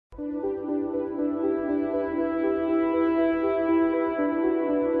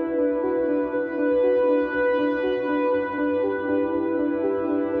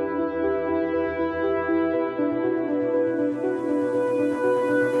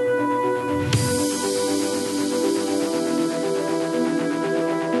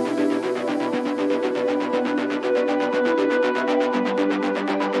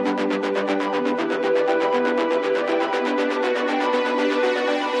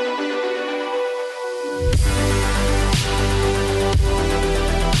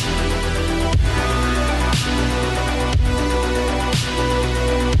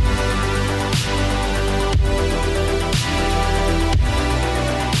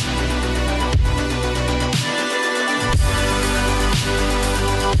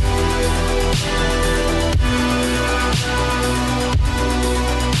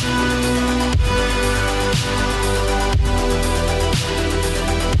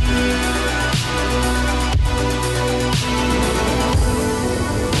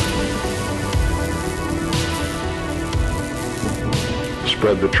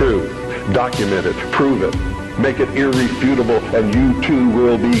spread the truth. Document it, prove it, make it irrefutable, and you too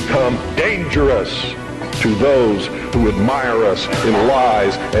will become dangerous to those who admire us in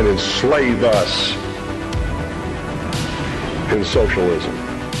lies and enslave us in socialism.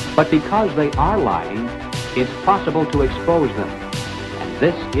 But because they are lying, it's possible to expose them. And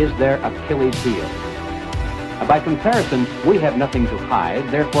this is their Achilles heel. By comparison, we have nothing to hide,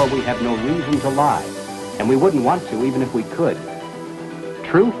 therefore we have no reason to lie. And we wouldn't want to even if we could.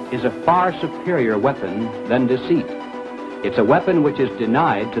 Truth is a far superior weapon than deceit. It's a weapon which is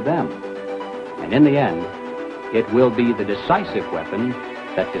denied to them. And in the end, it will be the decisive weapon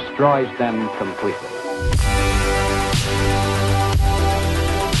that destroys them completely.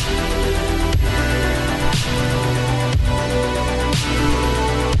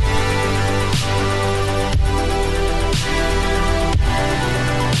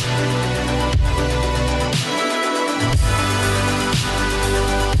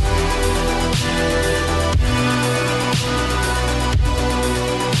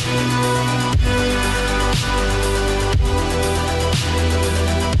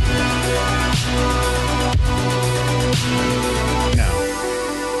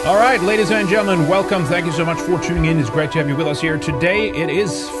 All right, ladies and gentlemen, welcome. Thank you so much for tuning in. It's great to have you with us here today. It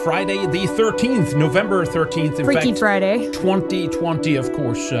is Friday the 13th, November 13th. In Freaky fact, Friday. 2020, of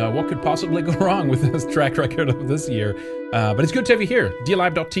course. What could possibly go wrong with this track record of this year? But it's good to have you here.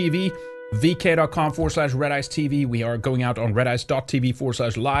 DLive.tv, vk.com/RedEyeTV. We are going out on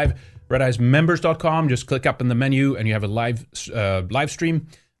redice.tv/live. RedEyesMembers.com. Just click up in the menu and you have a live stream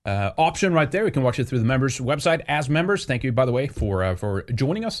option right there. You can watch it through the members website as members. Thank you, by the way, for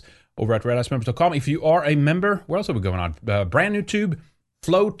joining us over at redicemembers.com. If you are a member, where else are we going on? Brand new tube,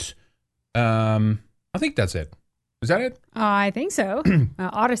 Float. I think that's it. Is that it? I think so.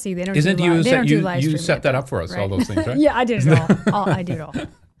 Odyssey, they don't Isn't do you live. They don't do live you stream set yet, that though, up for us, right? all those things, right? Yeah, I did it all. I did it all.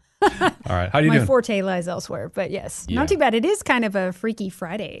 All right. How are you My doing? forte lies elsewhere, but yes, Yeah. not too bad. It is kind of a Freaky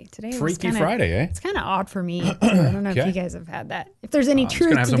Friday today. Freaky Friday, eh? It's kind of odd for me. I don't know if Okay. you guys have had that. If there's any just gonna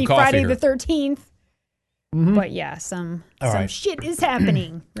truth have to some be coffee Friday here. the 13th. But yeah, some right. shit is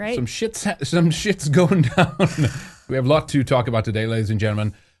happening, right? Some shit's going down. We have a lot to talk about today, ladies and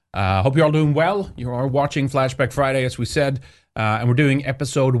gentlemen. Hope you're all doing well. You are watching Flashback Friday, as we said, and we're doing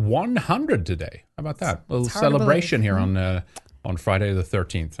episode 100 today. How about that? A little hard to celebration here believe. on Friday the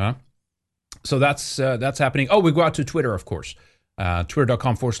 13th, huh? So that's happening. Oh, we go out to Twitter, of course.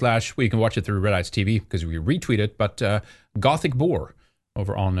 Twitter.com/ well, you can watch it through Red Eyes TV because we retweet it. But Gothic Boar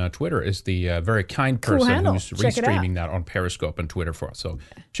over on Twitter is the very kind Cool person handle. who's Check it restreaming that on Periscope and Twitter for us. So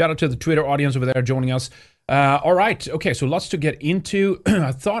shout out to the Twitter audience over there joining us. All right. Okay, so lots to get into.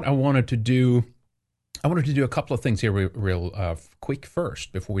 I thought I wanted to do a couple of things here real quick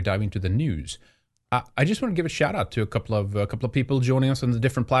first before we dive into the news. I just want to give a shout out to a couple of people joining us on the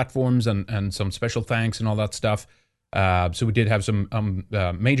different platforms and some special thanks and all that stuff. So we did have some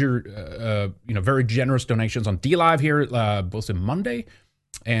major, very generous donations on DLive here, both on Monday.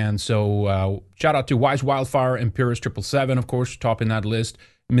 And so shout out to Wise Wildfire, Imperius 777, of course, topping that list.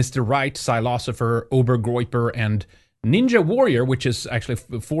 Mr. Wright, Silosopher, Obergroiper, and Ninja Warrior, which is actually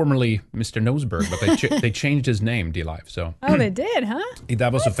formerly Mr. Noseberg, but they changed his name, DLive. So They did, huh?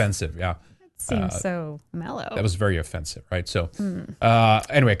 that was offensive, yeah. Seems so mellow. That was very offensive, right? So,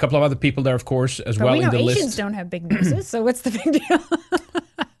 anyway, a couple of other people there, of course, as But well we know in the Asians list. don't have big noses, so what's the big deal?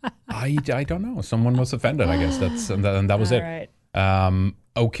 I don't know. Someone was offended, I guess. And that was it. Right.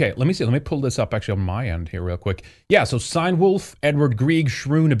 Okay, let me see. Let me pull this up actually on my end here real quick. Yeah, so Signwolf, Edward Grieg,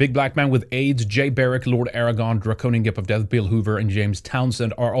 Shroon, a big black man with AIDS, Jay Barrick, Lord Aragon, Draconian Gift of Death, Bill Hoover, and James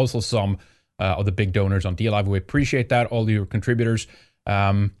Townsend are also some of the big donors on DLive. We appreciate that, all your contributors.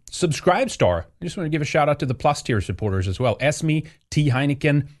 Subscribe Star. I just want to give a shout out to the plus tier supporters as well. Esme, T.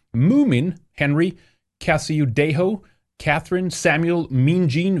 Heineken, Moomin, Henry, Cassio Deho, Catherine, Samuel, Mean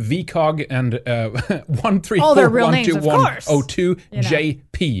Gene, VCOG, and 134121002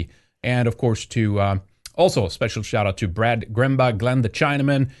 JP. And of course to also a special shout out to Brad Gremba, Glenn the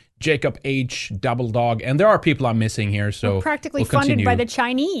Chinaman, Jacob H, Double Dog, and there are people I'm missing here. So We're practically we'll funded continue. by the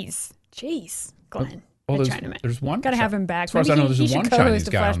Chinese. Jeez, Glenn. Well, the there's, Chinaman. there's one. Gotta have him back. As far as I know, Maybe there's he one should Chinese co-host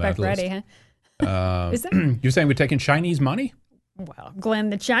a guy on Flashback that list. Friday, huh? Is there? You're saying we're taking Chinese money? Well, Glenn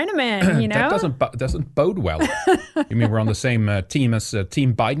the Chinaman, you know? That doesn't bode well. You mean we're on the same team as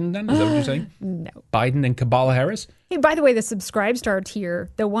Team Biden then? Is that what you're saying? No. Biden and Kamala Harris? Hey, by the way, the Subscribe Star tier,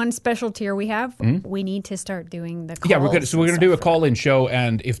 the one special tier we have, we need to start doing the calls. Yeah, we're gonna do a for call-in show,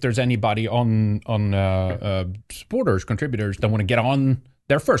 and if there's anybody on supporters, contributors that want to get on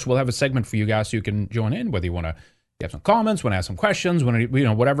there first, we'll have a segment for you guys so you can join in, whether you want to have some comments, want to ask some questions, want to,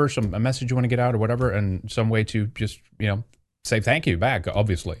 whatever, a message you want to get out or whatever, and some way to just, say thank you back,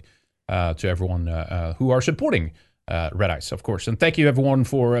 obviously, to everyone who are supporting Red Ice, of course. And thank you, everyone,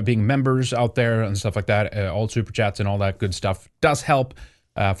 for being members out there and stuff like that. All super chats and all that good stuff does help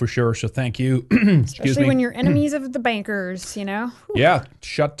for sure. So thank you. Especially when you're enemies of the bankers, Whew. Yeah,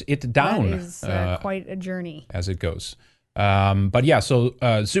 shut it down. That is quite a journey. As it goes. But yeah, so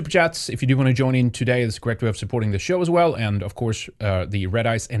super chats, if you do want to join in today, it's a correct way of supporting the show as well. And of course, the Red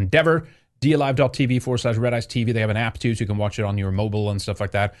Ice Endeavor, dlive.tv/Red Ice TV. They have an app too, so you can watch it on your mobile and stuff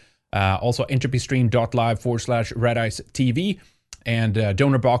like that. Also, entropystream.live/Red Ice TV and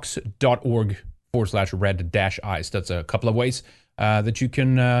donorbox.org/red-ice. That's a couple of ways that you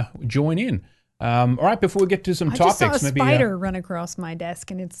can join in. All right, before we get to some topics, I just saw a spider run across my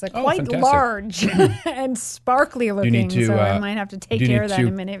desk, and it's quite fantastic. large and sparkly looking. So I might have to take care of that in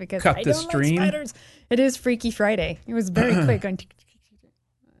a minute because I don't like spiders. It is Freaky Friday. It was very quick.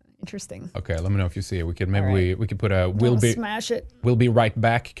 Interesting. Okay, let me know if you see it. We could we could put a smash it. We'll be right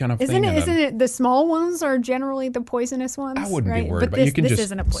back kind of thing. Isn't it the small ones are generally the poisonous ones? I wouldn't be worried, but you can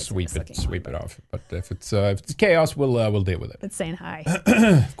just sweep it off. But if it's chaos, we'll deal with it. It's saying hi.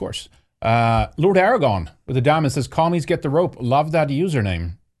 Of course. Lord Aragon with the diamond says, "Commies get the rope." Love that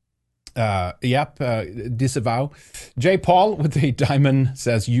username. Disavow. J. Paul with the diamond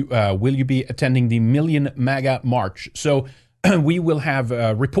says, will you be attending the Million MAGA March? So we will have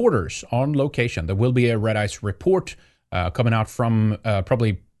reporters on location. There will be a Red Ice report coming out from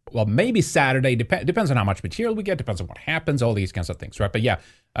probably, maybe Saturday. Depends on how much material we get. Depends on what happens. All these kinds of things, right? But yeah,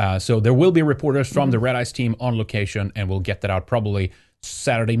 so there will be reporters from the Red Ice team on location, and we'll get that out probably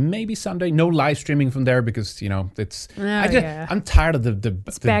Saturday, maybe Sunday. No live streaming from there because it's. I'm tired of the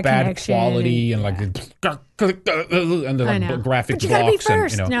bad quality and the graphic but you gotta be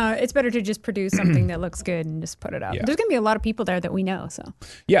first. No, it's better to just produce something that looks good and just put it out. Yeah. There's gonna be a lot of people there that we know. So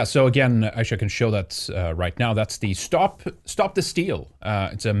yeah. So again, actually, I can show that right now. That's the Stop the Steal.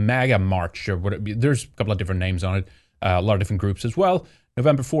 It's a MAGA march or whatever. There's a couple of different names on it. A lot of different groups as well.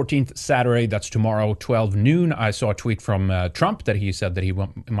 November 14th, Saturday, that's tomorrow, 12 noon. I saw a tweet from Trump that he said that he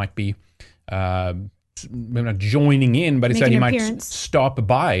might be not joining in, but he said he might stop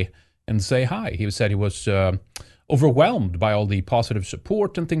by and say hi. He said he was overwhelmed by all the positive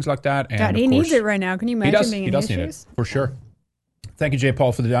support and things like that. And God, he needs it right now. Can you imagine being in his shoes? He does need it, for sure. Thank you, J.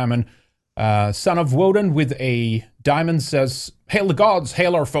 Paul, for the diamond. Son of Woden with a diamond says, "Hail the gods,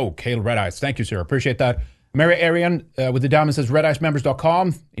 hail our folk, hail Red Ice." Thank you, sir. Appreciate that. Mary Arian with the diamond says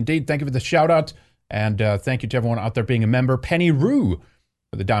redicemembers.com. Indeed, thank you for the shout out. And thank you to everyone out there being a member. Penny Rue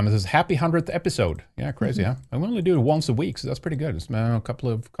with the diamond says happy 100th episode. Yeah, crazy, huh? I only do it once a week, so that's pretty good. It's a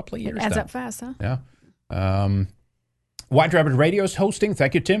couple of years. It adds up fast, huh? Yeah. White Rabbit Radio's hosting.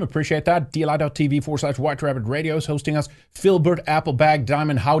 Thank you, Tim. Appreciate that. DLI.TV/White Rabbit Radio's hosting us. Filbert, Applebag,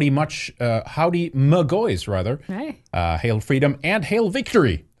 Diamond, Howdy Mugoys, rather. Hey. Hail Freedom and Hail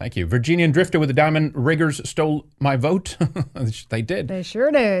Victory. Thank you. Virginian Drifter with the diamond. Riggers stole my vote. They did. They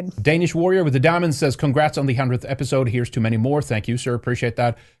sure did. Danish Warrior with the diamond says, congrats on the 100th episode. Here's to many more. Thank you, sir. Appreciate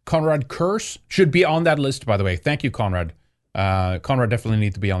that. Conrad Curse should be on that list, by the way. Thank you, Conrad. Conrad definitely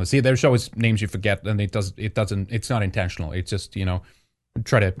needs to be on this. See, there's always names you forget, and it's not intentional. It's just,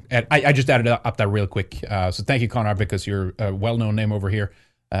 try to add, I just added up that real quick. So thank you, Conrad, because you're a well-known name over here.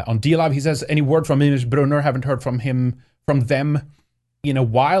 On DLive, he says, any word from Ines Brunner? Haven't heard from them in a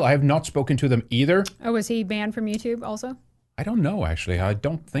while. I have not spoken to them either. Oh, was he banned from YouTube also? I don't know, actually. I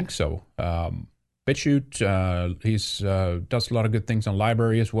don't think so. BitChute, he's does a lot of good things on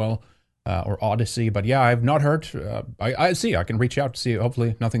Library as well. Or Odyssey, but yeah, I've not heard. I see. I can reach out to see.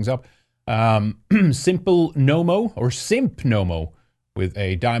 Hopefully, nothing's up. Simple Nomo or Simp Nomo with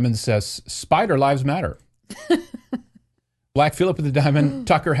a diamond says Spider Lives Matter. Black Phillip with the diamond.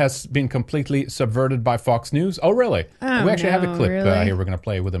 Tucker has been completely subverted by Fox News. Oh, really? Oh, we actually have a clip really? Here. We're going to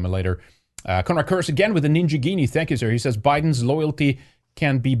play with him later. Conrad Curse again with the Ninja Genie. Thank you, sir. He says Biden's loyalty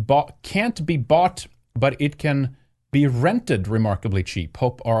can't be bought, but it can be rented remarkably cheap.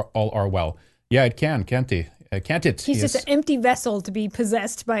 Hope all are well. Yeah, it can, can't it? Can't it? He's just an empty vessel to be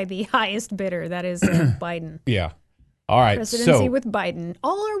possessed by the highest bidder. That is Biden. Yeah. All right. Presidency with Biden.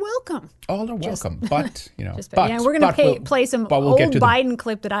 All are welcome. All are welcome. But, we're going to play some old Biden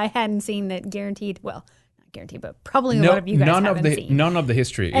clip that I hadn't seen that guaranteed, not guaranteed, but probably a lot of you guys haven't seen. None of the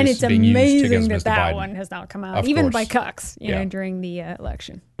history and is being used against Mr. Biden. And it's amazing that one has not come out, even by Cox, during the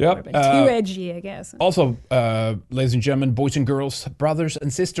election. Yep. Too edgy, I guess. Also, ladies and gentlemen, boys and girls, brothers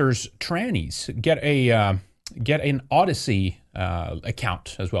and sisters, trannies, get an Odyssey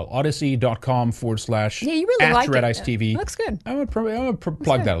account as well. Odyssey.com/ Yeah, you really like Red Ice TV. Looks good. I'm going to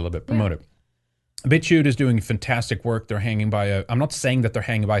plug that a little bit, promote it. BitChute is doing fantastic work. They're hanging by I'm not saying that they're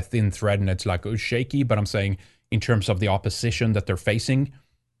hanging by a thin thread and it's like shaky, but I'm saying in terms of the opposition that they're facing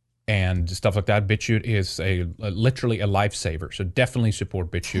and stuff like that. BitChute is literally a lifesaver. So definitely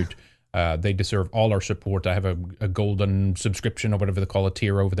support BitChute. They deserve all our support. I have a golden subscription or whatever they call it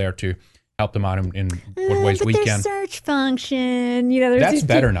tier over there to help them out in what ways we can. Search function, that's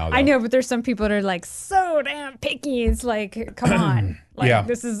better now, though. I know, but there's some people that are like so damn picky. It's like, come on,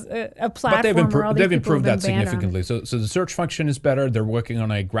 this is a platform. But they've improved that significantly. So the search function is better. They're working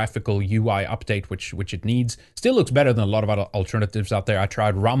on a graphical UI update, which it needs. Still looks better than a lot of other alternatives out there. I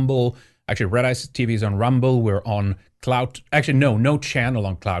tried Rumble. Actually, Red Ice TV is on Rumble. We're on Cloud. Actually, no channel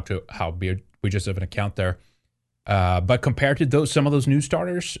on Cloud to how weird. We just have an account there. But compared to some of those new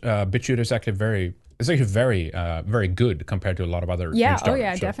starters, BitChute is actually very good compared to a lot of other new starters. Oh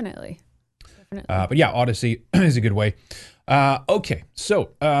yeah, definitely. But yeah, Odyssey is a good way. Okay, so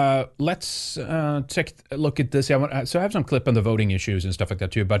let's take a look at this. So I have some clip on the voting issues and stuff like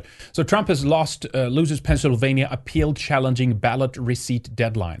that too. But so Trump has loses Pennsylvania appeal challenging ballot receipt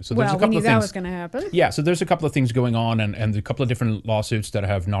deadline. So there's a couple of things that was going to happen. Yeah, so there's a couple of things going on, and a couple of different lawsuits that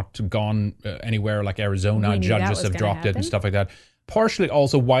have not gone anywhere, like Arizona judges have dropped it and stuff like that. Partially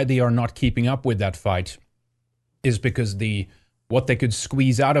also why they are not keeping up with that fight is because what they could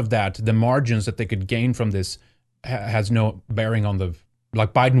squeeze out of that, the margins that they could gain from this, has no bearing on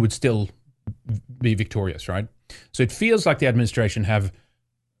Biden would still be victorious, right? So it feels like the administration and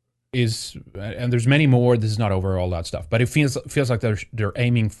there's many more. This is not over all that stuff, but it feels like they're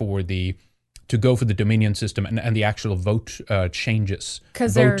aiming to go for the Dominion system and the actual vote changes,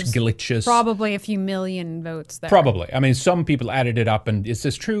 because there's glitches. Probably a few million votes there. Probably. I mean, some people added it up, and is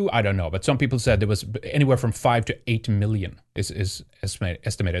this true? I don't know, but some people said there was anywhere from 5 to 8 million is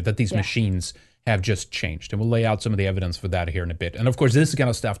estimated that these machines have just changed. And we'll lay out some of the evidence for that here in a bit. And of course, this is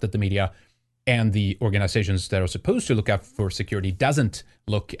kind of stuff that the media and the organizations that are supposed to look out for security doesn't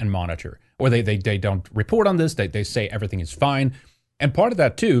look and monitor, or they don't report on this. They say everything is fine. And part of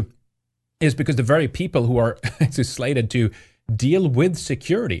that too is because the very people who are slated to deal with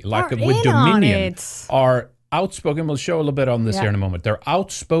security, like with Dominion, are outspoken. We'll show a little bit on this here in a moment. They're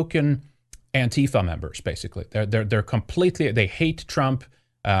outspoken Antifa members, basically. They're completely, they hate Trump.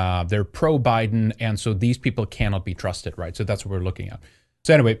 They're pro-Biden, and so these people cannot be trusted, right? So that's what we're looking at.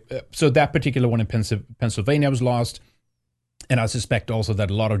 So anyway, so that particular one in Pennsylvania was lost, and I suspect also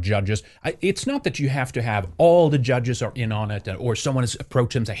that a lot of judges, it's not that you have to have all the judges are in on it, or someone has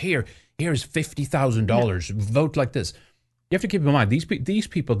approached them and say, here's $50,000, vote like this. You have to keep in mind, these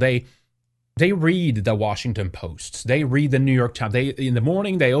people, they read the Washington Post, they read the New York Times. In the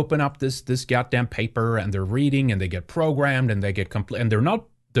morning, they open up this goddamn paper, and they're reading, and they get programmed, and they get and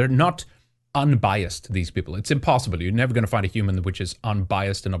they're not unbiased, these people. It's impossible. You're never going to find a human which is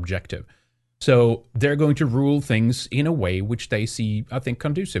unbiased and objective. So they're going to rule things in a way which they see, I think,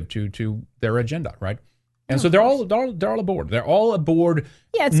 conducive to their agenda, right? And so they're all aboard. They're all aboard,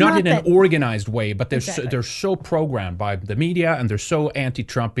 not in an organized way, but they're so programmed by the media, and they're so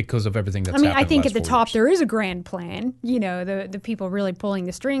anti-Trump because of everything that's happened. I think at the top there is a grand plan. The people really pulling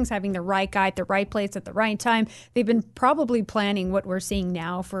the strings, having the right guy at the right place at the right time. They've been probably planning what we're seeing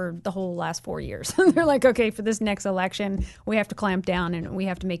now for the whole last 4 years. They're like, okay, for this next election, we have to clamp down and we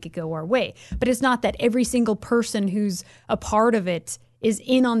have to make it go our way. But it's not that every single person who's a part of it is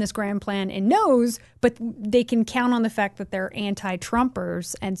in on this grand plan and knows, but they can count on the fact that they're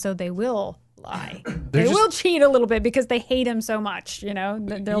anti-Trumpers, and so they will lie. They will cheat a little bit because they hate him so much, They'll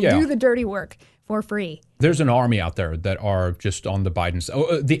do the dirty work for free. There's an army out there that are just on the Biden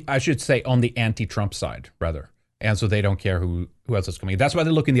side. I should say on the anti-Trump side, rather. And so they don't care who else is coming. That's why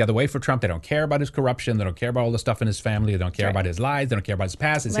they're looking the other way for Trump. They don't care about his corruption. They don't care about all the stuff in his family. They don't care about his lies. They don't care about his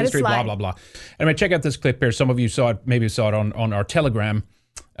past, his history, blah, blah, blah. Anyway, check out this clip here. Some of you maybe saw it on our Telegram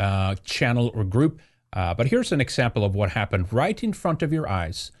channel or group. But here's an example of what happened right in front of your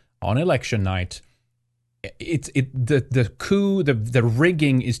eyes on election night. The coup, the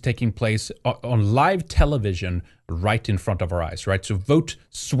rigging is taking place on live television right in front of our eyes, right? So vote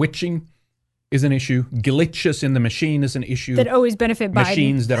switching is an issue. Glitches in the machine is an issue. That always benefit Biden.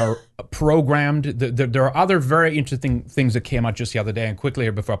 Machines that are programmed. There are other very interesting things that came out just the other day. And quickly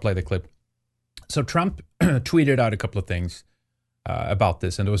here before I play the clip. So Trump tweeted out a couple of things about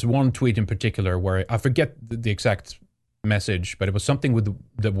this. And there was one tweet in particular where I forget the exact message, but it was something with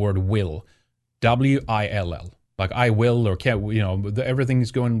the word will. W-I-L-L. Like I will, or can't, everything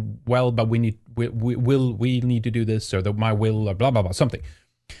is going well, but we need to do this, or my will, or blah, blah, blah, something.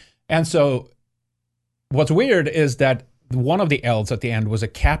 And so what's weird is that one of the L's at the end was a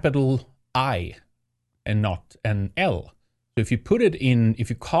capital I and not an L. So if you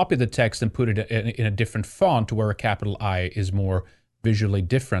copy the text and put it in a different font where a capital I is more visually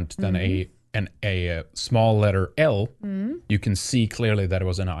different than a and a small letter L, you can see clearly that it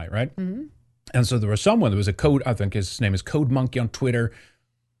was an I, right? And so there was a code, I think his name is Code Monkey on Twitter,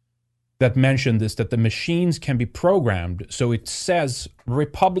 that mentioned this, that the machines can be programmed so it says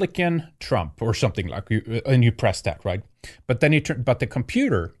Republican Trump or something like, and you press that, right? But then but the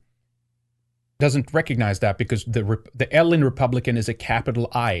computer doesn't recognize that because the L in Republican is a capital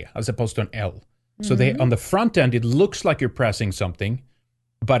I as opposed to an L. So they on the front end it looks like you're pressing something,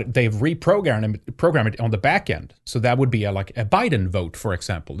 but they've reprogrammed it on the back end. So that would be like a Biden vote, for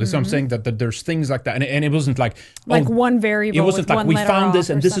example. This is what I'm saying, that there's things like that. And it wasn't like one variable. It wasn't with like one we letter found this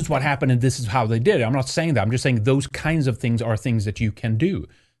off and or this is something. what happened and this is how they did it. I'm not saying that. I'm just saying those kinds of things are things that you can do.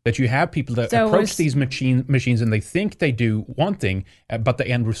 That you have people that approach these machines and they think they do one thing, but the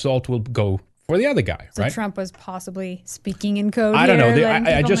end result will go for the other guy, So right? Trump was possibly speaking in code. I don't know. here,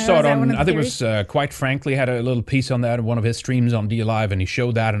 I just saw it on, I think it theories? was Quite Frankly had a little piece on that in one of his streams on D Live, and he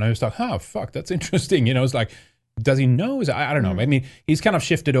showed that, and I was like, oh, fuck, that's interesting. You know, it's like, does he know? I don't know. I mean, he's kind of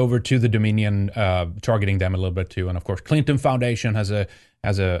shifted over to the Dominion, targeting them a little bit too. And of course, Clinton Foundation has a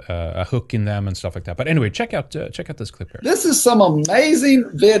hook in them and stuff like that. But anyway, check out this clip here. This is some amazing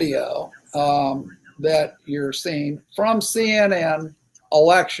video that you're seeing from CNN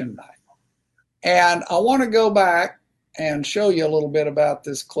election night. And I want to go back and show you a little bit about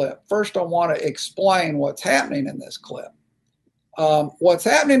this clip. First, I want to explain what's happening in this clip. What's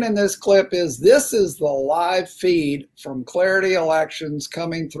happening in this clip is this is the live feed from Clarity Elections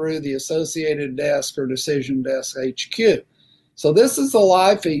coming through the Associated Desk or Decision Desk HQ. So this is the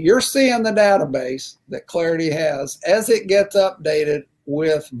live feed. You're seeing the database that Clarity has as it gets updated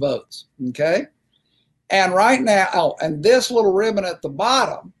with votes, okay? And right now, and this little ribbon at the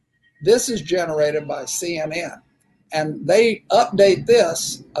bottom, this is generated by CNN. And they update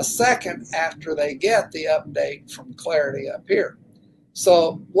this a second after they get the update from Clarity up here.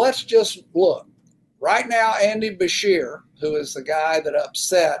 So let's just look. Right now, Andy Beshear, who is the guy that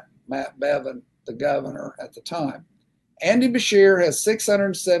upset Matt Bevin, the governor at the time, Andy Beshear has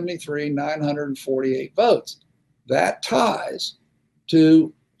 673,948 votes. That ties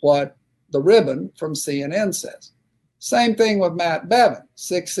to what the ribbon from CNN says. Same thing with Matt Bevin,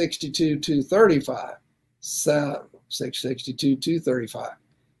 662,235. 662,235.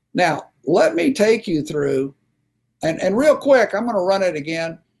 Now, let me take you through, and real quick, I'm going to run it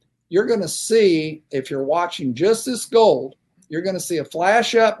again. You're going to see, if you're watching just this gold, you're going to see a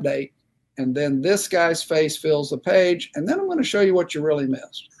flash update, and then this guy's face fills the page, and then I'm going to show you what you really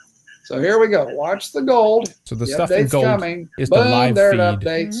missed. So here we go. Watch the gold. So the stuff in gold coming. is Boom, the live there feed. it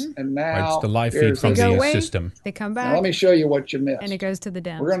updates, and now Right, it's the live feed here's from it. Go the away. system. They come Now, back, let me show you what you missed. and it goes to the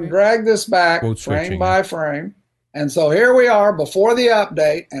Dems. We're going to right? drag this back Quote frame switching, by frame. And so here we are before the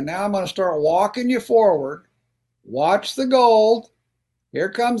update. And now I'm going to start walking you forward. Watch the gold. Here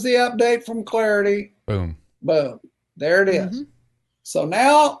comes the update from Clarity. Boom. Boom. There it is. So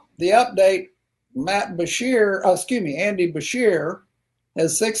now the update, Andy Beshear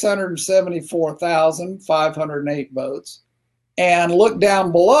has 674,508 votes. And look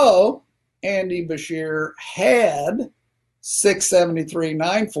down below, Andy Beshear had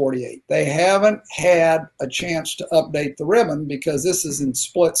 673,948. They haven't had a chance to update the ribbon because this is in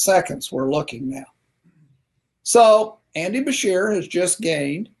split seconds we're looking now. So Andy Beshear has just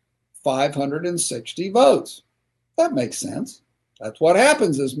gained 560 votes. That makes sense. That's what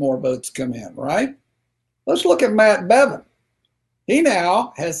happens as more votes come in, right? Let's look at Matt Bevin. He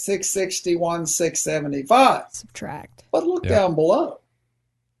now has 661, 675. Subtract. But look down below.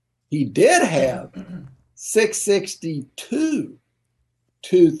 He did have 662,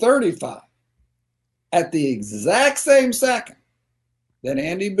 235. At the exact same second that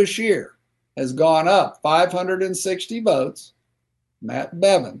Andy Beshear has gone up 560 votes, Matt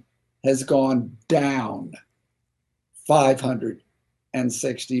Bevin has gone down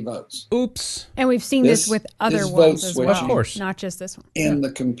 560 votes. Oops. And we've seen this with other is ones vote as well. switching. Of course. Not just this one. In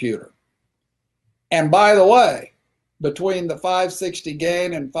the computer. And by the way, between the 560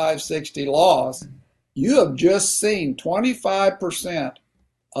 gain and 560 loss, you have just seen 25%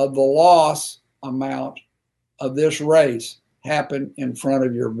 of the loss amount of this race happen in front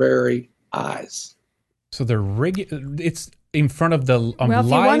of your very eyes. So it's in front of the Well, if you live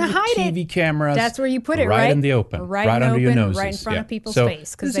wanna hide TV cameras. That's where you put it, right? in the open, Right under your noses, right in front yeah. of people's So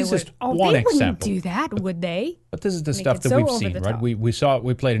face. Because this they is would. just Oh, one they wouldn't example. do that, would they? But this is the Make stuff it that so we've over seen, the right? top.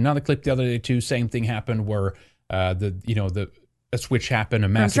 We played another clip the other day too. Same thing happened where a switch happened, a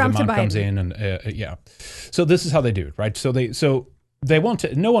massive Trump to amount comes Biden. in, and yeah. So this is how they do it, right? So they want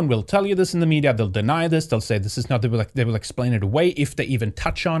to. No one will tell you this in the media. They'll deny this. They'll say this is not. They will explain it away if they even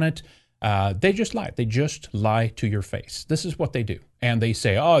touch on it. They just lie. They just lie to your face. This is what they do. and they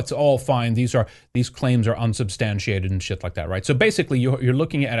say, oh, it's all fine. These claims are unsubstantiated and shit like that, right? So basically, you're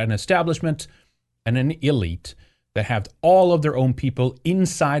looking at an establishment and an elite that have all of their own people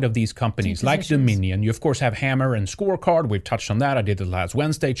inside of these companies, like Dominion. You, of course, have Hammer and Scorecard. We've touched on that. I did it last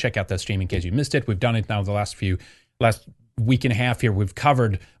Wednesday. Check out that stream in case you missed it. We've done it now the last week and a half here. We've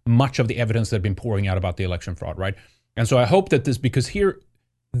covered much of the evidence that have been pouring out about the election fraud, right? And so I hope that because here,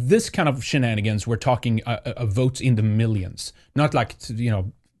 this kind of shenanigans, we're talking votes in the millions, not like,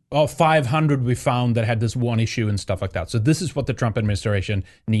 500 we found that had this one issue and stuff like that. So this is what the Trump administration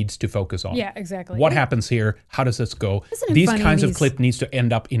needs to focus on. Yeah, exactly. What happens here? How does this go? These kinds of clips needs to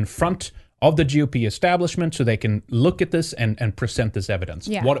end up in front of the GOP establishment so they can look at this and present this evidence.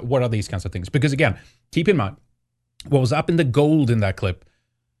 Yeah. What are these kinds of things? Because again, keep in mind, what was up in the gold in that clip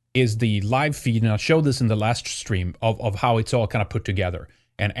is the live feed, and I'll show this in the last stream, of how it's all kind of put together.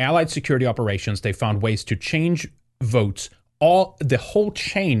 And Allied Security Operations, they found ways to change votes, the whole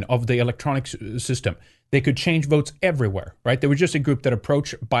chain of the electronic system. They could change votes everywhere, right? They were just a group that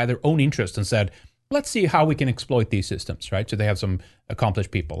approached by their own interest and said, let's see how we can exploit these systems, right? So they have some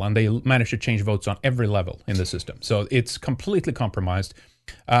accomplished people, and they managed to change votes on every level in the system. So it's completely compromised.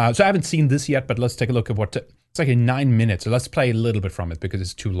 So I haven't seen this yet, but let's take a look at it's like in 9 minutes. So let's play a little bit from it because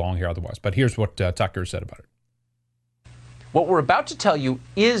it's too long here otherwise. But here's what Tucker said about it. What we're about to tell you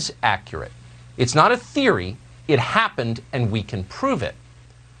is accurate. It's not a theory. It happened, and we can prove it.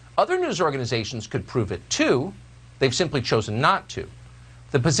 Other news organizations could prove it too. They've simply chosen not to.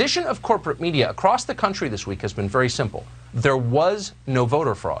 The position of corporate media across the country this week has been very simple. There was no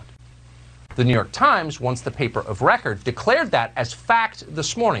voter fraud. The New York Times, once the paper of record, declared that as fact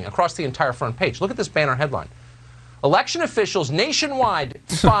this morning across the entire front page. Look at this banner headline. Election officials nationwide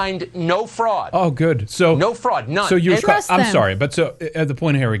find no fraud. Oh, good. So no fraud, none. So I'm sorry, but so the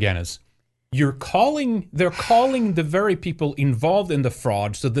point here again is, they're calling the very people involved in the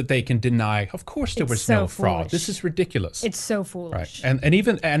fraud so that they can deny, of course there was no fraud. This is ridiculous. It's so foolish. Right. And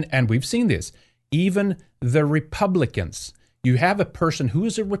even we've seen this. Even the Republicans, you have a person who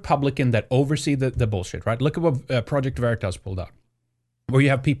is a Republican that oversee the bullshit, right? Look at what Project Veritas pulled out, where you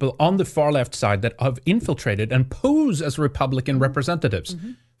have people on the far left side that have infiltrated and pose as Republican representatives.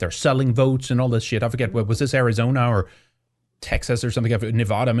 Mm-hmm. They're selling votes and all this shit. I forget, was this Arizona or Texas or something,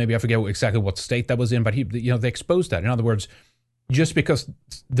 Nevada, maybe, I forget exactly what state that was in, but they exposed that. In other words, just because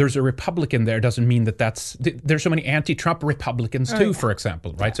there's a Republican there doesn't mean there's so many anti-Trump Republicans too, for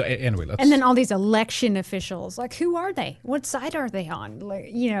example, right? So anyway, and then all these election officials, like, who are they? What side are they on? Like,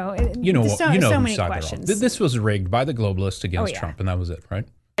 so many questions. This was rigged by the globalists against Trump, and that was it, right?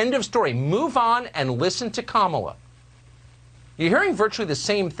 End of story. Move on and listen to Kamala. You're hearing virtually the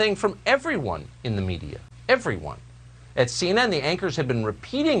same thing from everyone in the media. Everyone. At CNN, the anchors have been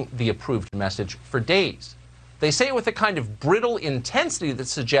repeating the approved message for days. They say it with a kind of brittle intensity that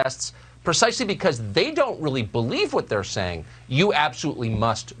suggests, precisely because they don't really believe what they're saying, you absolutely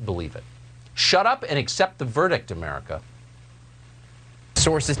must believe it. Shut up and accept the verdict, America.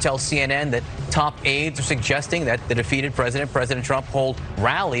 Sources tell CNN that top aides are suggesting that the defeated President Trump, hold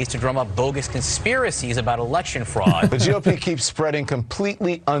rallies to drum up bogus conspiracies about election fraud. The GOP keeps spreading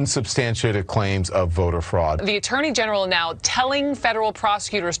completely unsubstantiated claims of voter fraud. The Attorney General now telling federal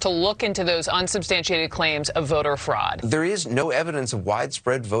prosecutors to look into those unsubstantiated claims of voter fraud. There is no evidence of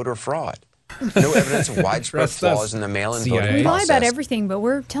widespread voter fraud. No evidence of widespread flaws in the mail-in voting process. We lie about everything, but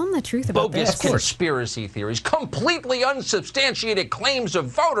we're telling the truth about bogus conspiracy theories, completely unsubstantiated claims of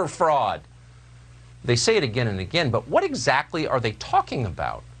voter fraud. They say it again and again, but what exactly are they talking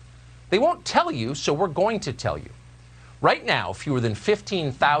about? They won't tell you, so we're going to tell you. Right now, fewer than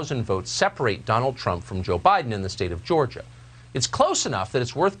 15,000 votes separate Donald Trump from Joe Biden in the state of Georgia. It's close enough that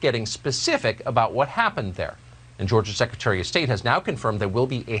it's worth getting specific about what happened there. And Georgia's Secretary of State has now confirmed there will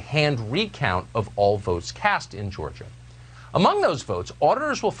be a hand recount of all votes cast in Georgia. Among those votes,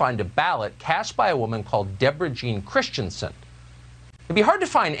 auditors will find a ballot cast by a woman called Deborah Jean Christensen. It'd be hard to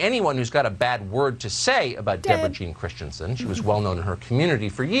find anyone who's got a bad word to say about Deborah Jean Christensen. She was well known in her community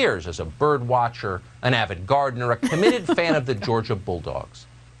for years as a bird watcher, an avid gardener, a committed fan of the Georgia Bulldogs.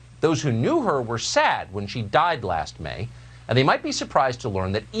 Those who knew her were sad when she died last May, and they might be surprised to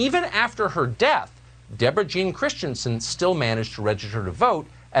learn that even after her death, Deborah Jean Christensen still managed to register to vote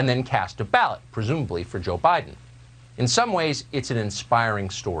and then cast a ballot, presumably for Joe Biden. In some ways, it's an inspiring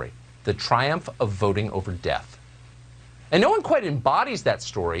story, the triumph of voting over death. And no one quite embodies that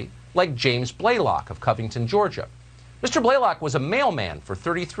story like James Blaylock of Covington, Georgia. Mr. Blaylock was a mailman for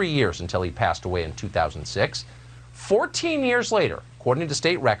 33 years until he passed away in 2006. 14 years later, according to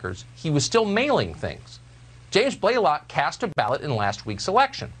state records, he was still mailing things. James Blaylock cast a ballot in last week's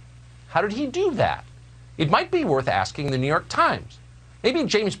election. How did he do that? It might be worth asking the New York Times. Maybe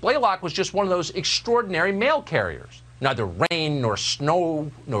James Blaylock was just one of those extraordinary mail carriers. Neither rain, nor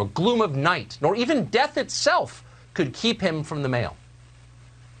snow, nor gloom of night, nor even death itself could keep him from the mail.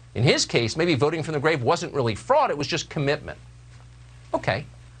 In his case, maybe voting from the grave wasn't really fraud, it was just commitment. Okay,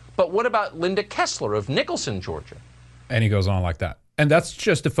 but what about Linda Kessler of Nicholson, Georgia? And he goes on like that. And that's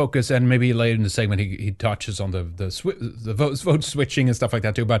just the focus, and maybe later in the segment he touches on the vote switching and stuff like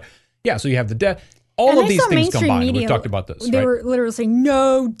that too. But yeah, so you have the death. All of these things combined. Media, we've talked about this. They right? were literally saying,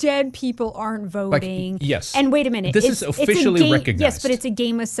 no, dead people aren't voting. Like, yes. And wait a minute. This is officially recognized. Yes, but it's a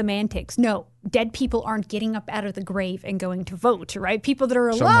game of semantics. No, dead people aren't getting up out of the grave and going to vote, right? People that are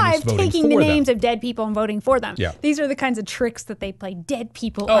alive taking the names of dead people and voting for them. Yeah. These are the kinds of tricks that they play. Dead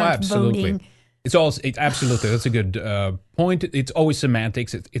people aren't voting. Absolutely. That's a good point. It's always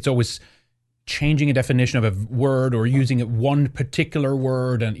semantics. It's always changing a definition of a word or using it one particular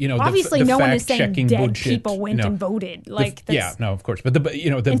word, and obviously no one is saying dead bullshit, people went and voted. Of course, but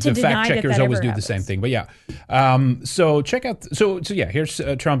the fact checkers always do the same thing. But yeah, so check out. So yeah, here's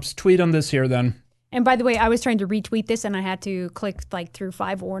Trump's tweet on this here then. And by the way, I was trying to retweet this, and I had to click through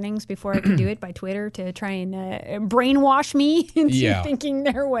 5 warnings before I could do it by Twitter to try and brainwash me into thinking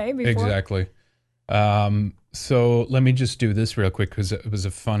their way. Before. Exactly. So let me just do this real quick because it was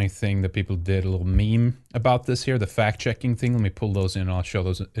a funny thing that people did, a little meme about this here, the fact-checking thing. Let me pull those in. I'll show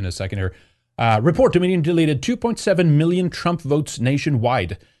those in a second here. Report: Dominion deleted 2.7 million Trump votes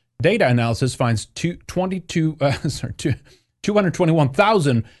nationwide. Data analysis finds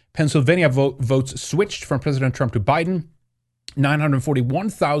 221,000 Pennsylvania votes switched from President Trump to Biden.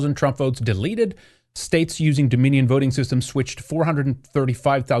 941,000 Trump votes deleted. States using Dominion voting system switched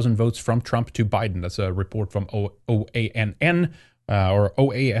 435,000 votes from Trump to Biden. That's a report from OANN, or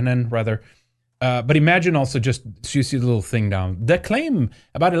OANN rather. But imagine also just, so you see the little thing down. The claim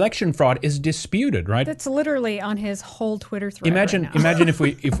about election fraud is disputed, right? That's literally on his whole Twitter thread. Imagine if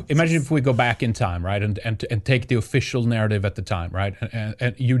we go back in time, right, and take the official narrative at the time, right,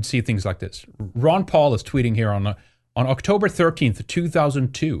 and you'd see things like this. Ron Paul is tweeting here on October 13th,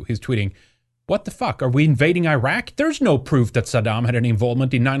 2002. He's tweeting, "What the fuck? Are we invading Iraq? There's no proof that Saddam had any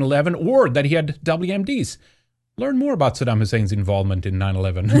involvement in 9/11 or that he had WMDs. Learn more about Saddam Hussein's involvement in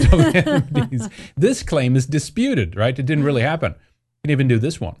 9/11 and WMDs. This claim is disputed, right? It didn't really happen. You can even do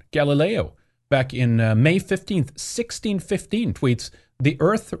this one. Galileo, back in May 15th, 1615, tweets, "The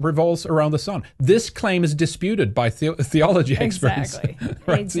earth revolves around the sun." This claim is disputed by theology experts. Exactly.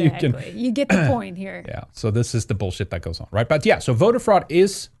 Right? Exactly. So you get the point here. Yeah. So this is the bullshit that goes on, right? But yeah, so voter fraud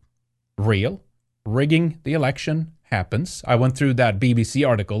is real. Rigging the election happens. I went through that BBC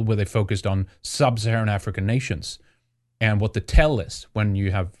article where they focused on sub-Saharan African nations and what the tell is when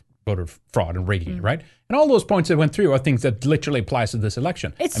you have voter fraud and rigging, right? And all those points I went through are things that literally applies to this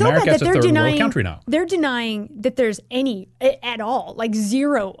election. It's America's so bad that a third world country now. They're denying that there's any at all, like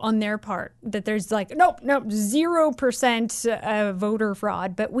zero on their part, that there's like, nope, 0% voter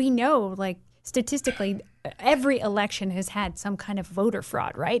fraud. But we know, like, statistically, every election has had some kind of voter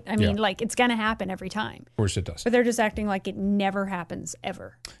fraud, right? I mean, like, it's going to happen every time. Of course it does. But they're just acting like it never happens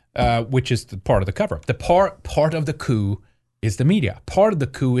ever. Which is the part of the cover-up. The part of the coup is the media. Part of the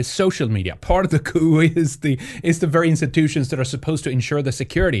coup is social media. Part of the coup is the very institutions that are supposed to ensure the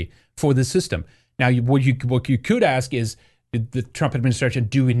security for the system. Now, what you could ask is, did the Trump administration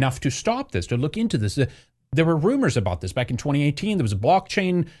do enough to stop this, to look into this? There were rumors about this back in 2018. There was a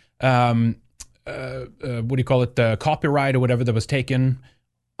blockchain, copyright or whatever that was taken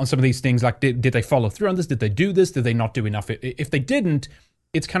on some of these things. Like, did they follow through on this? Did they do this? Did they not do enough? If they didn't,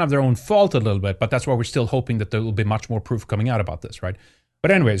 it's kind of their own fault a little bit, but that's why we're still hoping that there will be much more proof coming out about this, right?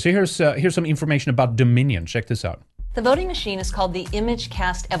 But anyway, so here's some information about Dominion. Check this out. The voting machine is called the Image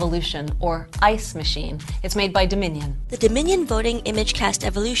Cast Evolution, or ICE machine. It's made by Dominion. The Dominion Voting Image Cast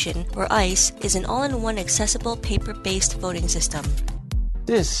Evolution, or ICE, is an all-in-one accessible paper-based voting system.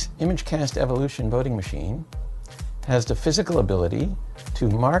 This Image Cast Evolution voting machine has the physical ability to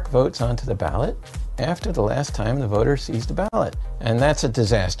mark votes onto the ballot after the last time the voter sees the ballot. And that's a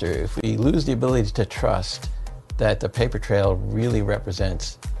disaster if we lose the ability to trust that the paper trail really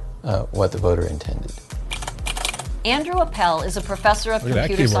represents what the voter intended. Andrew Appel is a professor of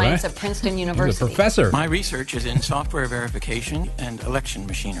computer science at Princeton University. He's a professor. My research is in software verification and election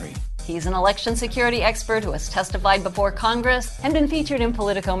machinery. He's an election security expert who has testified before Congress and been featured in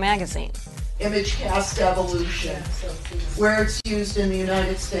Politico magazine. Image Cast Evolution, where it's used in the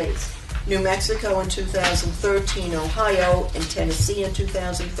United States. New Mexico in 2013, Ohio and Tennessee in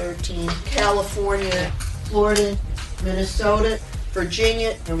 2013, California, Florida, Minnesota,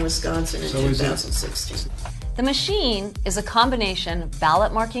 Virginia, and Wisconsin in 2016. The machine is a combination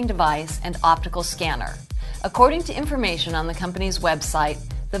ballot marking device and optical scanner. According to information on the company's website,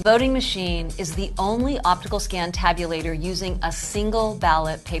 the voting machine is the only optical scan tabulator using a single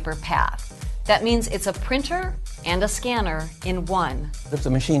ballot paper path. That means it's a printer and a scanner in one. If the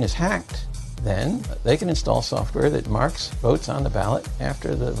machine is hacked, then they can install software that marks votes on the ballot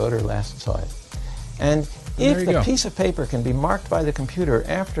after the voter last saw it. And if the piece of paper can be marked by the computer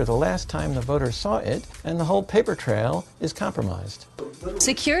after the last time the voter saw it, and the whole paper trail is compromised.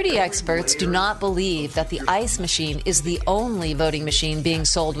 Security experts do not believe that the ICE machine is the only voting machine being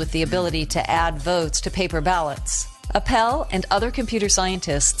sold with the ability to add votes to paper ballots. Appel and other computer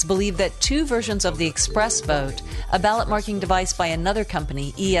scientists believe that two versions of the Express Vote, a ballot marking device by another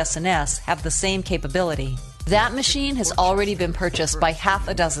company, ES&S, have the same capability. That machine has already been purchased by half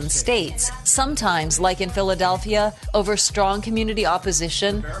a dozen states, sometimes, like in Philadelphia, over strong community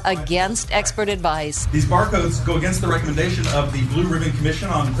opposition against expert advice. These barcodes go against the recommendation of the Blue Ribbon Commission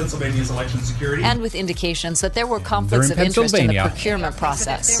on Pennsylvania's election security. And with indications that there were conflicts of interest in the procurement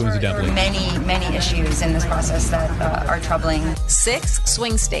process. There were many issues in this process that are troubling. 6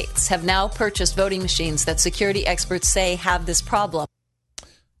 swing states have now purchased voting machines that security experts say have this problem.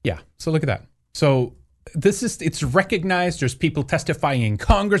 Yeah, so look at that. So it's recognized. There's people testifying in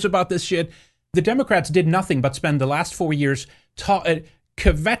Congress about this shit. The Democrats did nothing but spend the last 4 years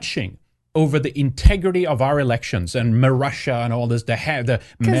kvetching over the integrity of our elections and Russia and all this, the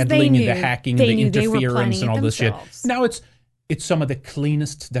meddling and the hacking, the interference and all this shit. Now it's some of the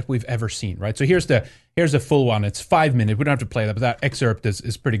cleanest that we've ever seen, right? So here's the full one. It's 5 minutes. We don't have to play that, but that excerpt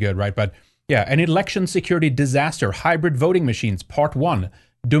is pretty good, right? But yeah, an election security disaster, hybrid voting machines, part 1.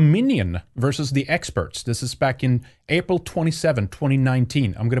 Dominion versus the experts. This is back in April 27,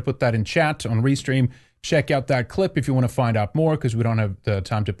 2019. I'm going to put that in chat on Restream. Check out that clip if you want to find out more, because we don't have the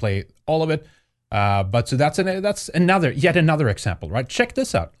time to play all of it. But so that's yet another example, right? Check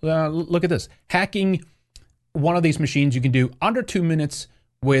this out. Look at this. Hacking one of these machines you can do under 2 minutes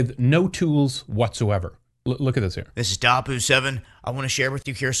with no tools whatsoever. Look at this here. This is Dabu7. I want to share with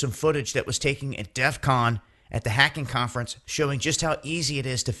you here some footage that was taken at DEF CON at the hacking conference, showing just how easy it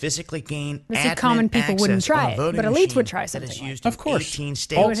is to physically gain admin common people wouldn't try it, but elites would try something like that. Of course.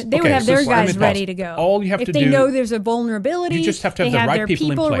 They would have their guys ready to go. All you have to do, if they know there's a vulnerability, you just have to have the right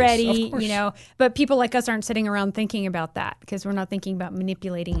people in place. Ready, but people like us aren't sitting around thinking about that, because we're not thinking about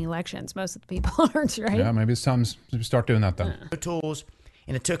manipulating elections. Most of the people aren't, right? Yeah, maybe it's time to start doing that then. Tools,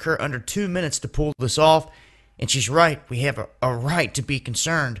 and it took her under 2 minutes to pull this off, and she's right. We have a right to be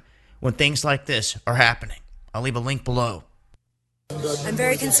concerned when things like this are happening. I'll leave a link below. I'm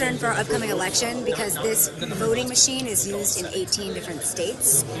very concerned for our upcoming election because this voting machine is used in 18 different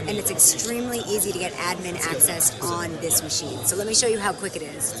states, and it's extremely easy to get admin access on this machine. So let me show you how quick it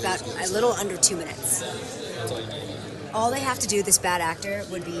is. It's about a little under 2 minutes. All they have to do, this bad actor,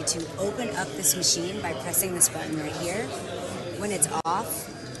 would be to open up this machine by pressing this button right here. When it's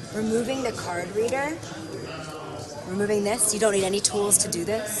off, removing the card reader, removing this, you don't need any tools to do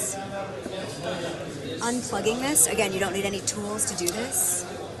this. Unplugging this, again, you don't need any tools to do this.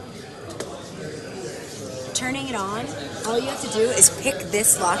 Turning it on, all you have to do is pick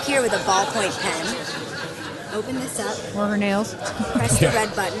this lock here with a ballpoint pen. Open this up. Or her nails. Press the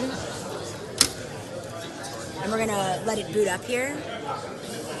red button. And we're gonna let it boot up here.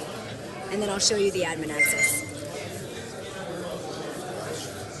 And then I'll show you the admin access.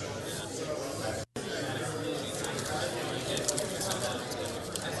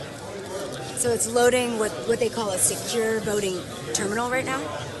 So it's loading what they call a secure voting terminal right now.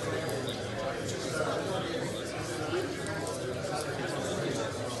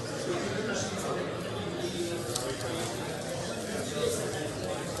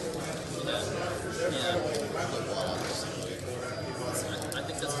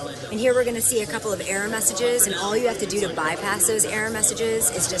 And here we're going to see a couple of error messages, and all you have to do to bypass those error messages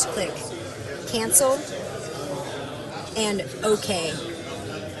is just click cancel and OK.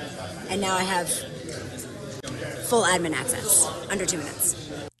 And now I have full admin access, under 2 minutes.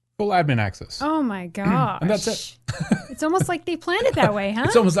 Full admin access. Oh my gosh. And that's it. It's almost like they planned it that way, huh?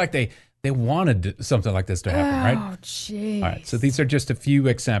 It's almost like they wanted something like this to happen, right? Oh, jeez. All right, so these are just a few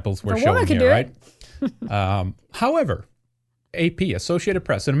examples we're showing here, right? However, AP, Associated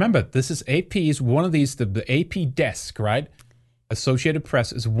Press, and remember, this is AP's one of these, the AP desk, right? Associated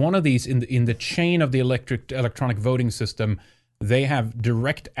Press is one of these in the chain of the electronic voting system. They have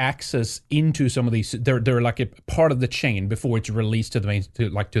direct access into some of these. They're like a part of the chain before it's released to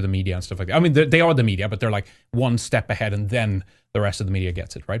the media and stuff like that. I mean, they are the media, but they're like one step ahead, and then the rest of the media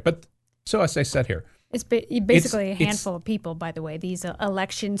gets it, right? But so as I said here, it's basically a handful of people, by the way. These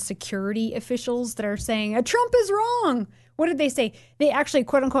election security officials that are saying Trump is wrong. what did they say? They actually,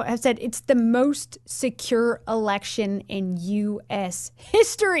 quote unquote, have said it's the most secure election in U.S.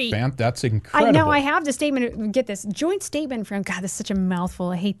 history. Man, that's incredible. I have the statement. Get this joint statement from, God, this is such a mouthful.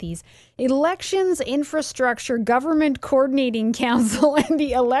 I hate these. Elections Infrastructure Government Coordinating Council and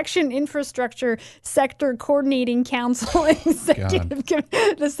the Election Infrastructure Sector Coordinating Council Executive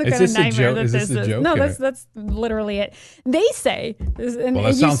Committee. That's the kind of nightmare that this is. No, that's literally it. They say. Well,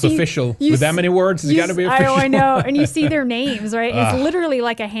 that sounds official. With that many words, it's got to be official. I know. And you see their names, right? It's literally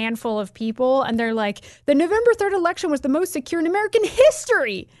like a handful of people. And they're like, the November 3rd election was the most secure in American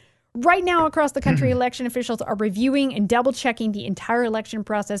history. Right now, across the country, election officials are reviewing and double-checking the entire election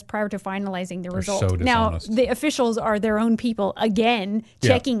process prior to finalizing the result. So now, the officials are their own people, again,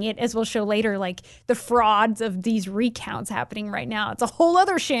 checking it, as we'll show later, like the frauds of these recounts happening right now. It's a whole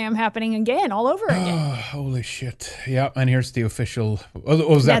other sham happening again, all over again. Holy shit. Yeah, and here's the official...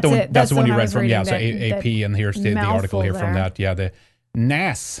 Oh, is that the one? That's the one you read from? Yeah, so AP, and here's the article here from that. Yeah, the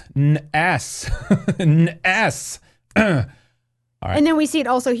NAS. All right. And then we see it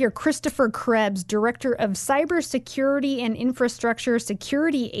also here. Christopher Krebs, Director of Cybersecurity and Infrastructure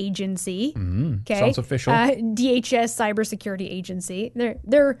Security Agency. Okay. Sounds official. DHS Cybersecurity Agency.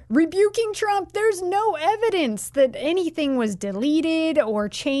 They're rebuking Trump. There's no evidence that anything was deleted or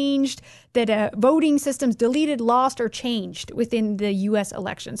changed, that voting systems deleted, lost, or changed within the U.S.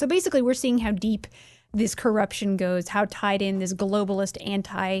 election. So basically, we're seeing how deep this corruption goes, how tied in this globalist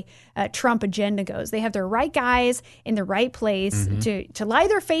anti-Trump agenda goes. They have their right guys in the right place to lie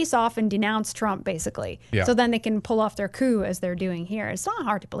their face off and denounce Trump, basically. Yeah. So then they can pull off their coup as they're doing here. It's not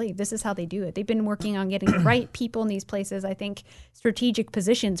hard to believe. This is how they do it. They've been working on getting the right people in these places, I think, strategic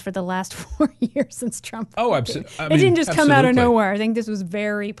positions for the last 4 years since Trump. Oh, absolutely. It didn't just come out of nowhere. I think this was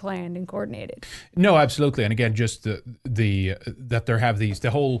very planned and coordinated. No, absolutely. And again, just that there have the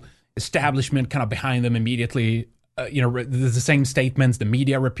whole establishment kind of behind them immediately, the same statements, the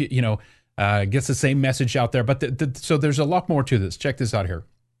media repeat, gets the same message out there. But so there's a lot more to this. Check this out here.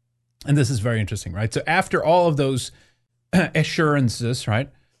 And this is very interesting, right? So after all of those assurances, right,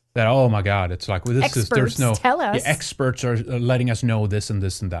 that, oh my God, it's like, well, there's no, tell us. The experts are letting us know this and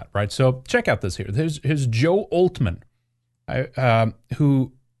this and that, right? So check out this here. Here's Joe Altman, so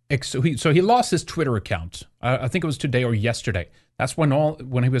he lost his Twitter account. I think it was today or yesterday. That's when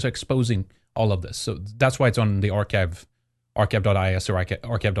he was exposing all of this. So that's why it's on the archive.is or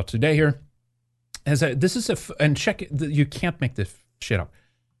archive.today here. And check, you can't make this shit up.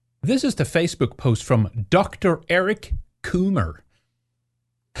 This is the Facebook post from Dr. Eric Coomer.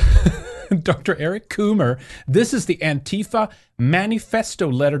 Dr. Eric Coomer. This is the Antifa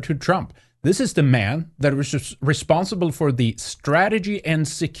manifesto letter to Trump. This is the man that was responsible for the strategy and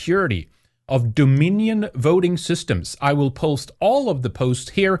security of Dominion voting systems. I will post all of the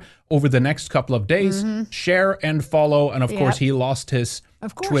posts here over the next couple of days. Share and follow. And of course, he lost his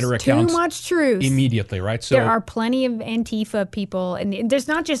Twitter account. Too much truth. Immediately, right? So there are plenty of Antifa people. And there's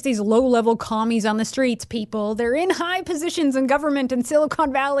not just these low-level commies on the streets, people. They're in high positions in government in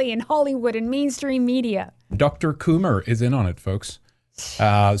Silicon Valley and Hollywood and mainstream media. Dr. Coomer is in on it, folks.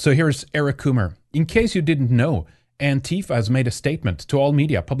 So here's Eric Coomer. In case you didn't know, Antifa has made a statement to all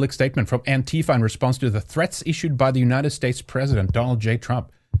media, public statement from Antifa in response to the threats issued by the United States President Donald J.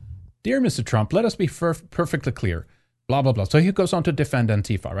 Trump. Dear Mr. Trump, let us be perfectly clear. Blah, blah, blah. So he goes on to defend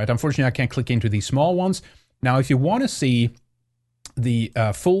Antifa, right? Unfortunately, I can't click into these small ones. Now, if you want to see the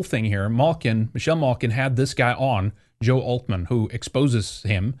full thing here, Michelle Malkin had this guy on, Joe Altman, who exposes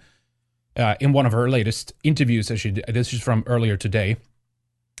him in one of her latest interviews. This is from earlier today.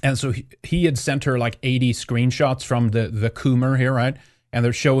 And so he had sent her like 80 screenshots from the Coomer here, right? And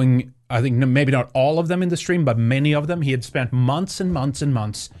they're showing, I think maybe not all of them in the stream, but many of them. He had spent months and months and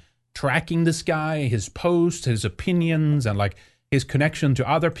months tracking this guy, his posts, his opinions, and like his connection to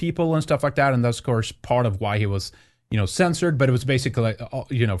other people and stuff like that. And that's, of course, part of why he was, censored. But it was basically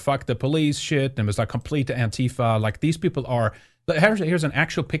like, fuck the police shit. And it was like complete Antifa. Like these people are... Here's an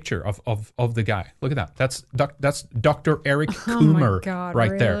actual picture of the guy. Look at that. That's Dr. Eric Coomer. Oh my God,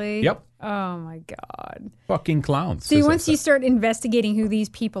 right really? there. Yep. Oh my God. Fucking clowns. See, once you start investigating who these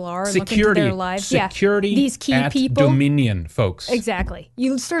people are and look into their lives, these key at people, Dominion, folks. Exactly.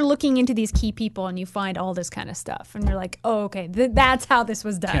 You start looking into these key people and you find all this kind of stuff, and you're like, oh, okay, that's how this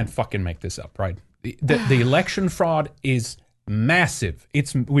was done. Can't fucking make this up, right? The election fraud is massive.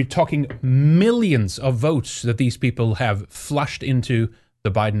 We're talking millions of votes that these people have flushed into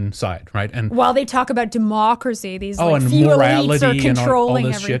the Biden side, right? And while they talk about democracy, these and few morality elites are controlling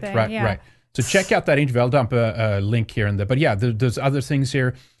and all this everything. Shit, right? Right. So check out that interview. I'll dump a link here and there. But yeah, there's other things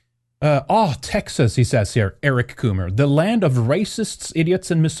here. Texas, he says here, Eric Coomer, the land of racists,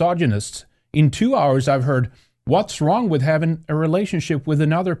 idiots, and misogynists. In 2 hours, I've heard What's wrong with having a relationship with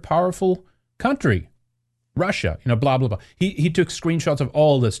another powerful country? Russia, blah, blah, blah. He took screenshots of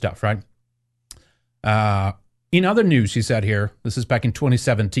all this stuff, right? In other news, he said here, this is back in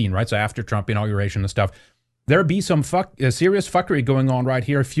 2017, right? So after Trump inauguration and stuff, there be some serious fuckery going on right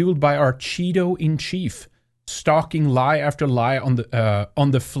here, fueled by our Cheeto-in-chief, stalking lie after lie on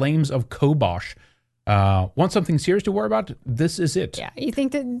the flames of Kobosh. Want something serious to worry about? This is it. Yeah, you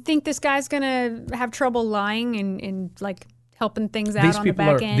think this guy's gonna have trouble lying and like helping things out on the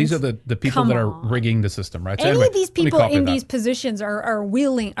back end? These are the people that are rigging the system, right? So Any anyway, of these people in these positions are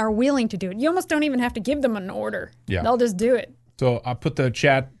willing to do it. You almost don't even have to give them an order. Yeah. They'll just do it. So I put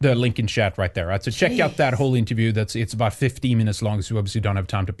the link in chat right there. Right? So check out that whole interview. It's about 15 minutes long, so we obviously don't have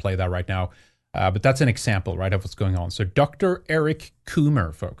time to play that right now. But that's an example, right, of what's going on. So Dr. Eric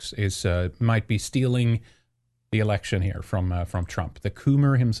Coomer, folks, might be stealing the election here from Trump, the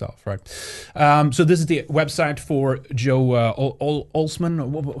Coomer himself, right? So this is the website for Joe Olsman.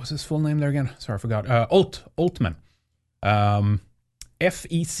 What was his full name there again? Sorry, I forgot. Altman.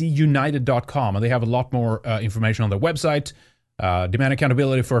 FECunited.com, and they have a lot more information on their website. Demand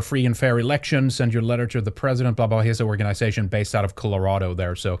accountability for a free and fair election. Send your letter to the president, blah, blah. He has an organization based out of Colorado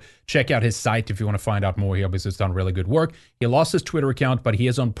there. So check out his site if you want to find out more. He obviously has done really good work. He lost his Twitter account, but he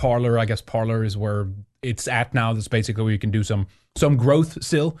is on Parler. I guess Parler is where it's at now. That's basically where you can do some growth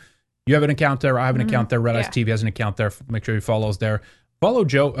still. You have an account there. I have an account there. Red Ice TV has an account there. Make sure you follow us there. Follow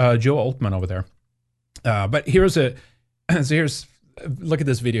Joe Altman over there. But here's look at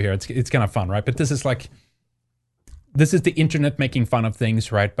this video here. It's kind of fun, right? But this is the internet making fun of things,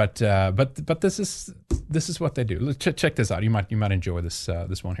 right? But this is what they do. Check this out. You might enjoy this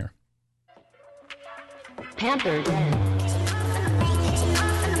one here. Panthers.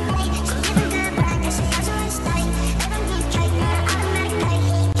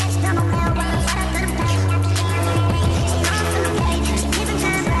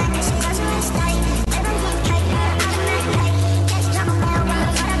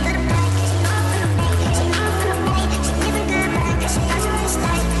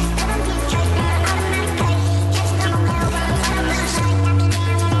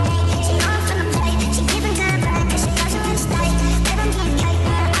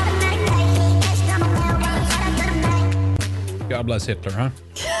 God bless Hitler, huh?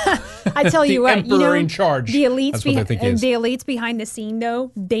 I tell you what, emperor in charge. The elites behind the scene,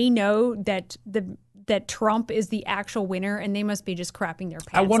 though, they know that Trump is the actual winner, and they must be just crapping their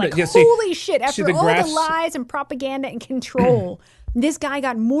pants. Holy shit! After all the lies and propaganda and control, this guy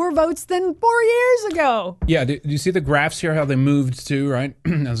got more votes than 4 years ago. Yeah, do you see the graphs here? How they moved to, right?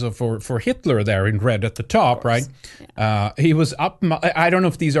 And so for Hitler there in red at the top, right? Yeah. He was up. I don't know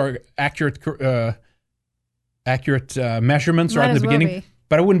if these are accurate measurements right in the beginning,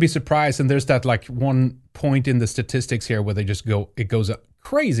 but I wouldn't be surprised. And there's that like one point in the statistics here where it goes up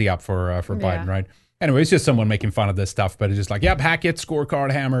crazy up for Biden, right? Anyway, it's just someone making fun of this stuff, but it's just like, yep, hack it,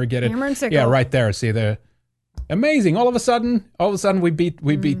 scorecard, hammer, get it. Hammer and sickle. Yeah, right there. See the amazing. All of a sudden, we beat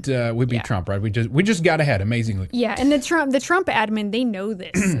Trump, right? We just got ahead amazingly. Yeah, and the Trump admin, they know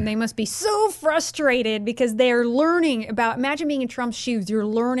this, and they must be so frustrated because they're learning about. Imagine being in Trump's shoes. You're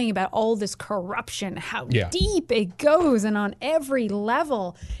learning about all this corruption, how deep it goes, and on every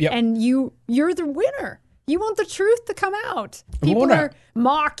level. Yep. And you're the winner. You want the truth to come out. People are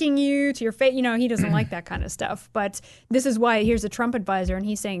mocking you to your face. He doesn't like that kind of stuff. But this is why here's a Trump advisor, and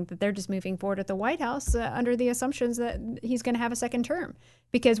he's saying that they're just moving forward at the White House under the assumptions that he's going to have a second term.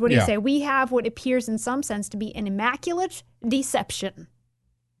 Because what do you say? We have what appears in some sense to be an immaculate deception.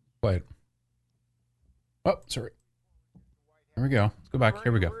 Wait. Oh, sorry. Here we go. Let's go back.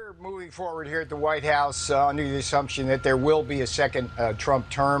 Here we go. We're moving forward here at the White House under the assumption that there will be a second Trump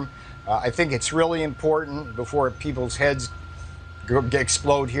term. I think it's really important before people's heads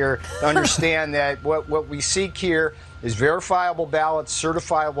explode here to understand that what we seek here is verifiable ballots,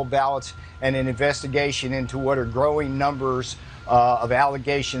 certifiable ballots, and an investigation into what are growing numbers of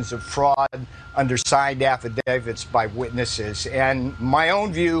allegations of fraud under signed affidavits by witnesses. And my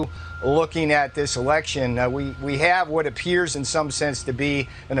own view, looking at this election, we have what appears in some sense to be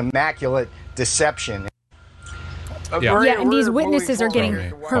an immaculate deception. Yeah, and these witnesses are getting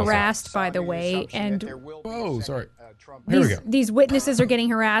harassed, by the way. And sorry. Here we go. These witnesses are getting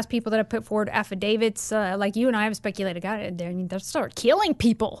harassed. People that have put forward affidavits, like you and I have speculated, they'll start killing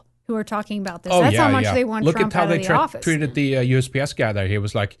people who are talking about this. That's how much they want Trump out of the office. Look at how they treated the USPS guy there. He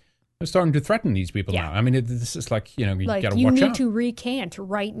was like, they're starting to threaten these people now. I mean, this is like, you got to watch out. You need to recant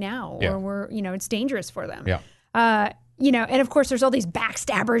right now, or it's dangerous for them. Yeah. And of course, there's all these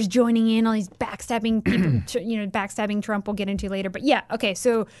backstabbers joining in, all these backstabbing people, backstabbing Trump we'll get into later. But yeah, okay,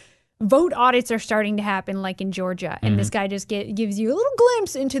 so vote audits are starting to happen, like in Georgia, and this guy just gives you a little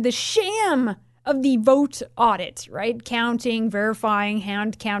glimpse into the sham of the vote audit, right? Counting, verifying,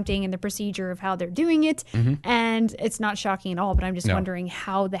 hand counting, and the procedure of how they're doing it. And it's not shocking at all, but I'm just wondering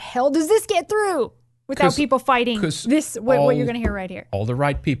how the hell does this get through without people fighting this, what you're going to hear right here? All the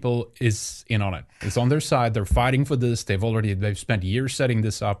right people is in on it. It's on their side. They're fighting for this. They've spent years setting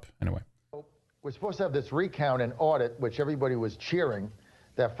this up. Anyway. We're supposed to have this recount and audit, which everybody was cheering,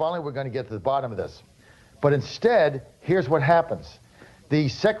 that finally we're going to get to the bottom of this. But instead, here's what happens. The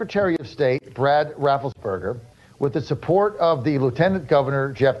Secretary of State, Brad Raffensperger, with the support of the Lieutenant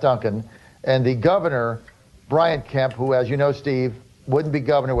Governor, Jeff Duncan, and the Governor, Brian Kemp, who, as you know, Steve, wouldn't be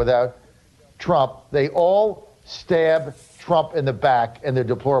governor without Trump, they all stab Trump in the back and their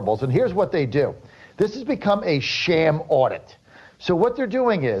deplorables. And here's what they do. This has become a sham audit. So what they're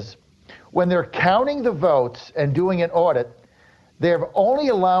doing is, when they're counting the votes and doing an audit, they're only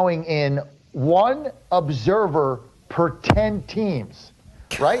allowing in one observer per 10 teams,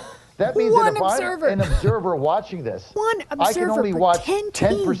 right? That means that if I'm an observer watching this, I can only watch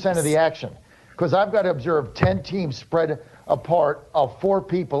 10% of the action because I've got to observe 10 teams spread apart of 4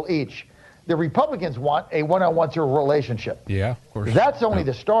 people each. The Republicans want a one-on-one sort of relationship. Yeah, of course. That's only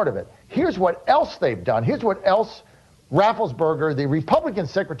the start of it. Here's what else they've done. Here's what else Raffensperger, the Republican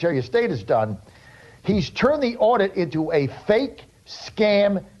Secretary of State, has done. He's turned the audit into a fake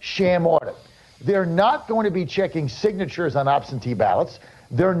scam sham audit. They're not going to be checking signatures on absentee ballots.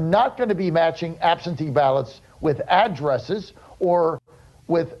 They're not going to be matching absentee ballots with addresses or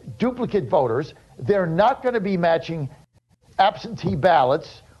with duplicate voters. They're not going to be matching absentee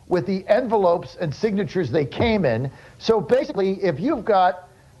ballots with the envelopes and signatures they came in. So basically, if you've got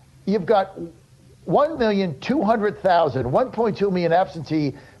 1,200,000, 1.2 million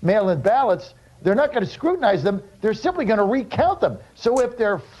absentee mail-in ballots, they're not going to scrutinize them. They're simply going to recount them. So if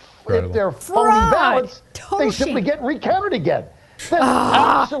they're phony ballots, they simply get recounted again.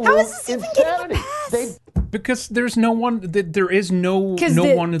 That's absolute insanity. Because there's no one, there is no one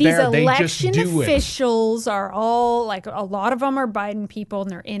there. They just do it. These election officials are all, like, a lot of them are Biden people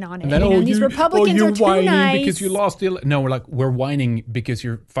and they're in on it. And then, and these Republicans are too whining nice. because you lost the No, we're whining because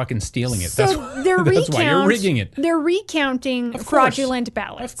you're fucking stealing it. So that's why you're rigging it. They're recounting fraudulent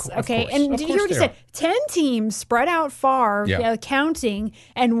ballots. Okay. And you already said 10 teams spread out far, counting,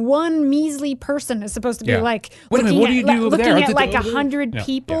 and one measly person is supposed to be looking at like 100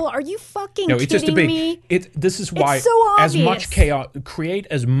 people. Are you fucking kidding me? This is why it's so as much chaos, create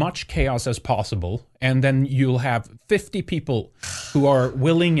as much chaos as possible, and then you'll have 50 people who are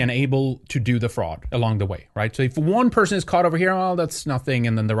willing and able to do the fraud along the way, right? So if one person is caught over here, well, that's nothing,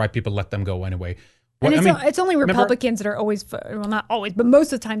 and then the right people let them go anyway. And it's only Republicans that are always, well, not always, but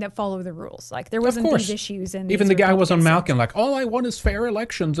most of the time that follow the rules. Like, there wasn't these issues. And even the guy was on Malcolm, like, all I want is fair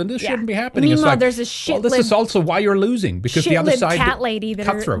elections, and this shouldn't be happening. Meanwhile, it's like, there's a shit this is also why you're losing, because the other side cat lady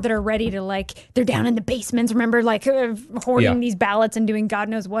that are ready to, like, they're down in the basements, remember, like, hoarding these ballots and doing God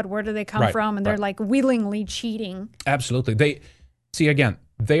knows what. Where do they come from? And they're, like, willingly cheating. Absolutely.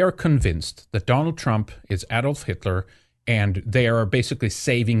 They are convinced that Donald Trump is Adolf Hitler, and they are basically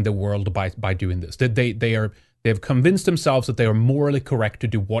saving the world by doing this. They have convinced themselves that they are morally correct to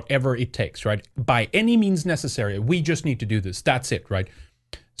do whatever it takes, right? By any means necessary. We just need to do this. That's it, right?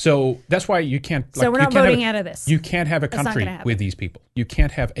 So that's why you can't. So we're not voting out of this. You can't have a country with these people. You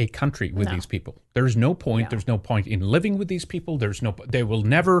can't have a country with these people. There's no point. There's no point in living with these people. They will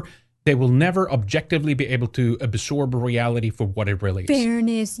never objectively be able to absorb reality for what it really is.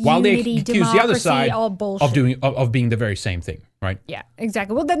 Fairness, while unity, they accuse democracy, the other side all bullshit. of being the very same thing, right? Yeah,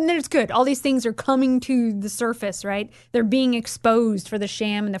 exactly. Well, then it's good. All these things are coming to the surface, right? They're being exposed for the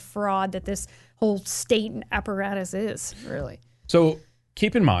sham and the fraud that this whole state apparatus is, really. So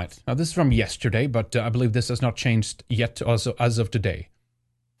keep in mind, now this is from yesterday, but I believe this has not changed yet as of today.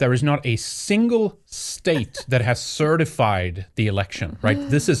 There is not a single state that has certified the election, right?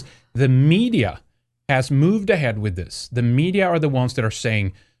 The media has moved ahead with this. The media are the ones that are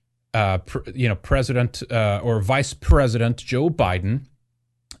saying, President or Vice President Joe Biden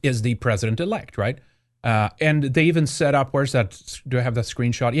is the president-elect, right? And they even set up, where's that? Do I have that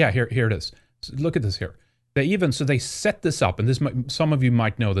screenshot? Yeah, here it is. So look at this here. They set this up, and some of you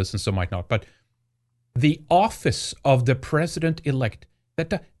might know this and some might not, but the office of the president-elect,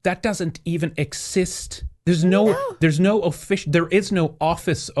 that doesn't even exist. There is no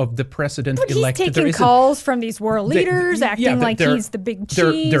office of the president-elect. But he's taking calls from these world leaders, acting like he's the big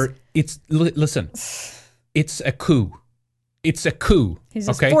cheese. Listen, it's a coup. It's a coup. He's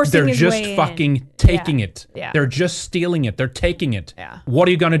just forcing his way in. They're just fucking taking it. Yeah. They're just stealing it. They're taking it. Yeah. What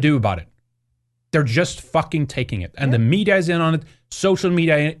are you going to do about it? They're just fucking taking it. And the media is in on it. Social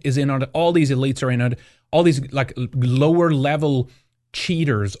media is in on it. All these elites are in on it. All these like lower level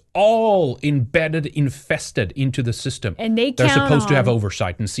cheaters, all embedded, infested into the system. And they're supposed to have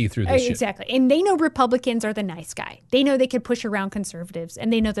oversight and see through this shit. Exactly. And they know Republicans are the nice guy. They know they can push around conservatives,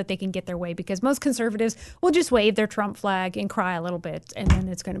 and they know that they can get their way because most conservatives will just wave their Trump flag and cry a little bit, and then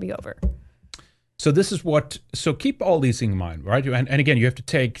it's going to be over. So this is so keep all these things in mind, right? And again, you have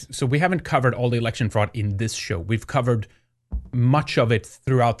to so we haven't covered all the election fraud in this show. We've covered much of it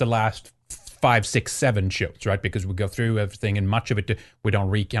throughout the last 5, 6, 7 shows, right? Because we go through everything, and much of it we don't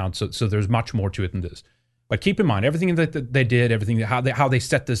recount. So there's much more to it than this. But keep in mind everything that they did, everything how they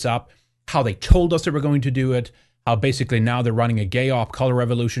set this up, how they told us they were going to do it, how basically now they're running a gay op color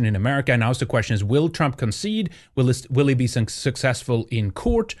revolution in America. And now the question is, will Trump concede? Will he be successful in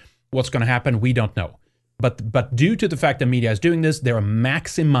court? What's going to happen? We don't know. But due to the fact that media is doing this, they're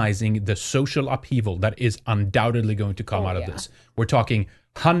maximizing the social upheaval that is undoubtedly going to come out of this. We're talking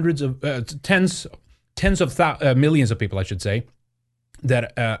hundreds of tens of millions of people, I should say,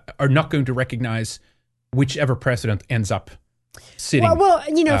 that are not going to recognize whichever president ends up sitting. Well,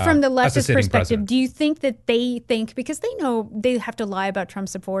 from the leftist perspective, president. do you think that they think, because they know they have to lie about Trump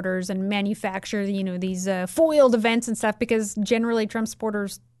supporters and manufacture, these foiled events and stuff, because generally Trump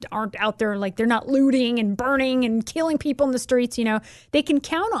supporters aren't out there, like they're not looting and burning and killing people in the streets, they can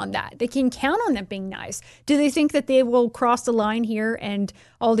count on that. They can count on them being nice. Do they think that they will cross the line here and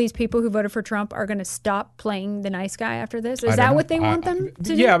all these people who voted for Trump are going to stop playing the nice guy after this? Is that what they want them to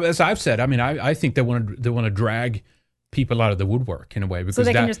do? Yeah, as I've said, I think they want to drag people out of the woodwork in a way, because so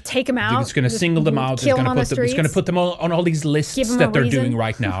they can just take them out. It's going to single them out. It's going to put them on all these lists that they're doing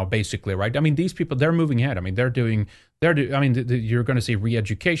right now, basically, right? I mean, these people, they're moving ahead. I mean, you're going to see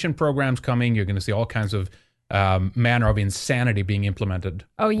re-education programs coming. You're going to see all kinds of manner of insanity being implemented.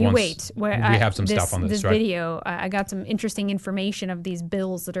 Oh, you wait. We have some stuff on this, right? Video, I got some interesting information of these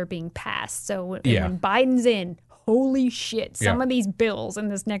bills that are being passed. So when Biden's in, holy shit, some of these bills in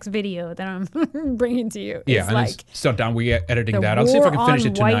this next video that I'm bringing to you is like... So down, we're editing that. I'll see if I can finish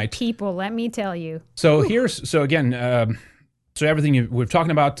it tonight. White people, let me tell you. So again, everything we're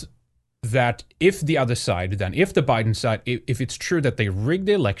talking about, that if the other side, then if the Biden side, if it's true that they rigged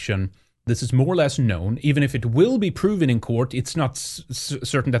the election, this is more or less known. Even if it will be proven in court, it's not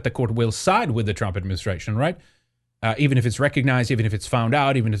certain that the court will side with the Trump administration, right? Even if it's recognized, even if it's found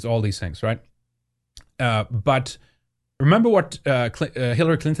out, even if it's all these things, right? But remember what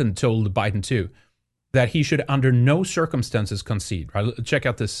Hillary Clinton told Biden too, that he should under no circumstances concede. Right? Check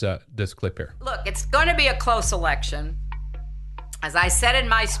out this clip here. Look, it's going to be a close election. As I said in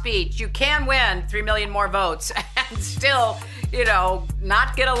my speech, you can win 3 million more votes and still,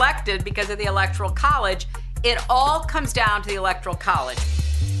 not get elected because of the Electoral College. It all comes down to the Electoral College.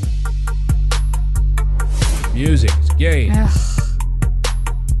 Music is gay.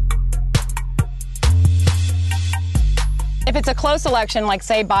 If it's a close election, like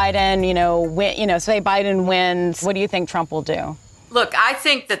say Biden, say Biden wins, what do you think Trump will do? Look, I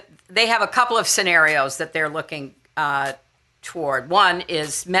think that they have a couple of scenarios that they're looking toward. One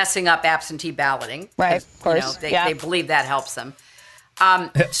is messing up absentee balloting. Right, of course. They believe that helps them.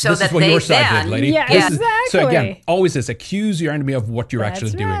 So this is what your side did, lady. Yeah, exactly. So again, always this, accuse your enemy of what you're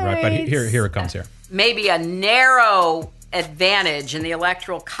actually doing, right? But here it comes here. Maybe a narrow advantage in the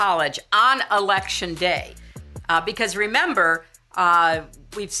Electoral College on Election Day. Because remember,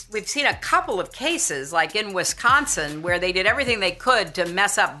 we've seen a couple of cases, like in Wisconsin, where they did everything they could to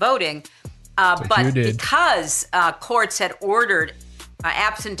mess up voting. But because courts had ordered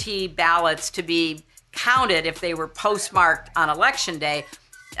absentee ballots to be counted if they were postmarked on Election Day,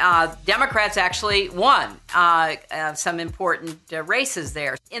 Democrats actually won some important races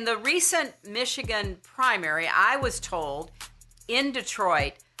there. In the recent Michigan primary, I was told in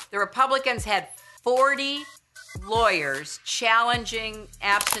Detroit, the Republicans had 40 lawyers challenging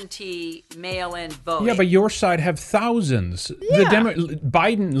absentee mail-in voting. Yeah, but your side have thousands. Yeah.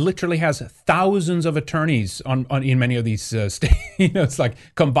 Biden literally has thousands of attorneys on in many of these states. It's like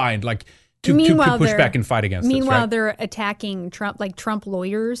combined, like to push back and fight against. Meanwhile, they're attacking Trump. Like Trump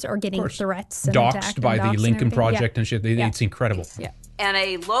lawyers are getting threats, and doxxed by the Lincoln Project and shit. It's incredible. Yeah. And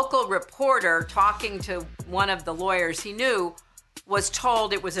a local reporter talking to one of the lawyers he knew was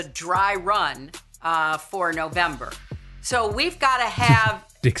told it was a dry run for November. So we've got to have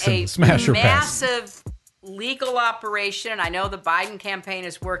a massive legal operation. I know the Biden campaign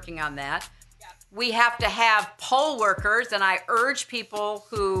is working on that. We have to have poll workers, and I urge people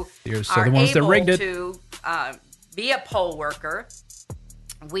who are able to be a poll worker.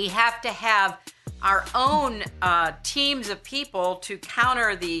 We have to have our own teams of people to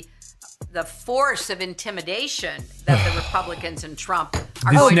counter the the force of intimidation that the Republicans and Trump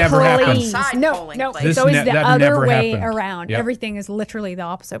are This going never to happened. outside No, polling no, places. it's always the that other never way happened. around. Yep. Everything is literally the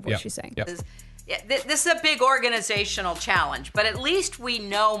opposite of what Yep. she's saying. Yep. This is a big organizational challenge, but at least we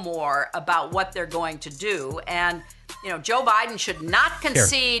know more about what they're going to do. And, Joe Biden should not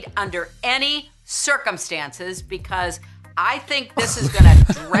concede under any circumstances, because I think this is going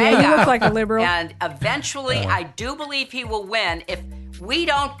to drag Yeah, you out. look like a liberal. And eventually, I do believe he will win if we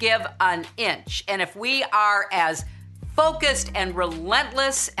don't give an inch, and if we are as focused and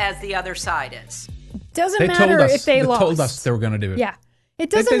relentless as the other side is. Doesn't matter if they lost. They told us they were going to do it. Yeah. It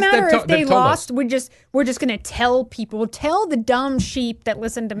doesn't matter if they lost. We're just going to tell the dumb sheep that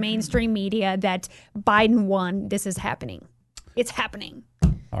listen to mainstream media that Biden won. This is happening. It's happening.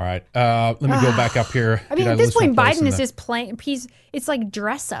 All right. Let me go back up here. I mean, at this point, Biden is just playing. It's like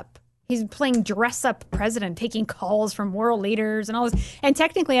dress up. He's playing dress up president, taking calls from world leaders and all this. And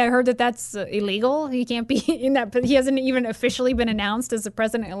technically, I heard that that's illegal. He can't be in that. But he hasn't even officially been announced as the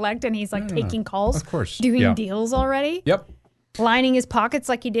president elect, and he's like taking calls, of course, doing deals already. Yep. Lining his pockets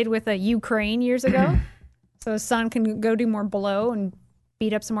like he did with Ukraine years ago, so his son can go do more blow and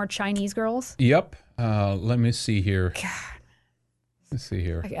beat up some more Chinese girls. Yep. Let me see here. God. Let's see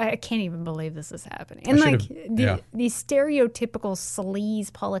here. I can't even believe this is happening. And these stereotypical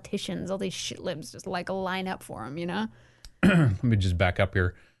sleaze politicians, all these shit libs just like line up for him, Let me just back up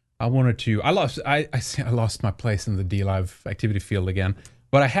here. I lost my place in the DLive activity field again,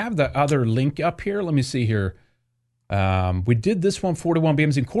 but I have the other link up here. Let me see here. We did this one, 41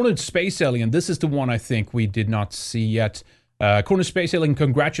 BMs in Cornered Space Alien. This is the one I think we did not see yet. Cornered Space Alien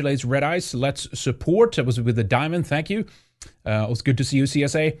congratulates Red Ice. Let's support. It was with the diamond. Thank you. It was good to see you,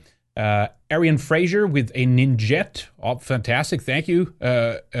 CSA. Arian Fraser with a Ninjet. Oh, fantastic. Thank you.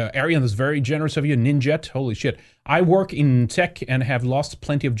 Arian, that's very generous of you. Ninjet. Holy shit. I work in tech and have lost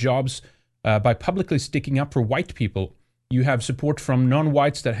plenty of jobs by publicly sticking up for white people. You have support from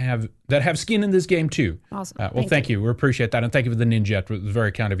non-whites that have skin in this game too. Awesome. Well, thank you. We appreciate that, and thank you for the Ninjet. It was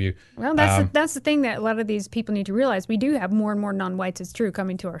very kind of you. Well, that's the thing that a lot of these people need to realize. We do have more and more non-whites, it's true,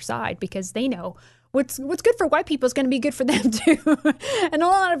 coming to our side because they know what's good for white people is going to be good for them too. And a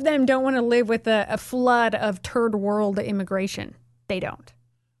lot of them don't want to live with a flood of third world immigration. They don't.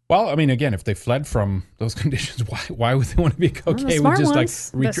 Well, I mean, again, if they fled from those conditions, why would they want to be okay with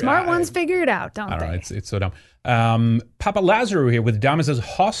just the smart ones figure it out, don't they? It's so dumb. Papa Lazaro here with Diamond says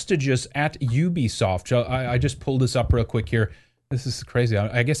hostages at Ubisoft. So I just pulled this up real quick here. This is crazy.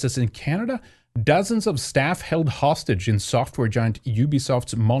 I guess it's in Canada. Dozens of staff held hostage in software giant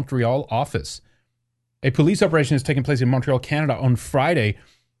Ubisoft's Montreal office. A police operation is taking place in Montreal, Canada on Friday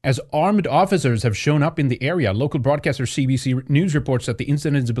as armed officers have shown up in the area. Local broadcaster CBC News reports that the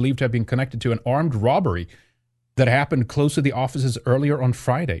incident is believed to have been connected to an armed robbery that happened close to the offices earlier on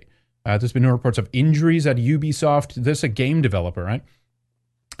Friday. There's been no reports of injuries at Ubisoft. This is a game developer, right?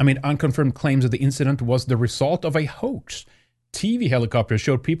 I mean, unconfirmed claims of the incident was the result of a hoax. TV helicopters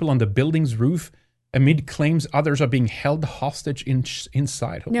showed people on the building's roof amid claims others are being held hostage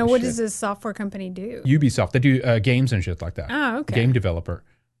inside. Now, what does this software company do? Ubisoft. They do games and shit like that. Oh, okay. Game developer.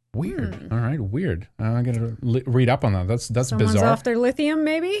 Weird. All right, weird. I'm going to read up on that. That's Someone's bizarre. off their lithium,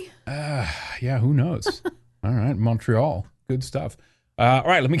 maybe? Yeah, who knows? All right, Montreal. Good stuff. All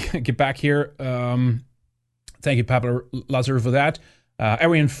right, let me get back here. Thank you, Papa Lazar, for that.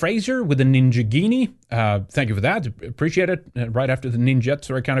 Arian Fraser with the Ninjagini. Thank you for that. Appreciate it. Right after the Ninjets,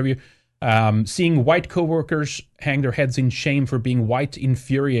 very kind of you. Seeing white coworkers hang their heads in shame for being white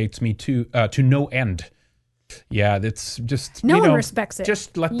infuriates me to no end. Yeah, that's just no one respects it.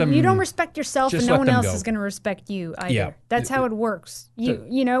 Just let them. You don't respect yourself, and no one else go. is going to respect you either. Yeah. That's how it works.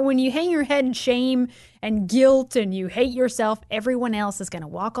 You know, when you hang your head in shame and guilt, and you hate yourself, everyone else is going to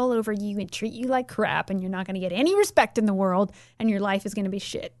walk all over you and treat you like crap, and you're not going to get any respect in the world, and your life is going to be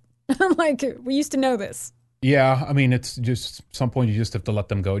shit. Like we used to know this. Yeah, I mean, it's just some point you just have to let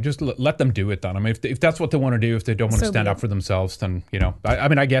them go. Just let them do it then. I mean, if that's what they want to do, if they don't want to stand up for themselves, then, you know, I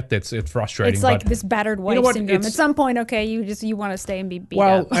mean, I get that it's frustrating. It's like this battered wife syndrome. At some point, okay, you want to stay and be beat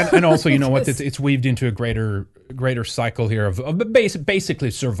up. Well, and also, you know what, it's weaved into a greater cycle here of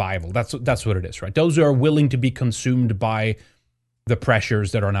basically survival. That's what it is, right? Those who are willing to be consumed by the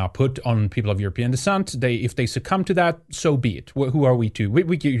pressures that are now put on people of European descent, if they succumb to that, so be it. Who are we to?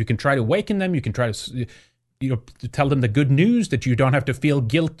 You can try to awaken them. You can try to to tell them the good news that you don't have to feel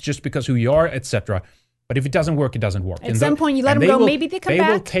guilt just because who you are, etc. But if it doesn't work, it doesn't work. At some point, you let them go. Maybe they come back.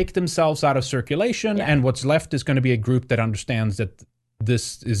 They will take themselves out of circulation, and what's left is going to be a group that understands that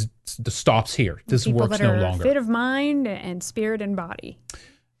this is the stops here. This People works that no are longer. fit of mind and spirit and body.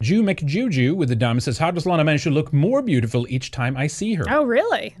 Jew McJuju with the diamond says, how does Lana manage to look more beautiful each time I see her? Oh,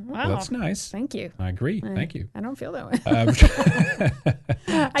 really? Wow. Well, that's nice. Thank you. I agree. Thank you. I don't feel that way.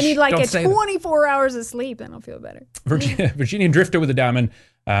 I need like 24 hours of sleep, then I'll feel better. Virginian Drifter with the diamond.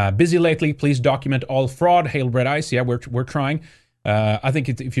 Busy lately. Please document all fraud. Hail Red Ice. Yeah, we're trying. I think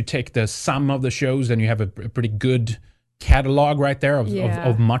if you take the sum of the shows, then you have a pretty good catalog right there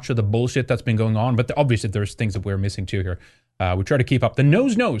of much of the bullshit that's been going on. But obviously there's things that we're missing too here. We try to keep up. The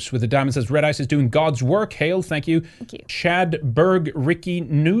Nose with the diamond says, Red Ice is doing God's work. Hail, thank you. Thank you. Chad Berg Ricky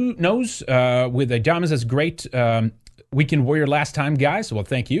Nose with a diamond says, great Weekend Warrior last time, guys. Well,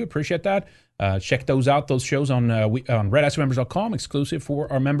 thank you. Appreciate that. Check those out, those shows on redicemembers.com, exclusive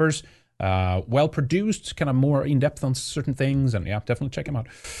for our members. Well produced, kind of more in depth on certain things, and yeah, definitely check them out.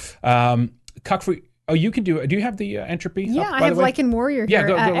 Cuckfree. Oh, you can do it. Do you have the entropy? Yeah, up, I have Lycan Warrior here. Yeah,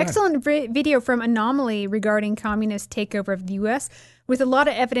 go ahead. Excellent video from Anomaly regarding communist takeover of the U.S. with a lot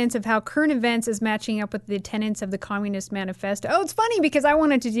of evidence of how current events is matching up with the tenets of the Communist Manifesto. Oh, it's funny because I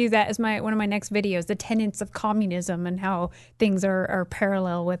wanted to do that as one of my next videos, the tenets of communism and how things are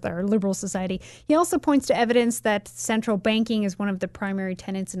parallel with our liberal society. He also points to evidence that central banking is one of the primary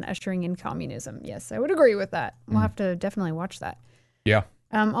tenets in ushering in communism. Yes, I would agree with that. We'll have to definitely watch that. Yeah.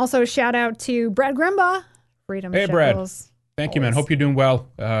 Also, shout out to Brad Grumbaugh, Freedom Hey, Shekels. Brad. Thank you, man. Hope you're doing well.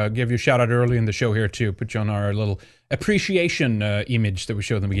 Give you a shout out early in the show here, too. Put you on our little appreciation image that we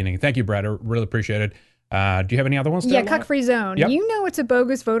showed in the beginning. Thank you, Brad. I really appreciate it. Do you have any other ones? Yeah, Cuck Free Zone. Yep. You know it's a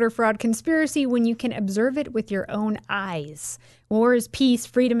bogus voter fraud conspiracy when you can observe it with your own eyes. War is peace,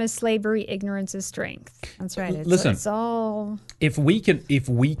 freedom is slavery, ignorance is strength. That's right. Listen, it's all... If we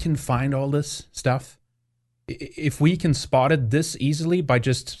can find all this stuff, if we can spot it this easily by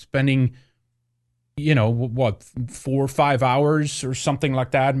just spending, 4 or 5 hours or something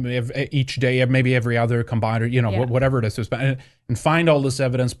like that each day, maybe every other combined, or whatever it is, and find all this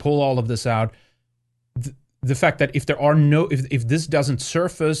evidence, pull all of this out. The fact that if this doesn't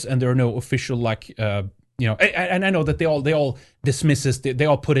surface and there are no official and I know that they all dismiss this, they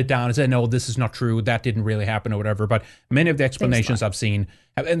all put it down and say, no, this is not true, that didn't really happen or whatever. But many of the explanations I've seen,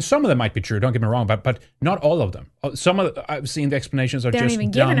 and some of them might be true, don't get me wrong, but not all of them. Some of I've seen the explanations are just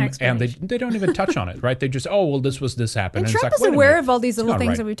dumb, and they don't even touch on it, right? They just, this happened. And Trump is aware of all these little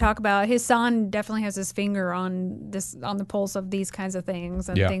things that we talk about. His son definitely has his finger on the pulse of these kinds of things,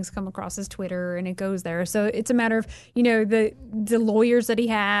 and things come across his Twitter, and it goes there. So it's a matter of, the lawyers that he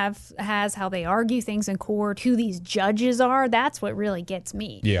has, how they argue things in court, who these judges are. That's what really gets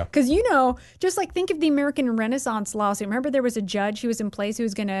me. Yeah. Because, just like think of the American Renaissance lawsuit. Remember there was a judge who was in place who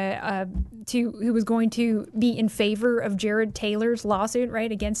was going to be in favor of Jared Taylor's lawsuit,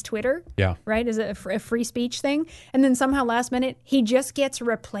 right, against Twitter. Yeah. Right, as a free speech thing. And then somehow last minute he just gets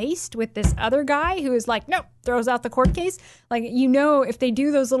replaced with this other guy who is like, nope, throws out the court case. Like, if they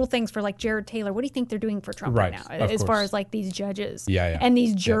do those little things for like Jared Taylor, what do you think they're doing for Trump right now? As far as like these judges. Yeah. And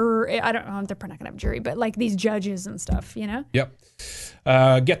these I don't know, they're not gonna have jury, but like these judges and stuff, Yep.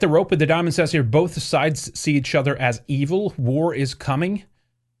 Get the rope with the diamond says here, both sides see each other as evil. War is coming.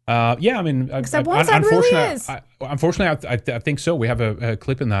 Except one side really is. Unfortunately, I think so. We have a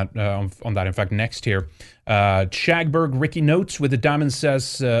clip in that on that. In fact, next here, Shagberg Ricky notes with the diamond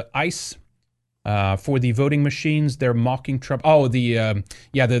says ICE for the voting machines. They're mocking Trump. Oh, the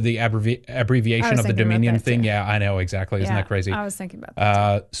abbreviation of the Dominion thing. Yeah, I know exactly. Isn't that crazy? I was thinking about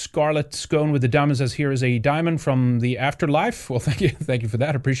that. Scarlet Scone with the diamond says here is a diamond from the afterlife. Well, thank you for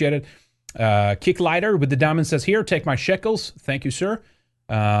that. Appreciate it. Kick Lighter with the diamond says here, take my shekels. Thank you, sir.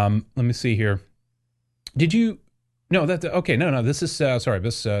 Let me see here. Did you? No, okay. No. This is sorry.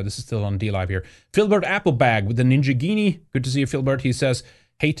 This is still on D Live here. Philbert Applebag with the Ninja Genie. Good to see you, Philbert. He says,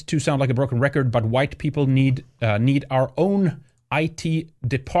 hate to sound like a broken record, but white people need our own IT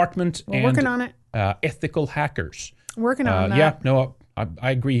department. We're working on it. Ethical hackers. Working on that. Yeah. No,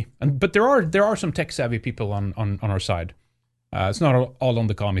 I agree. But there are some tech savvy people on our side. It's not all on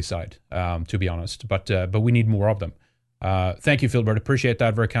the commie side, to be honest. But we need more of them. Thank you, Philbert. Appreciate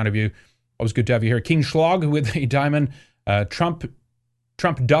that. Very kind of you. Always good to have you here. King Schlag with a diamond. Trump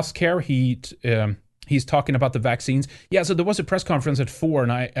does care. He's talking about the vaccines. Yeah, so there was a press conference at 4,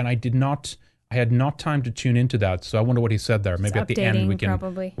 and I had not time to tune into that. So I wonder what he said there. Maybe at the end we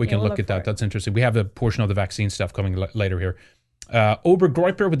can look at that. That's interesting. We have a portion of the vaccine stuff coming later here.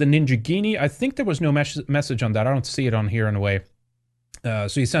 Obergreupler with the Ninja Genie. I think there was no message on that. I don't see it on here in a way. So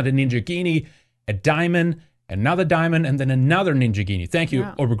he sent a Ninja Genie, a diamond, another diamond, and then another Ninja Genie. Thank you,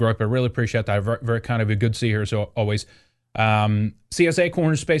 Obergreupler. Really appreciate that. Very, very kind of you. Good to see you here, so always. CSA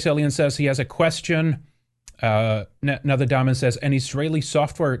Corner Space Alien says he has a question. Another diamond says, an Israeli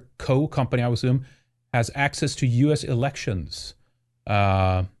software company, I would assume, has access to U.S. elections.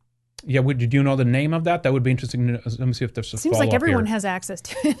 Yeah, do you know the name of that? That would be interesting. Let me see if there's a Seems like follow-up everyone here. has access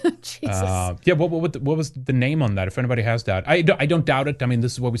to it. Jesus. Yeah, what was the name on that? If anybody has that, I don't doubt it. I mean,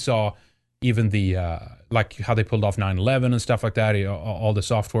 this is what we saw. Even the like how they pulled off 9/11 and stuff like that. All the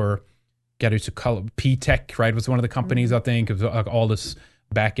software get used to color. P-Tech, right, was one of the companies I think. It was, all this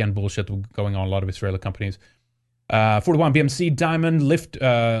back end bullshit going on. A lot of Israeli companies. 41 BMC Diamond Lift.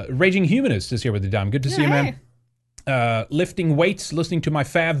 Raging Humanist is here with the Diamond. Good to see you, man. Lifting weights, listening to my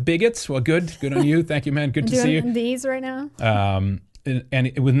fav bigots. Well, good on you. Thank you, man. Good to see you. Doing these right now. And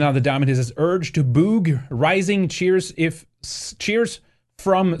with another Diamond, he says, urge to boog, rising, cheers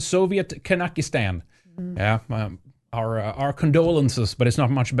from Soviet Kanakistan. Yeah, our condolences, but it's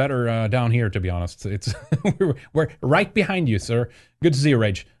not much better down here, to be honest. It's we're right behind you, sir. Good to see you,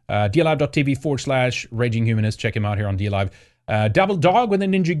 Rage. DLive.tv/Raging Humanist. Check him out here on DLive. Double Dog with a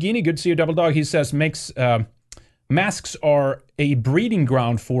Ninja Guinea. Good to see you, Double Dog. He says, masks are a breeding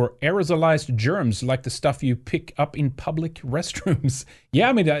ground for aerosolized germs, like the stuff you pick up in public restrooms. Yeah,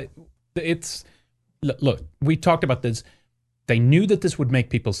 I mean, look, we talked about this. They knew that this would make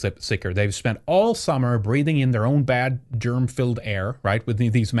people sicker. They've spent all summer breathing in their own bad germ-filled air, right, with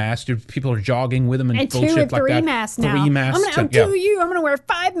these masks. People are jogging with them and bullshit 2 and 3 like that. masks now. 3 masks. I'm going to wear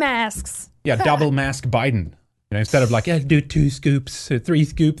 5 masks. Yeah, double mask Biden. Instead of like, do 2 scoops, 3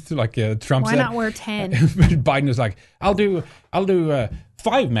 scoops, like Trump said. Why not wear 10? Biden was like, I'll do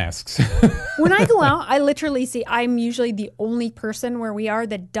 5 masks. When I go out, I literally see I'm usually the only person where we are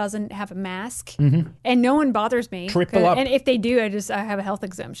that doesn't have a mask, and no one bothers me. Triple up. And if they do, I have a health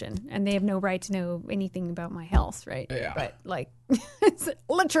exemption, and they have no right to know anything about my health, right? Yeah. But like, it's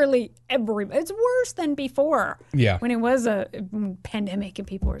literally it's worse than before. Yeah. When it was a pandemic and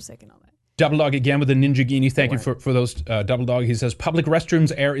people were sick and all that. Double Dog again with the Ninja Guinea. Thank you for those, Double Dog. He says, public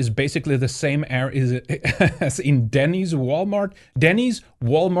restrooms air is basically the same air as in Denny's, Walmart,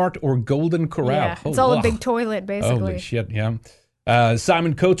 or Golden Corral. Yeah, it's all a big toilet, basically. Holy shit, yeah.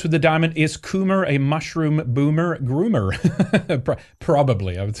 Simon Coates with the Diamond. Is Coomer a mushroom boomer groomer?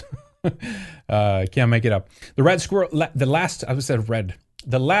 Probably. I would can't make it up. The red squirrel, the last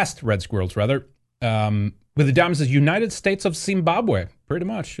red squirrels, rather. With the Diamond says United States of Zimbabwe. Pretty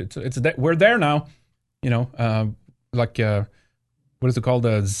much, it's we're there now. What is it called?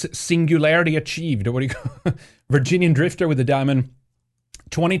 Singularity achieved. What do you call? Virginian Drifter with the Diamond.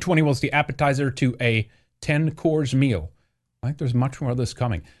 2020 was the appetizer to a 10-course meal. I think there's much more of this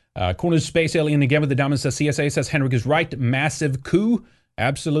coming. Corner's Space Alien again with the Diamond says CSA says Henrik is right. Massive coup.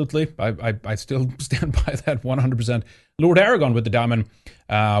 Absolutely. I still stand by that 100%. Lord Aragon with the Diamond.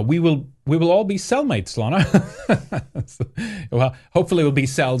 We will all be cellmates, Lana. Well, hopefully we'll be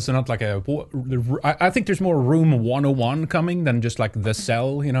cells, so not like I think there's more Room 101 coming than just like the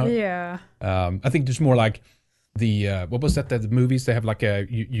cell, Yeah. I think there's more like the what was that? The movies they have like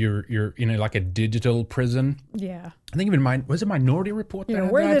you're in like a digital prison. Yeah. I think even was it Minority Report?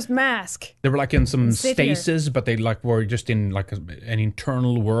 Wear this mask. They were like in some Sit stasis, but they like were just in like an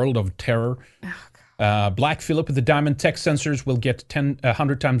internal world of terror. Black Phillip with the Diamond. Tech sensors will get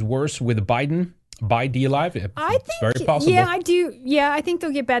 100 times worse with Biden. By DLive, it's very possible. Yeah, I do. Yeah, I think they'll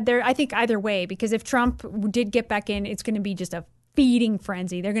get bad there. I think either way, because if Trump did get back in, it's going to be just a feeding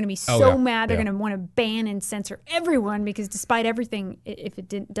frenzy. They're going to be so mad. They're going to want to ban and censor everyone because despite everything, if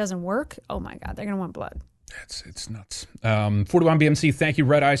it doesn't work, oh my God, they're going to want blood. It's nuts. 41 BMC, thank you.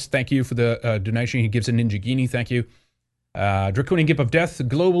 Red Ice, thank you for the donation. He gives a Ninja Guinea, thank you. Draconian Gift of Death,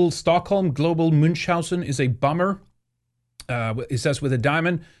 Global Stockholm, Global Munchausen is a bummer. It says with a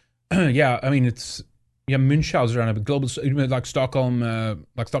Diamond. Yeah, I mean, it's Munchausen, a global, like Stockholm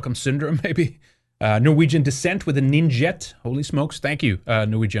syndrome, maybe. Norwegian Descent with a Ninjet. Holy smokes. Thank you,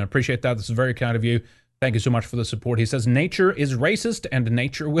 Norwegian. I appreciate that. This is very kind of you. Thank you so much for the support. He says, nature is racist and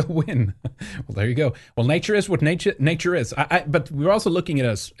nature will win. Well, there you go. Well, nature is what nature is. But we're also looking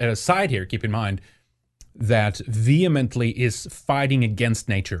at a side here, keep in mind, that vehemently is fighting against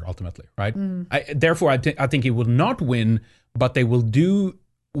nature, ultimately, right? Therefore, I think it will not win, but they will do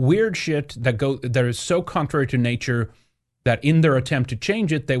weird shit that is so contrary to nature that in their attempt to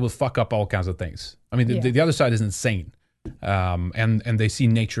change it, they will fuck up all kinds of things. I mean, the other side is insane. And they see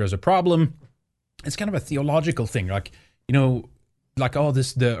nature as a problem. It's kind of a theological thing. Like,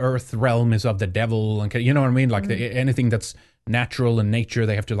 the earth realm is of the devil. And you know what I mean? Like anything that's natural in nature,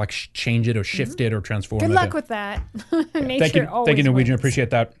 they have to like change it or shift it or transform it. Good luck with that. Nature always Thank you, Norwegian. wins. Appreciate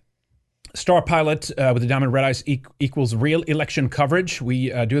that. Star Pilot with the Diamond Red Ice equals real election coverage. We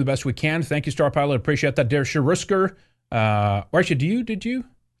do the best we can. Thank you, Star Pilot. Appreciate that. Der Rusker. Actually, did you?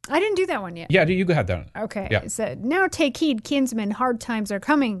 I didn't do that one yet. Yeah, you go ahead then. Okay. Yeah. It said, now take heed, kinsmen, hard times are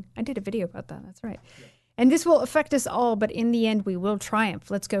coming. I did a video about that. That's right. And this will affect us all, but in the end, we will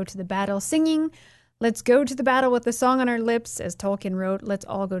triumph. Let's go to the battle singing. Let's go to the battle with the song on our lips. As Tolkien wrote, let's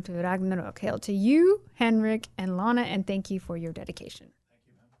all go to Ragnarok. Hail to you, Henrik and Lana, and thank you for your dedication.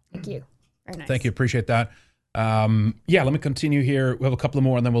 Thank you. Very nice. Thank you. Appreciate that. Yeah, let me continue here. We have a couple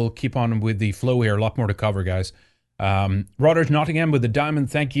more, and then we'll keep on with the flow here. A lot more to cover, guys. Rodgers Nottingham with the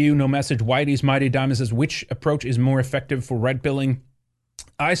diamond. Thank you. No message. Whitey's Mighty Diamond says, which approach is more effective for red pilling?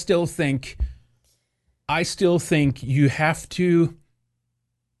 I still think you have to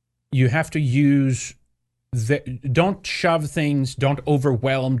use don't shove things, don't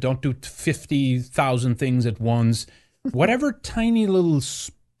overwhelm, don't do 50,000 things at once. Whatever tiny little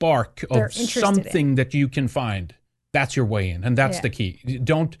spark of something that you can find, that's your way in, and that's the key.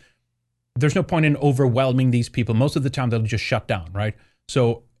 There's no point in overwhelming these people. Most of the time they'll just shut down, right?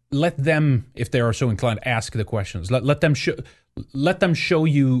 So let them, if they are so inclined, ask the questions. Let them show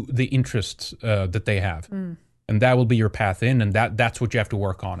you the interests that they have, and that will be your path in. And that's what you have to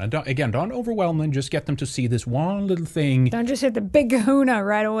work on. And don't overwhelm them. Just get them to see this one little thing. Don't just hit the big kahuna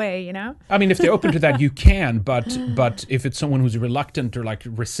right away. You know. I mean, if they're open to that, you can. But if it's someone who's reluctant or like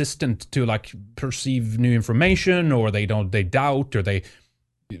resistant to like perceive new information, or they doubt, or they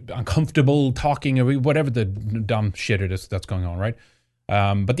uncomfortable talking, or whatever the dumb shit it is that's going on, right?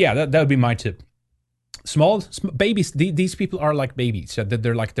 But yeah, that would be my tip. Small babies, these people are like babies.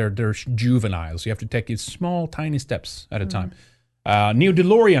 They're juveniles. You have to take these small, tiny steps at a time. Neo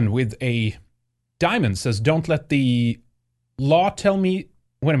DeLorean with a diamond says, don't let the law tell me,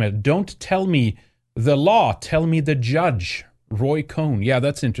 wait a minute, don't tell me the law, tell me the judge. Roy Cohn. Yeah,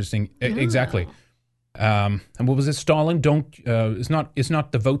 that's interesting. Exactly. And what was it, Stalin? It's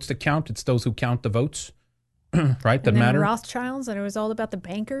not the votes that count, it's those who count the votes. Right, that matter. Rothschilds, and it was all about the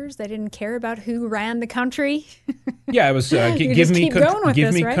bankers. They didn't care about who ran the country. Yeah, it was give me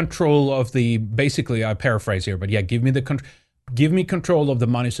control of the. Basically, I paraphrase here, but yeah, give me control of the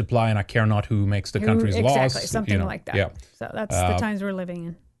money supply, and I care not who makes the country's laws. Exactly, something like that. Yeah. So that's the times we're living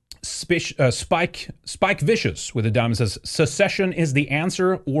in. Spike Vicious with a diamond says, secession is the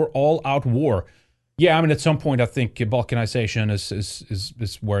answer or all-out war. Yeah, I mean, at some point, I think balkanization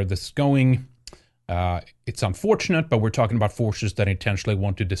is where this is going. It's unfortunate, but we're talking about forces that intentionally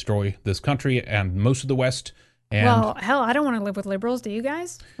want to destroy this country and most of the West. And well, hell, I don't want to live with liberals. Do you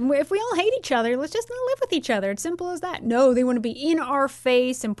guys? If we all hate each other, let's just not live with each other. It's simple as that. No, they want to be in our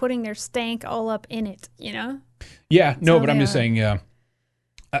face and putting their stank all up in it, you know? Yeah, no, but I'm just saying,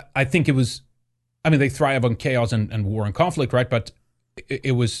 I think it was, I mean, they thrive on chaos and war and conflict, right? But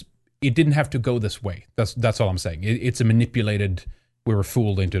it didn't have to go this way. That's all I'm saying. It's a manipulated, we were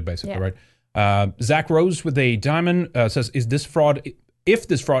fooled into it, basically, right? Zach Rose with a diamond says, "Is this fraud? If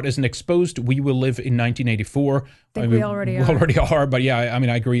this fraud isn't exposed, we will live in 1984." We already are. But yeah, I mean,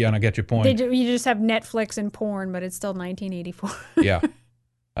 I agree, and I get your point. You just have Netflix and porn, but it's still 1984. Yeah.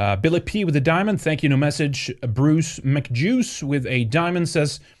 Billy P with a diamond. Thank you. No message. Bruce McJuice with a diamond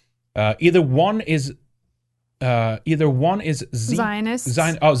says, either one is Zionists.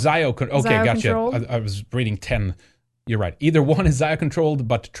 Zio. Okay, Zio gotcha. controlled. I was reading 10. You're right. Either one is Zio controlled,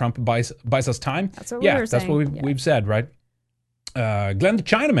 but Trump buys us time. That's what we were saying. That's what we've said, right? Glenn the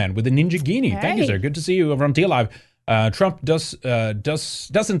Chinaman with the Ninja Guinea. Thank you, sir. Good to see you over on T-Live. Trump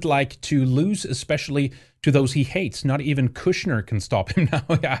doesn't like to lose, especially to those he hates. Not even Kushner can stop him now.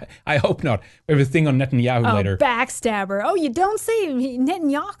 I hope not. We have a thing on Netanyahu later. Backstabber. Oh, you don't say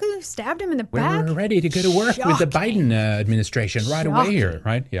Netanyahu stabbed him in the back? We're ready to go to work with the Biden administration right away here,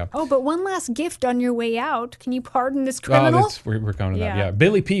 right? Yeah. Oh, but one last gift on your way out. Can you pardon this criminal? We're coming to that. Yeah.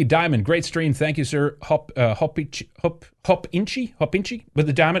 Billy P. Diamond. Great stream. Thank you, sir. Hop Inchy with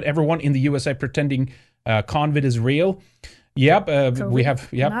the diamond. Everyone in the USA pretending Convid is real. Yep, we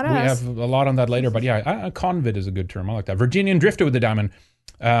have a lot on that later, but yeah, convid is a good term. I like that. Virginian Drifter with the diamond.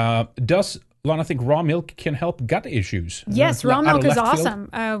 Does Lana think raw milk can help gut issues? Yes, raw milk is awesome.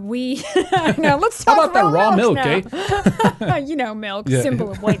 Let's talk about that raw milk, eh? You know, milk, symbol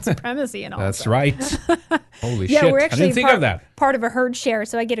of white supremacy and all. That's right. Holy shit! We're actually I didn't think of that. Part of a herd share,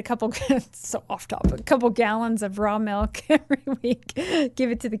 so I get a couple gallons of raw milk every week.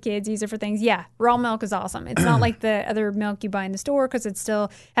 Give it to the kids, use it for things. Yeah, raw milk is awesome. It's not like the other milk you buy in the store because it still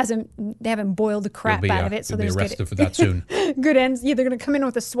they haven't boiled the crap out of it. So there's arrested for that soon. Good ends. Yeah, they're going to come in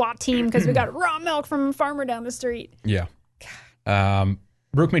with a SWAT team because we got raw milk from a farmer down the street. Yeah.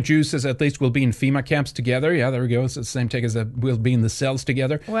 Brooke McJew says at least we'll be in FEMA camps together. Yeah, there we go. It's the same take as that we'll be in the cells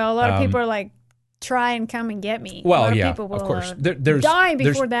together. Well, a lot of people are like, try and come and get me. Well, people will, of course. There's die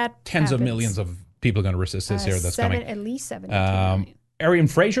before that tens happens. of millions of people going to resist this here. That's coming. At least 70 million. Arian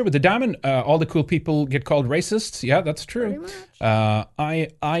Fraser with the diamond. All the cool people get called racists. Yeah, that's true.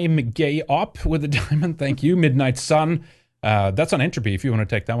 I'm gay op with the diamond. Thank you. Midnight Sun. That's on Entropy if you want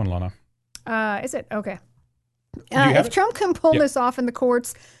to take that one, Lana. Is it? Okay. If Trump can pull this off in the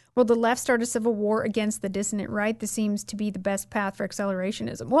courts, will the left start a civil war against the dissident right? This seems to be the best path for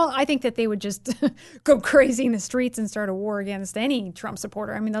accelerationism. Well, I think that they would just go crazy in the streets and start a war against any Trump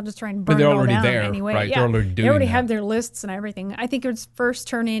supporter. I mean, they'll just try and burn it all down anyway. Right? Yeah. They're already doing they already that. have their lists and everything. I think it would first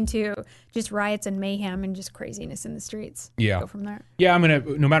turn into just riots and mayhem and just craziness in the streets. Yeah. Go from there. Yeah, I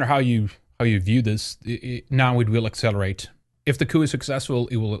mean, no matter how you view this, now it will accelerate. If the coup is successful,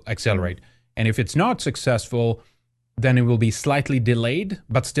 it will accelerate. And if it's not successful, then it will be slightly delayed,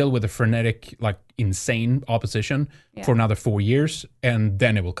 but still with a frenetic, like insane opposition for another 4 years, and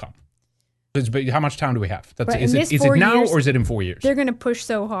then it will come. But how much time do we have? Is it now or is it in 4 years? They're going to push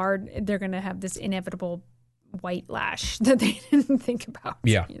so hard, they're going to have this inevitable white lash that they didn't think about.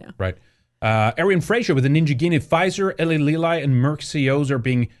 Yeah, right. Arian Fraser with the Ninja Guinea, Pfizer, Eli Lilly, and Merck CEOs are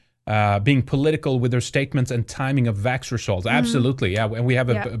being political with their statements and timing of vax results. Absolutely, yeah. And we have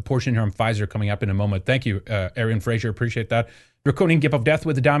a portion here on Pfizer coming up in a moment. Thank you, Arian Fraser. Appreciate that. Draconian Gift of Death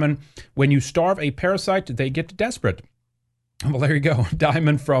with the diamond. When you starve a parasite, they get desperate. Well, there you go.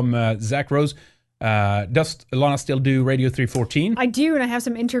 Diamond from Zach Rose. Does Lana still do Radio 314? I do, and I have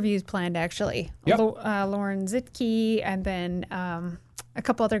some interviews planned, actually. Yep. Lauren Zitke, and then a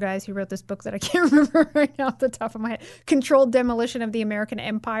couple other guys who wrote this book that I can't remember right now off the top of my head. Controlled Demolition of the American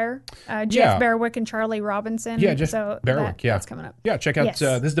Empire. Jeff Berwick and Charlie Robinson. Yeah, Jeff Berwick. That's coming up. Yeah, check out,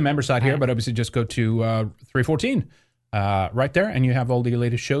 this is the member side here, but obviously just go to 314 right there, and you have all the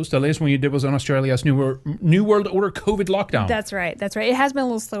latest shows. The latest one you did was on Australia's New World Order COVID lockdown. That's right. It has been a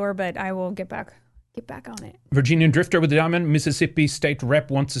little slower, but I will get back on it. Virginian Drifter with the diamond. Mississippi State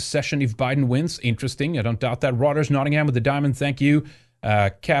Rep wants a session if Biden wins. Interesting. I don't doubt that. Rodders Nottingham with the diamond. Thank you.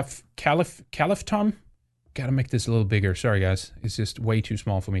 Caliph Tom. Got to make this a little bigger. Sorry, guys. It's just way too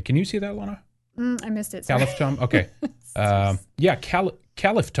small for me. Can you see that, Lana? I missed it. Sorry. Caliph Tom. Okay.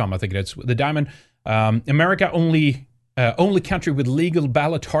 Caliph Tom, I think it is. The diamond. America only country with legal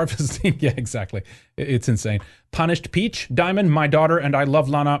ballot harvesting. Yeah, exactly. It's insane. Punished Peach, diamond, my daughter, and I love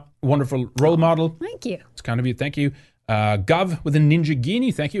Lana. Wonderful role model. Thank you. It's kind of you. Thank you. Gov with a Ninja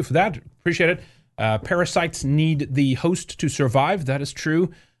Guinea. Thank you for that. Appreciate it. Parasites need the host to survive. That is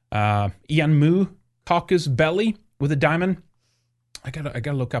true. Ian Moo, caucus belly with a diamond. I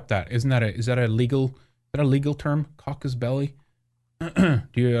gotta look up that. Is that a legal term? Caucus belly. Do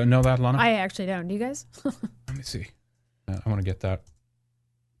you know that, Lana? I actually don't. Do you guys? Let me see. I want to get that.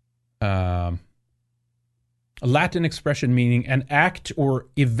 A Latin expression meaning an act or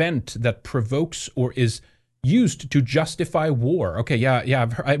event that provokes or is used to justify war. Okay, yeah.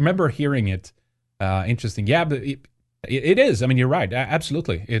 I remember hearing it. Interesting. Yeah, but it is. I mean, you're right.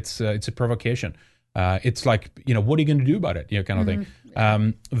 Absolutely. It's a provocation. It's like, what are you going to do about it? Kind of thing.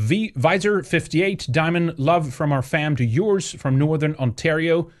 Visor 58, diamond, love from our fam to yours from Northern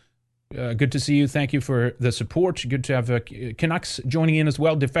Ontario. Good to see you. Thank you for the support. Good to have Canucks joining in as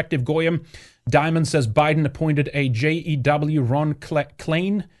well. Defective Goyam. Diamond says Biden appointed a JEW Ron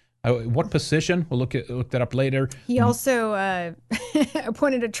Klain. What position? We'll look that up later. He also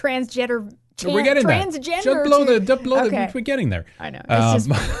appointed a transgender. We're getting there. Okay. We're getting there. I know.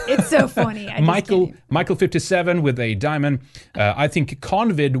 It's so funny. Michael 57 with a diamond. I think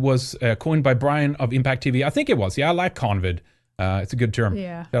Convid was coined by Brian of Impact TV. I think it was. Yeah, I like Convid. It's a good term.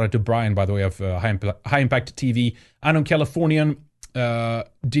 Yeah. Shout out to Brian, by the way, of High Impact TV. Unknown Californian.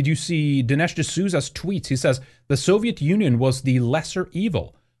 Did you see Dinesh D'Souza's tweets? He says, the Soviet Union was the lesser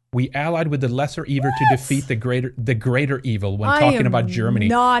evil. We allied with the lesser evil to defeat the greater evil when talking about Germany.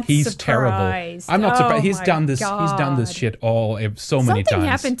 He's terrible. I'm not surprised. He's done this. God. He's done this shit so many times. Something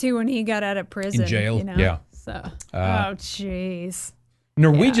happened to when he got out of prison. In jail. Yeah. So, jeez.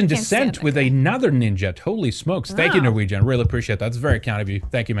 Norwegian descent with another ninja. Holy smokes. Thank you, Norwegian. Really appreciate that. That's very kind of you.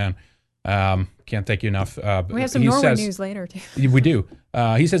 Thank you, man. Can't thank you enough. We have some Norway news later, too. We do.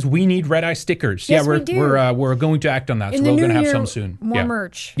 He says we need red eye stickers. Yes, we do. We're going to act on that. So we're going to have some soon. More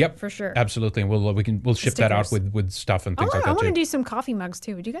merch. Yep, for sure. Absolutely. And we'll ship that out with stuff and things like that. I want to do some coffee mugs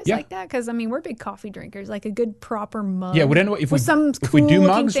too. Would you guys like that? Because we're big coffee drinkers. Like a good proper mug. Yeah. If we do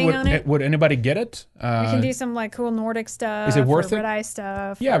mugs, would anybody get it? We can do some like cool Nordic stuff. Is it worth it? Red eye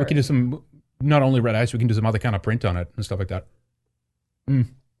stuff. Yeah, we can do some. Not only red eyes, we can do some other kind of print on it and stuff like that.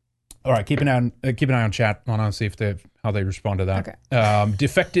 All right, keep an eye on chat. I want to see how they respond to that. Okay.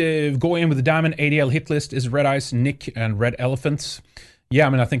 Defective Goyen with the diamond. ADL hit list is Red Ice, Nick, and Red Elephants. Yeah,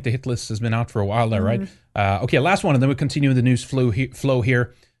 I think the hit list has been out for a while there, right? Okay, last one, and then we'll continue the news flow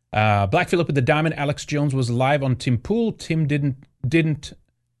here. Black Phillip with the diamond. Alex Jones was live on Tim Pool. Tim didn't didn't,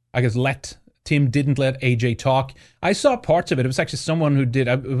 I guess, Tim didn't let AJ talk. I saw parts of it. It was actually someone who did,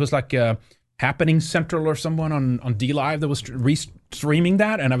 it was like Happening Central or someone on D-Live that was streaming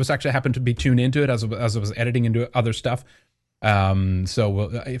that, and I was actually happened to be tuned into it as I was editing into other stuff.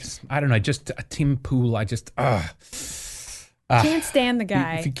 So I don't know, just Tim Pool, I just can't stand the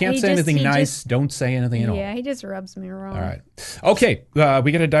guy. If you can't say anything nice, don't say anything at all. Yeah, he just rubs me wrong. All right. Okay,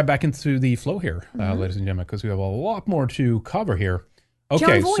 we got to dive back into the flow here, ladies and gentlemen, because we have a lot more to cover here. Okay,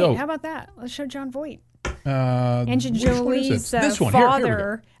 John Voight, so how about that? Let's show John Voight. Angelina Jolie's this one. father.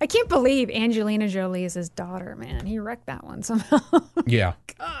 Here I can't believe Angelina Jolie is his daughter, man. He wrecked that one somehow. Yeah.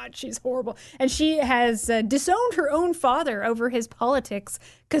 God, she's horrible. And she has disowned her own father over his politics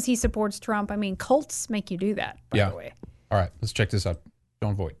because he supports Trump. I mean, cults make you do that, by the way. All right, let's check this out.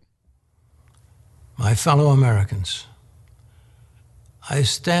 John Voight. My fellow Americans, I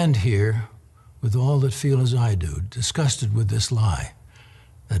stand here with all that feel as I do, disgusted with this lie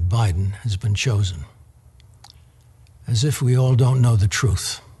that Biden has been chosen, as if we all don't know the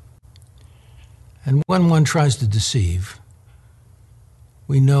truth. And when one tries to deceive,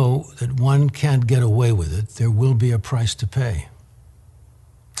 we know that one can't get away with it. There will be a price to pay.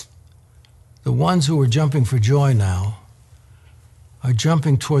 The ones who are jumping for joy now are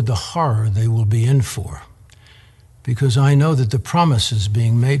jumping toward the horror they will be in for, because I know that the promises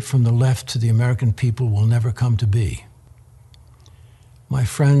being made from the left to the American people will never come to be. My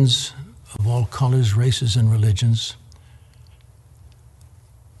friends of all colors, races, and religions,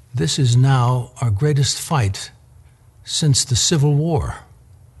 this is now our greatest fight since the Civil War,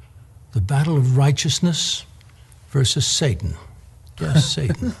 the battle of righteousness versus Satan. Yes,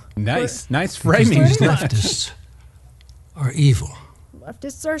 Satan. Nice framing. These leftists are evil.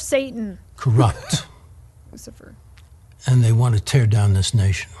 Leftists are Satan. Corrupt. Lucifer. And they want to tear down this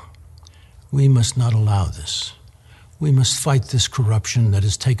nation. We must not allow this. We must fight this corruption that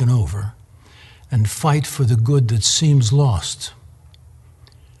has taken over and fight for the good that seems lost.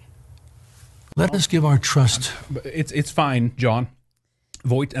 Let us give our trust. It's fine, John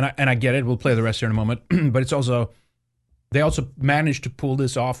Voight, and I get it. We'll play the rest here in a moment. But it's also, they also managed to pull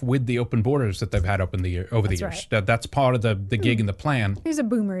this off with the open borders that they've had over the years. Right. That's part of the gig and the plan. He's a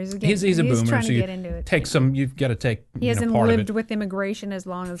boomer. He's a boomer. Trying so to you get into it. Take some. You've got to take. He hasn't part lived of it. with immigration as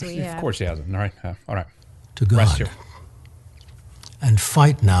long as we have. Of course he hasn't. All right. All right. To God. Rest here. And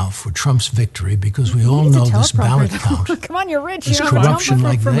fight now for Trump's victory, because we all know this ballot count Come on, you're rich. is You corruption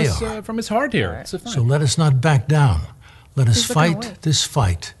like they are. From his heart here. Right. So let us not back down. Let us fight this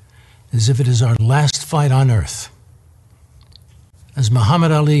fight as if it is our last fight on earth. As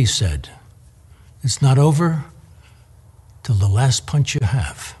Muhammad Ali said, it's not over till the last punch you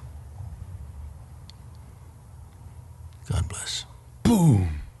have. God bless.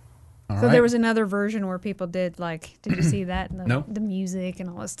 Boom. So there was another version where people did did you see that? No. The music and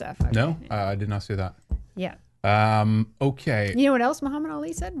all this stuff. No, I did not see that. Yeah. Okay. You know what else Muhammad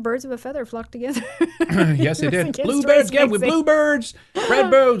Ali said? Birds of a feather flock together. Yes, he did. Bluebirds get with bluebirds,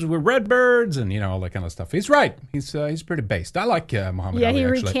 redbirds with redbirds, and all that kind of stuff. He's right. He's pretty based. I like Muhammad Ali. Yeah, he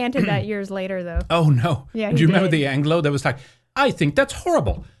actually. recanted that years later, though. Oh no! Yeah, do you remember the Anglo that was like, "I think that's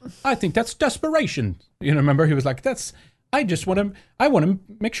horrible. I think that's desperation." Remember he was like, "That's." I want to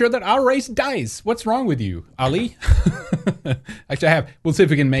make sure that our race dies. What's wrong with you, Ali? Actually, we'll see if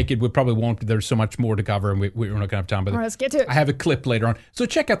we can make it. We probably won't. There's so much more to cover, and we're not going to have time. But all right, let's get to it. I have a clip later on. So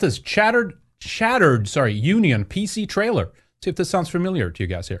check out this shattered Union PC trailer. See if this sounds familiar to you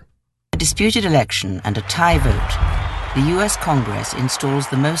guys here. A disputed election and a tie vote. The U.S. Congress installs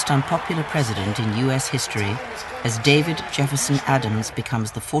the most unpopular president in U.S. history as David Jefferson Adams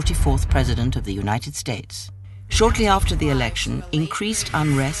becomes the 44th president of the United States. Shortly after the election, increased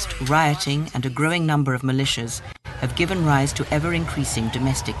unrest, rioting, and a growing number of militias have given rise to ever-increasing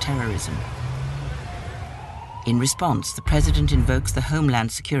domestic terrorism. In response, the president invokes the Homeland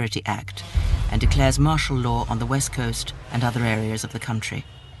Security Act and declares martial law on the West Coast and other areas of the country.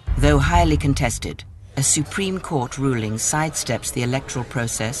 Though highly contested, a Supreme Court ruling sidesteps the electoral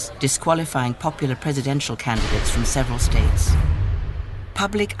process, disqualifying popular presidential candidates from several states.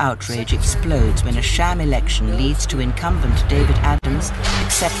 Public outrage explodes when a sham election leads to incumbent David Adams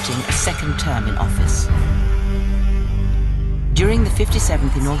accepting a second term in office. During the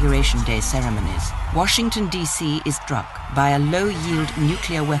 57th Inauguration Day ceremonies, Washington, D.C. is struck by a low-yield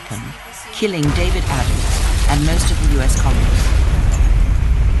nuclear weapon, killing David Adams and most of the U.S. Congress.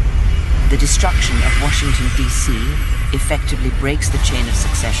 The destruction of Washington, D.C. effectively breaks the chain of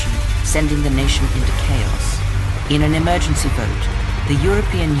succession, sending the nation into chaos. In an emergency vote, the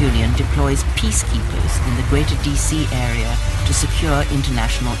European Union deploys peacekeepers in the greater D.C. area to secure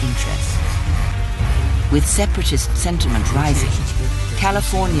international interests. With separatist sentiment rising,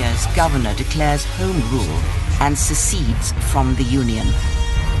 California's governor declares home rule and secedes from the Union.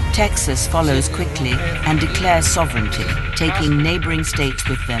 Texas follows quickly and declares sovereignty, taking neighboring states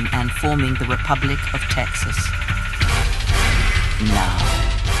with them and forming the Republic of Texas. Now.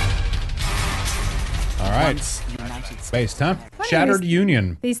 All right. Based, huh? Shattered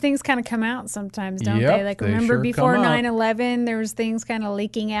Union. These things kind of come out sometimes, don't Yep, they? Like, they remember sure before come out. 9/11, there was things kind of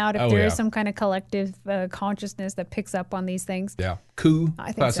leaking out. If Oh, there yeah. is some kind of collective consciousness that picks up on these things. Yeah. Coup. I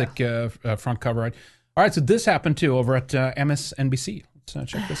think Classic front cover, right? All right, so this happened too over at MSNBC.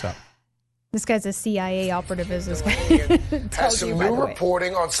 Let's check this out. This guy's a CIA operative, is this guy? Has some new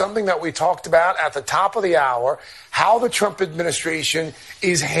reporting on something that we talked about at the top of the hour, how the Trump administration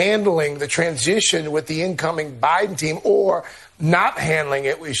is handling the transition with the incoming Biden team, or not handling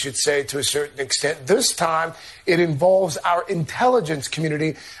it, we should say, to a certain extent. This time, it involves our intelligence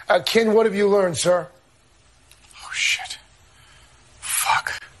community. Ken, what have you learned, sir? Oh, shit.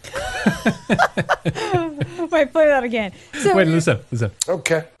 Fuck. Wait, play that again. So, Wait, listen.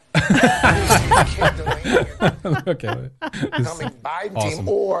 Okay. Okay. Incoming Biden awesome. team,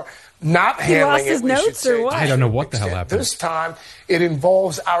 or not He handling lost it, his we should notes say, or what? I don't know what the hell happened. This time, it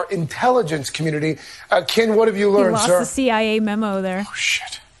involves our intelligence community. Ken, what have you he learned, lost sir? the CIA memo there. Oh,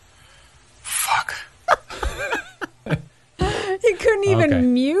 shit. Fuck. He couldn't even Okay.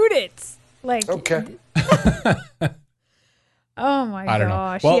 mute it. Like, okay. Oh my I don't know.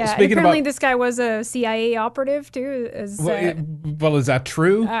 gosh! Well, yeah, and speaking apparently about- this guy was a CIA operative too. Well, is that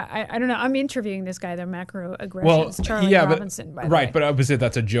true? I don't know. I'm interviewing this guy, the macroaggressions, Well, Charlie yeah, Robinson. By the right, way. but obviously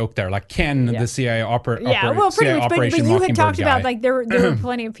that's a joke there. Like Ken, the CIA operator. Yeah, well, pretty CIA much. But Operation you had Mockingbird talked about guy. like there were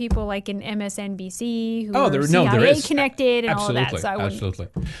plenty of people like in MSNBC who were there CIA is. connected and Absolutely, all of that. So I wouldn't. absolutely.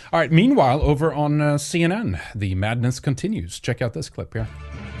 All right. Meanwhile, over on CNN, the madness continues. Check out this clip here.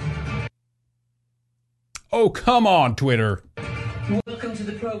 Oh, come on, Twitter. Welcome to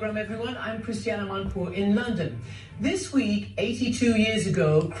the program, everyone. I'm Christiana Manpour in London. This week, 82 years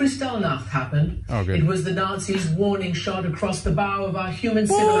ago, Kristallnacht happened. Oh, good. It was the Nazis' warning shot across the bow of our human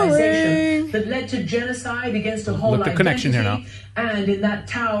civilization that led to genocide against a whole Look, the identity. connection here now. And in that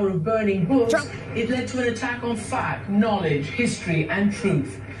tower of burning books, it led to an attack on fact, knowledge, history, and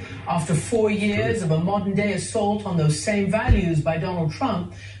truth. After 4 years of a modern-day assault on those same values by Donald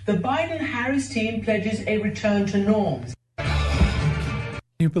Trump, the Biden-Harris team pledges a return to norms.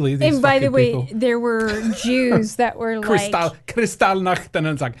 Can you believe these And by the fucking way, people? there were Jews that were like, Kristallnacht, and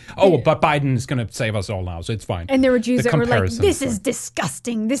it's like, oh, but Biden is going to save us all now, so it's fine. and there were Jews The that were like, comparison "This is is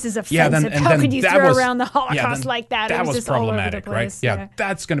disgusting. This is Yeah, offensive. and How then could you that throw was- around the yeah, Holocaust then like that?" That It was was just all over the problematic, right? place. Yeah,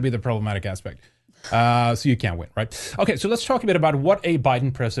 that's going to be the problematic aspect. So you can't win, right? Okay, so let's talk a bit about what a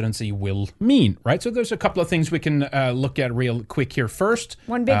Biden presidency will mean, right? So there's a couple of things we can look at real quick here. First,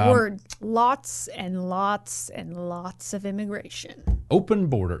 One big word: lots and lots and lots of immigration. open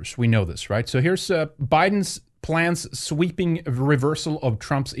borders. We know this, right? So here's Biden's plans sweeping reversal of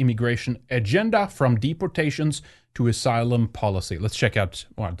Trump's immigration agenda from deportations to asylum policy. Let's check out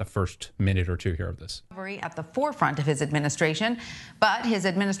the first minute or two here of this. At the forefront of his administration, but his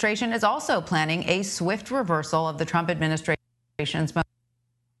administration is also planning a swift reversal of the Trump administration's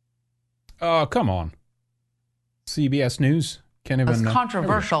Oh, come on. CBS News can't even... most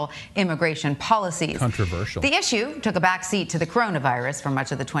controversial immigration policies. Controversial. The issue took a backseat to the coronavirus for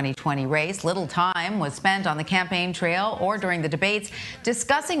much of the 2020 race. Little time was spent on the campaign trail or during the debates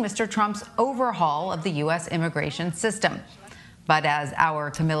discussing Mr. Trump's overhaul of the U.S. immigration system. But as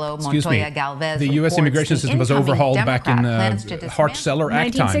our Camilo Montoya Galvez the U.S. reports, immigration system was incoming overhauled back in Democrat plans to dismantle Hart-Celler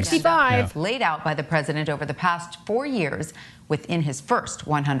Act times. 1965, laid out by the president over the past 4 years within his first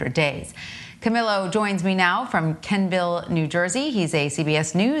 100 days. Camilo joins me now from Kenville, New Jersey. He's a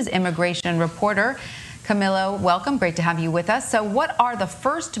CBS News immigration reporter. Camilo, welcome. Great to have you with us. So what are the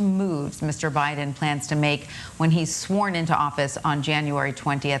first moves Mr. Biden plans to make when he's sworn into office on January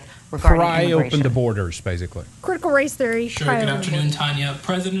 20th regarding Pry immigration? open the borders, basically. Critical race theory. Sure. Good afternoon, Tanya.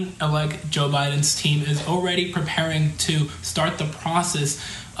 President-elect Joe Biden's team is already preparing to start the process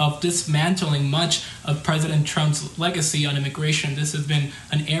of dismantling much of President Trump's legacy on immigration. This has been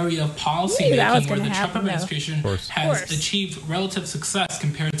an area of policy making where the Trump administration has achieved relative success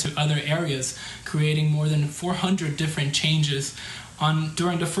compared to other areas, creating more than 400 different changes.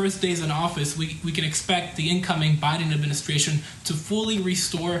 During the first days in office, we can expect the incoming Biden administration to fully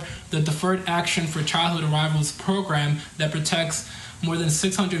restore the Deferred Action for Childhood Arrivals program that protects more than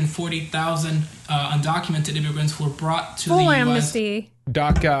 640,000 undocumented immigrants who were brought to Full the U.S. amnesty.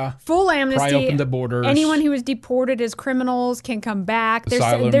 DACA. Full amnesty. Pry open the borders. Anyone who was deported as criminals can come back.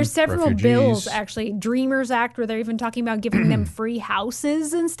 Asylum, there's several refugees. bills, actually. Dreamers Act, where they're even talking about giving them free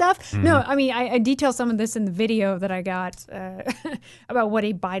houses and stuff. Mm-hmm. No, I mean, I detail some of this in the video that I got about what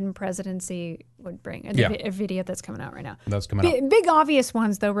a Biden presidency would bring. A video that's coming out right now. That's coming out. Big obvious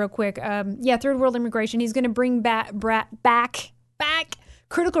ones, though, real quick. Third world immigration. He's going to bring back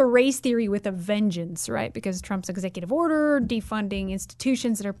critical race theory with a vengeance, right? Because Trump's executive order, defunding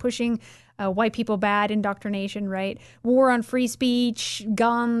institutions that are pushing white people bad indoctrination, right? War on free speech,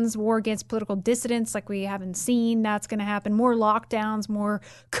 guns, war against political dissidents like we haven't seen. That's going to happen. More lockdowns, more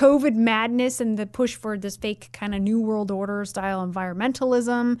COVID madness, and the push for this fake kind of New World Order style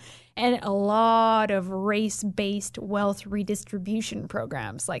environmentalism, and a lot of race-based wealth redistribution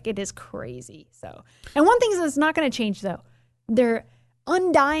programs. Like, it is crazy. So, and one thing that's not going to change, though, they're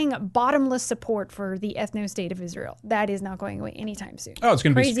undying, bottomless support for the ethno-state of Israel. That is not going away anytime soon. Oh, it's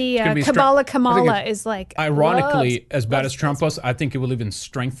going to be crazy. Kamala is like, ironically, as bad as Trump was, I think it will even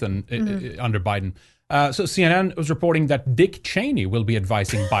strengthen under Biden. So CNN was reporting that Dick Cheney will be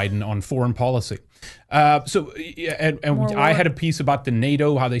advising Biden on foreign policy. I had a piece about the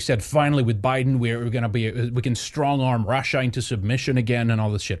NATO, how they said finally with Biden we can strong arm Russia into submission again and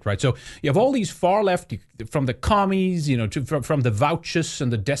all this shit, right? So you have all these far left, from the commies, from the vouchers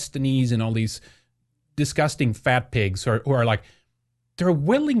and the destinies and all these disgusting fat pigs who are like, they're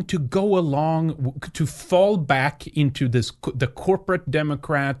willing to go along to fall back into the corporate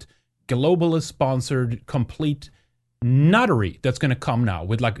Democrat, globalist sponsored complete nuttery that's going to come now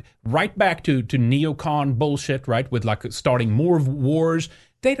with right back to neocon bullshit, right? With starting more wars.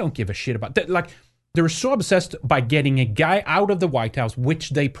 They don't give a shit about that. They're so obsessed by getting a guy out of the White House, which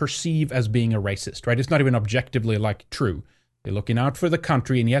they perceive as being a racist, right? It's not even objectively true. They're looking out for the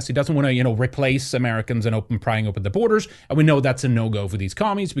country, and yes, he doesn't want to, replace Americans and prying open the borders. And we know that's a no-go for these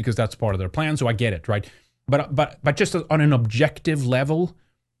commies because that's part of their plan. So I get it, right? But just on an objective level,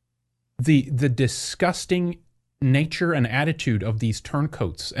 the disgusting nature and attitude of these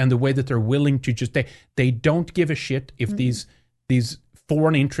turncoats and the way that they're willing to they don't give a shit if these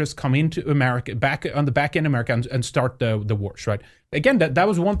foreign interests come into America, back on the back end of America and start the wars, right? Again, that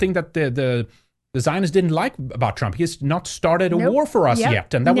was one thing that the Zionists didn't like about Trump. He has not started a war for us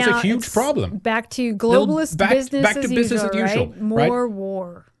yet, and that was a huge problem. Back to globalist business as usual, right? More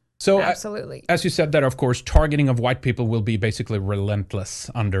war. So, absolutely. As you said, that of course, targeting of white people will be basically relentless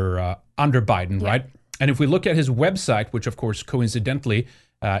under Biden, right? And if we look at his website, which of course coincidentally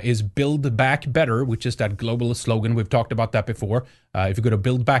is Build Back Better, which is that globalist slogan. We've talked about that before. If you go to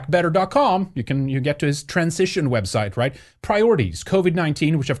buildbackbetter.com, you get to his transition website, right? Priorities,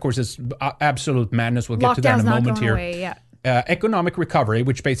 COVID-19, which of course is absolute madness. We'll get to that in a moment here. Economic recovery,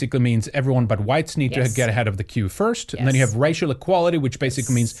 which basically means everyone but whites need to get ahead of the queue first. And then you have racial equality, which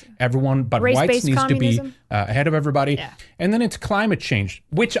basically means everyone but whites needs communism. To be ahead of everybody. Yeah. And then it's climate change,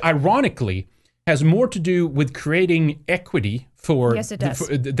 which ironically has more to do with creating equity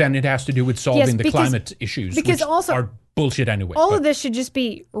than it has to do with solving the climate issues, which are bullshit anyway. All of this should just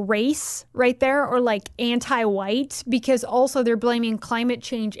be race right there, or anti-white, because also they're blaming climate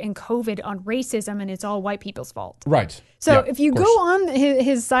change and COVID on racism, and it's all white people's fault. Right. So if you go on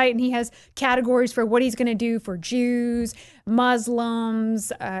his site, and he has categories for what he's going to do for Jews,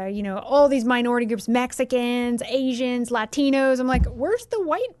 Muslims, all these minority groups, Mexicans, Asians, Latinos. I'm like, where's the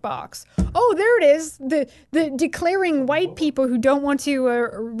white box? Oh, there it is. The declaring white people who don't want to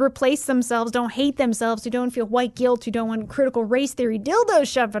replace themselves, don't hate themselves, who don't feel white guilt, who don't want critical race theory dildos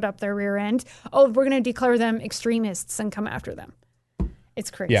shoved up their rear end. Oh, we're going to declare them extremists and come after them. It's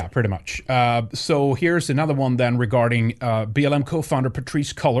crazy. Yeah, pretty much. So here's another one then regarding BLM co-founder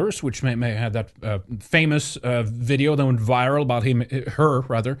Patrisse Cullors, which may have that famous video that went viral about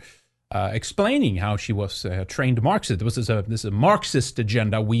her, explaining how she was a trained Marxist. This is a Marxist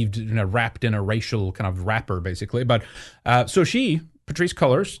agenda weaved, wrapped in a racial kind of wrapper, basically. But so Patrisse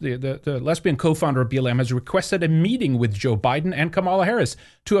Cullors, the lesbian co-founder of BLM, has requested a meeting with Joe Biden and Kamala Harris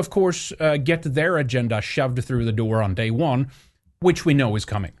to, of course, get their agenda shoved through the door on day one, which we know is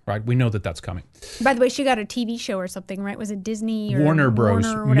coming, right? We know that that's coming. By the way, she got a TV show or something, right? Was it Disney or Warner Bros?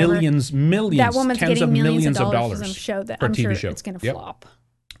 Millions, that woman's tens getting of millions of of dollars dollars for some show that for I'm TV sure show. It's going to flop.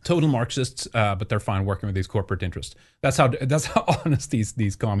 Total Marxists, but they're fine working with these corporate interests. That's how honest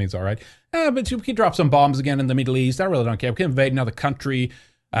these commies are, right? But we can drop some bombs again in the Middle East. I really don't care. We can invade another country.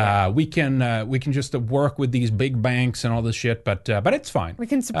 We can just work with these big banks and all this shit, but it's fine. We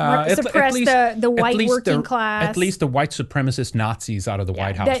can suppress the white working class. At least the white supremacist Nazis out of the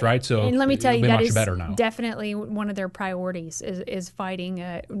White House, right? So and let me tell you, that is now. Definitely one of their priorities is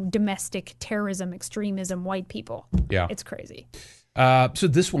fighting domestic terrorism, extremism, white people. Yeah, it's crazy. So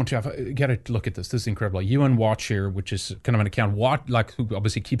this one, Jeff, got to look at this. This is incredible. UN Watch here, which is kind of an account, who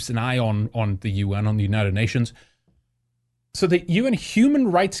obviously keeps an eye on the UN, on the United Nations. So the UN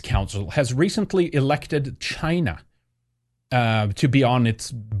Human Rights Council has recently elected China to be on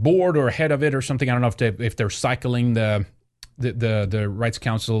its board or head of it or something. I don't know if they're cycling the Rights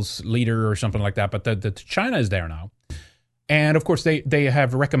Council's leader or something like that, but the China is there now. And of course, they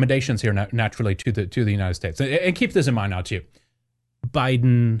have recommendations here naturally to the United States. And keep this in mind now too.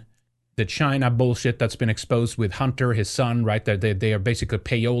 Biden, the China bullshit that's been exposed with Hunter, his son, right? They are basically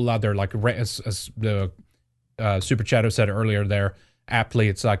payola. They're like, as the Super Chatter said earlier there, aptly,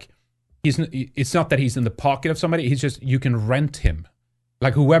 it's like, it's not that he's in the pocket of somebody. He's just, you can rent him.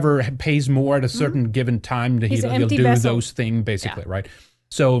 Like whoever pays more at a certain given time, he'll do those things basically, right?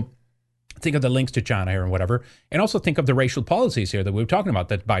 So think of the links to China here and whatever. And also think of the racial policies here that we were talking about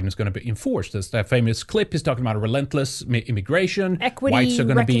that Biden is going to be enforced. There's that famous clip. He's talking about a relentless immigration. Equity, whites are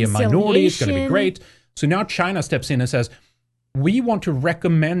going to be a minority. It's going to be great. So now China steps in and says, we want to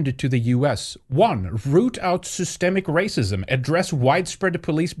recommend to the U.S., 1, root out systemic racism, address widespread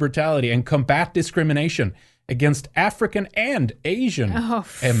police brutality, and combat discrimination against African and Asian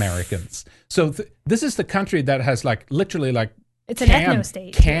Americans. So this is the country that has literally it's an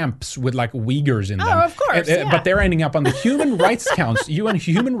ethno-state. Camps with Uyghurs in them. Oh, of course. But they're ending up on the Human Rights Council, UN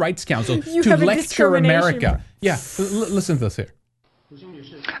Human Rights Council, to lecture America. Yeah, listen to this here.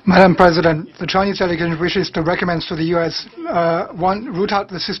 Madam President, the Chinese delegation wishes to recommend to the U.S. 1, root out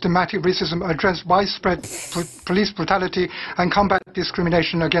the systematic racism, address widespread police brutality, and combat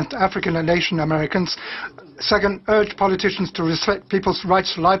discrimination against African and Asian Americans. 2, urge politicians to respect people's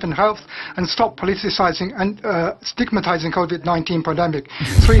rights to life and health and stop politicizing and stigmatizing COVID-19 pandemic.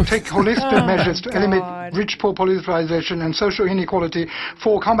 3, take holistic measures to eliminate rich-poor polarization and social inequality.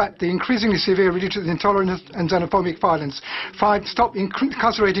 4, combat the increasingly severe religious intolerance and xenophobic violence. 5, stop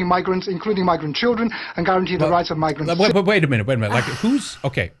incarcerating migrants, including migrant children, and guarantee the rights of migrants. Wait a minute. Who's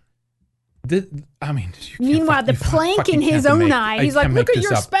okay? Meanwhile, the plank in his own eye. He's like, look at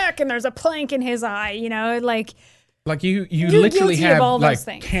your speck, and there's a plank in his eye. You literally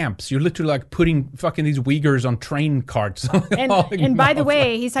have camps. You're literally putting fucking these Uyghurs on train carts. And by the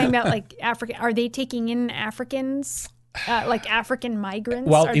way, he's talking about African. Are they taking in Africans? African migrants?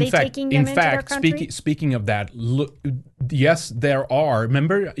 Well, are they taking them into their country? Speaking of that, look, yes, there are.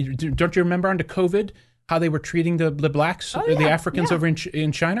 Remember, don't you remember under COVID how they were treating the blacks, the Africans over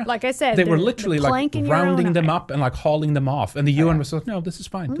in China? Like I said, they were literally rounding them up and hauling them off, and the UN was like, "No, this is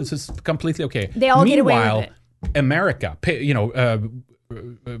fine. This is completely okay." They all get away with it. America,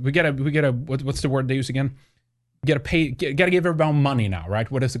 we get a what's the word they use again? Got to give everyone money now, right?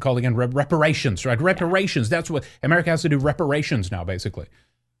 What is it called again? Reparations, right? Reparations. That's what America has to do. Reparations now, basically.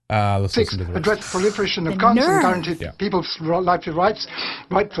 Let's 6, address proliferation of guns and guarantee people's life rights,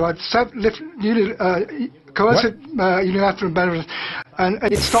 right to coercive unilateral measures, and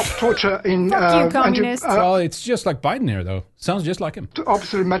it stops torture in. Well, it's just like Biden here, though. Sounds just like him.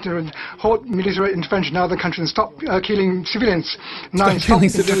 Opposite matter and halt military intervention in other countries and stop killing civilians. 9, stop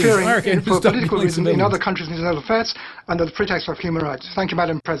interfering for political reasons in other countries' internal affairs under the pretext of human rights. Thank you,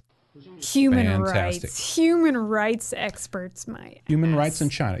 Madam President. Human rights experts, human rights in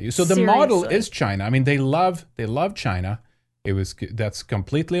China. So the model is China. I mean, they love China. That's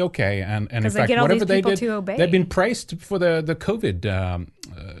completely okay. And in fact, whatever they did, they've been praised for the COVID,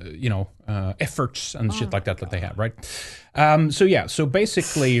 efforts and shit like that they have, right? So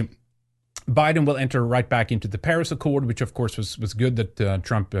basically, Biden will enter right back into the Paris Accord, which of course was good that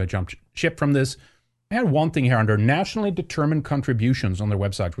Trump jumped ship from this. I had one thing here under nationally determined contributions on their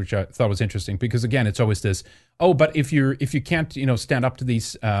website, which I thought was interesting because again, it's always this, but if you can't, stand up to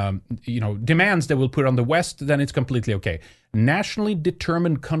these, demands that we'll put on the West, then it's completely okay. Nationally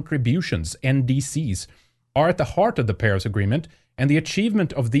determined contributions, NDCs, are at the heart of the Paris Agreement and the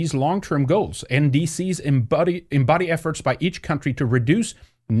achievement of these long-term goals. NDCs embody efforts by each country to reduce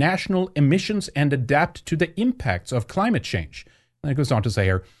national emissions and adapt to the impacts of climate change. And it goes on to say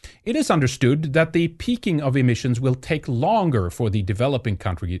here, it is understood that the peaking of emissions will take longer for the developing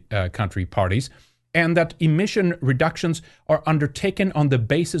country parties, and that emission reductions are undertaken on the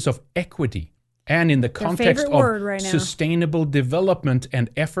basis of equity and in the context of sustainable development and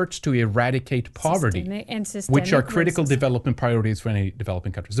efforts to eradicate poverty, which are critical development priorities for any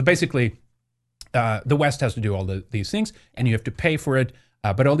developing countries. So basically, the West has to do all these things, and you have to pay for it,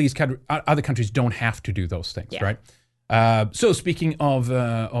 but all these other countries don't have to do those things, right? So speaking of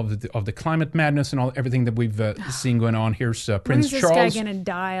the climate madness and everything that we've seen going on, here's Prince Charles guy gonna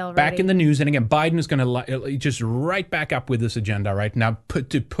die already? Back in the news, and again, Biden is going to just right back up with this agenda right now,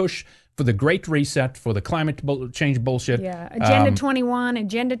 to push for the Great Reset, for the climate change bullshit. Yeah, Agenda 21,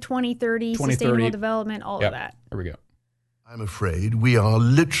 Agenda 2030, Sustainable Development, all of that. Here we go. I'm afraid we are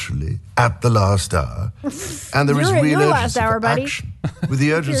literally at the last hour, and there is real urgency for action. With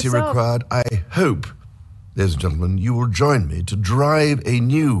the urgency required, I hope, ladies and gentlemen, you will join me to drive a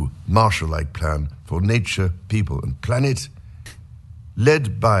new Marshall-like plan for nature, people, and planet,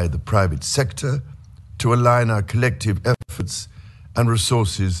 led by the private sector, to align our collective efforts and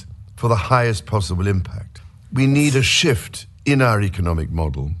resources for the highest possible impact. We need a shift in our economic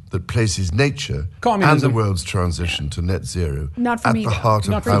model that places nature and the world's transition to net zero at the heart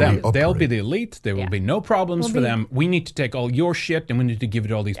of how we operate. They'll be the elite. There will be no problems for them. We need to take all your shit and we need to give it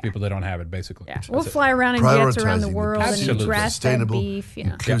to all these people that don't have it, basically. Yeah. We'll fly around in jets around the world and grass-fed beef.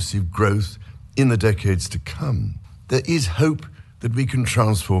 Inclusive growth in the decades to come. There is hope that we can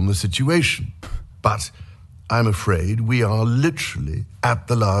transform the situation. But I'm afraid we are literally at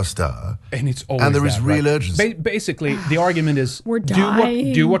the last hour. And it's always and there is real urgency. Basically, the argument is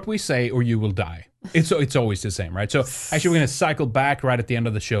do what we say or you will die. It's always the same, right? So actually, we're going to cycle back right at the end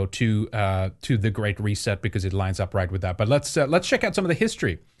of the show to the Great Reset because it lines up right with that. But let's check out some of the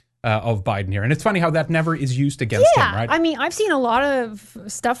history of Biden here. And it's funny how that never is used against him, right? I mean, I've seen a lot of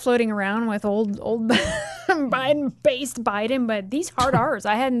stuff floating around with old Biden-based Biden, but these hard R's,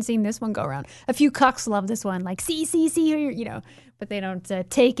 I hadn't seen this one go around. A few cucks love this one, like, see, you know, but they don't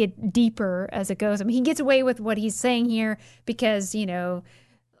take it deeper as it goes. I mean, he gets away with what he's saying here because, you know,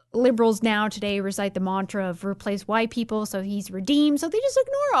 liberals now today recite the mantra of replace white people, so he's redeemed, so they just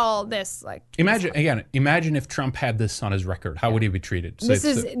ignore all this. Like, imagine if Trump had this on his record. How would he be treated? So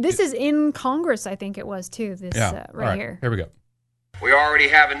this is in Congress, I think it was too. This right here. Here we go. We already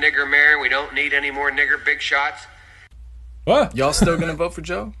have a nigger mayor. We don't need any more nigger big shots. What? Y'all still gonna vote for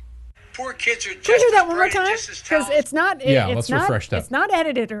Joe? Poor kids are just. Can we hear that one more time? Because it's not. Let's refresh that. It's not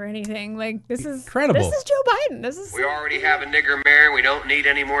edited or anything. Like this is incredible. This is Joe Biden. This is. We already have a nigger mayor. We don't need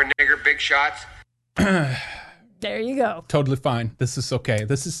any more nigger big shots. There you go. Totally fine. This is okay.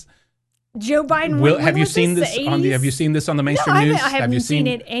 This is. Joe Biden. Have you seen this on the? Have you seen this on the mainstream news? I haven't seen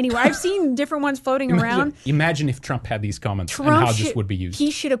it anywhere. I've seen different ones floating around. Imagine if Trump had these comments and how this would be used. He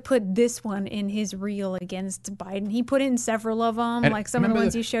should have put this one in his reel against Biden. He put in several of them, like some of the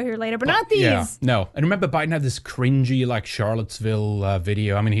ones you show here later, but not these. Yeah, no. And remember, Biden had this cringy, like Charlottesville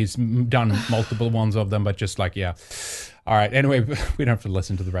video. I mean, he's done multiple ones of them, but just like, yeah. All right. Anyway, we don't have to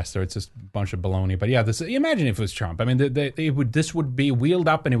listen to the rest of it. It's just a bunch of baloney. But yeah, imagine if it was Trump. I mean, this would be wheeled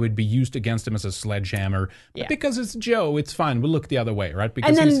up and it would be used against him as a sledgehammer. Yeah. But because it's Joe, it's fine. We'll look the other way, right?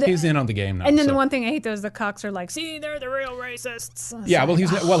 Because he's in on the game now. And then the one thing I hate though is the cocks are like, see, they're the real racists. Yeah,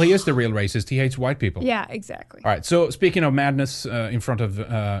 he is the real racist. He hates white people. Yeah, exactly. All right. So speaking of madness, in front of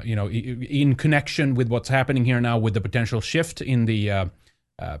in connection with what's happening here now with the potential shift in the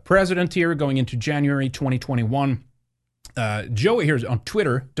president here going into January 2021. Joey here on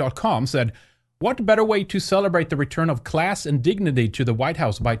Twitter.com said, what better way to celebrate the return of class and dignity to the White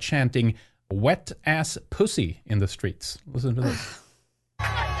House by chanting wet ass pussy in the streets? Listen to this.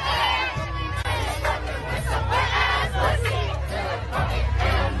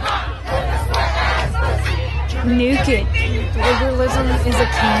 Nuke it. Liberalism is a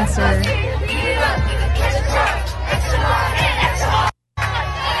cancer.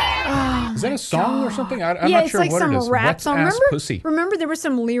 Is that a song or something? I'm not sure it's like what some it is. rap song. Pussy. Remember there were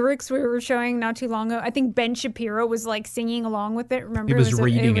some lyrics we were showing not too long ago. I think Ben Shapiro was like singing along with it. Remember? He was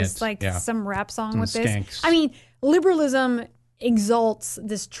reading it. It was like some rap song with skanks. this. I mean, liberalism exalts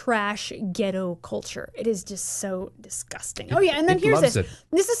this trash ghetto culture. It is just so disgusting. Oh yeah, and then here's this.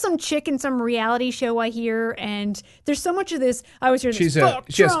 This is some chick in some reality show I hear, and there's so much of this. I always hear this.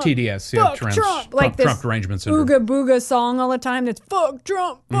 She has TDS, fuck Trump, like this Trump derangement syndrome. Ooga booga song all the time. That's fuck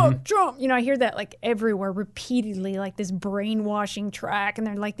Trump, fuck Trump. You know, I hear that like everywhere repeatedly, like this brainwashing track, and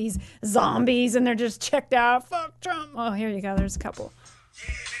they're like these zombies, and they're just checked out. Fuck Trump. Oh, here you go. There's a couple.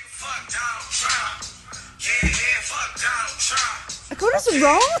 Yeah, nigga, fuck Donald Trump. Yeah, fuck Donald Trump. Like, what is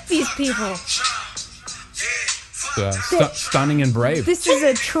wrong with these people? Stunning and brave. This is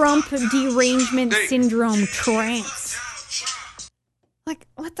a Trump derangement syndrome trance. Like,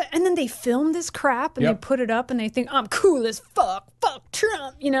 what the? And then they film this crap and they put it up and they think, I'm cool as fuck. Fuck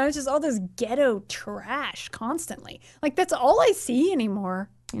Trump. You know, it's just all this ghetto trash constantly. Like, that's all I see anymore.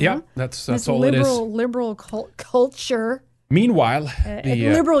 Yeah, that's all it is. Liberal culture. Meanwhile,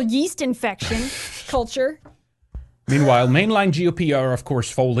 liberal yeast infection culture. Meanwhile, mainline GOP are, of course,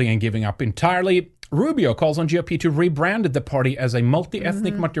 folding and giving up entirely. Rubio calls on GOP to rebrand the party as a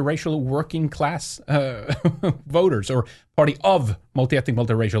multi-ethnic, multiracial, working class voters, or party of multi-ethnic,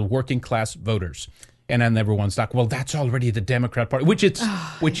 multiracial, working class voters. And then everyone's like, well, that's already the Democrat Party, which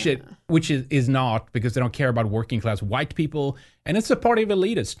is not, because they don't care about working class white people. And it's a party of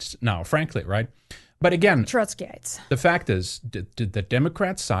elitists now, frankly, right? But again, Trotskyites. The fact is, the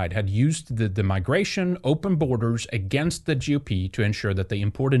Democrat side had used the migration, open borders against the GOP to ensure that they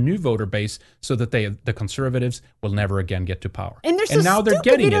import a new voter base so that the conservatives will never again get to power. And they're so now stupid, they're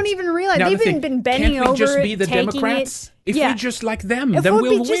getting they don't even realize. Now They've been bending can't we over just be it, the taking Democrats? it. If we're just like them, if then we'll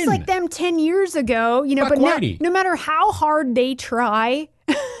we'll be win. just like them 10 years ago, but no matter how hard they try,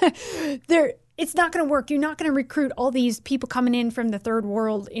 it's not going to work. You're not going to recruit all these people coming in from the third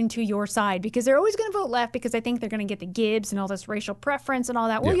world into your side, because they're always going to vote left because I think they're going to get the Gibbs and all this racial preference and all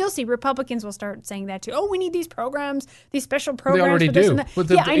that. Well, you'll see Republicans will start saying that too. Oh, we need these programs, these special programs. They already for this do. And that. With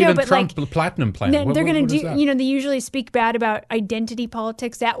the I know, but Trump Platinum Plan. They're going to do, they usually speak bad about identity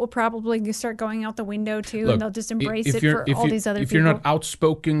politics. That will probably start going out the window too. Look, and they'll just embrace it for all these other people. If you're not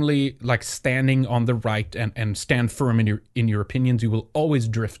outspokenly like standing on the right and stand firm in your opinions, you will always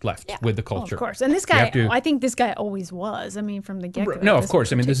drift left with the culture. Of course. And this guy, I think this guy always was. I mean, from the get-go. No, of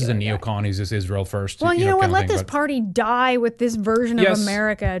course. I mean, this is a neocon. He's just Israel first. Well, you know what? Let this party die with this version of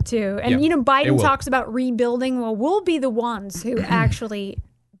America, too. And, Biden talks about rebuilding. Well, we'll be the ones who actually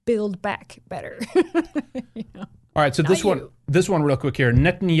build back better. All right, so this one real quick here.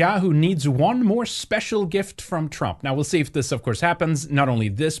 Netanyahu needs one more special gift from Trump. Now, we'll see if this, of course, happens. Not only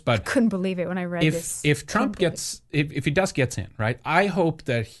this, but... I couldn't believe it when I read this. If Trump gets... If he does get in, right, I hope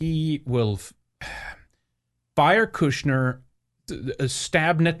that he will... fire Kushner,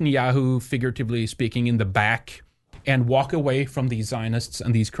 stab Netanyahu, figuratively speaking, in the back, and walk away from these Zionists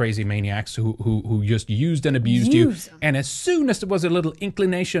and these crazy maniacs who just used and abused you. And as soon as there was a little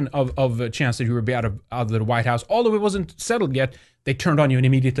inclination of a chance that you would be out of the White House, although it wasn't settled yet, they turned on you and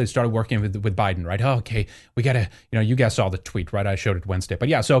immediately started working with Biden, right? Oh, okay, we got to, you guys saw the tweet, right? I showed it Wednesday. But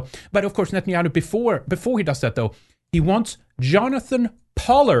yeah, but of course, Netanyahu, before he does that, though, he wants Jonathan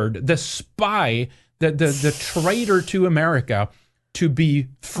Pollard, the spy, the traitor to America, to be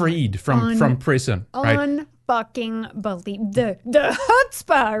freed from prison, right? Unfucking believe the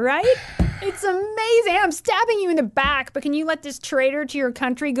chutzpah, right? It's amazing. I'm stabbing you in the back, but can you let this traitor to your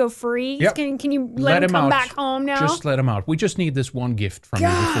country go free? Yep. Can you let him come back home now? Just let him out. We just need this one gift from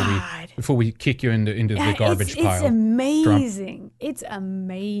you before we kick you into the garbage pile. It's amazing. Trump. It's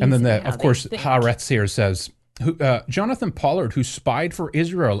amazing. And then of course Haaretz here says, Jonathan Pollard, who spied for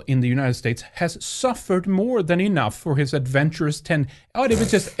Israel in the United States, has suffered more than enough for his adventurous tendencies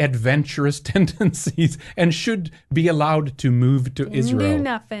and should be allowed to move to Israel. Do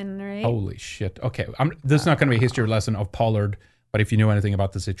nothing, right? Holy shit. Okay, this is not going to be a history lesson of Pollard, but if you know anything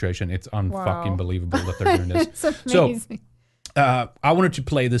about the situation, it's unfucking believable that they're doing this. It's amazing. So, I wanted to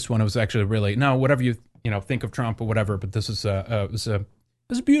play this one. It was actually really, whatever you think of Trump or whatever, but this is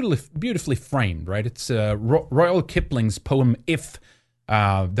it's beautifully framed, right? It's Royal Kipling's poem "If,"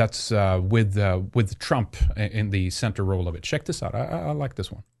 that's with Trump in the center role of it. Check this out. I like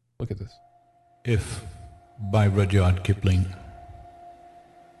this one. Look at this. If, by Rudyard Kipling.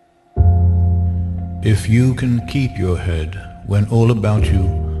 If you can keep your head when all about you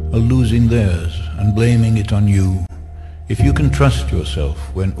are losing theirs and blaming it on you, if you can trust yourself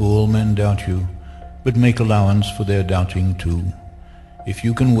when all men doubt you, but make allowance for their doubting too, if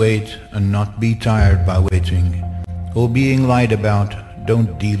you can wait and not be tired by waiting, or being lied about,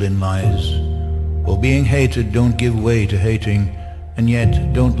 don't deal in lies, or being hated, don't give way to hating, and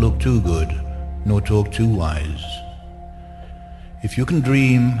yet don't look too good, nor talk too wise. If you can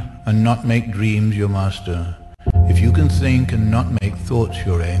dream and not make dreams your master, if you can think and not make thoughts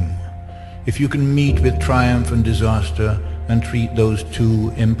your aim, if you can meet with triumph and disaster and treat those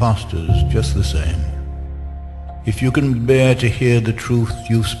two impostors just the same, if you can bear to hear the truth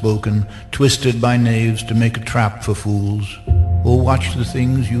you've spoken, twisted by knaves to make a trap for fools, or watch the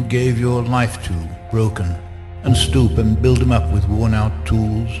things you gave your life to broken, and stoop and build them up with worn-out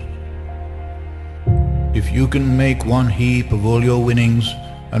tools, if you can make one heap of all your winnings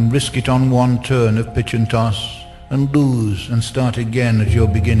and risk it on one turn of pitch and toss, and lose and start again at your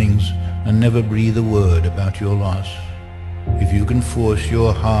beginnings and never breathe a word about your loss, if you can force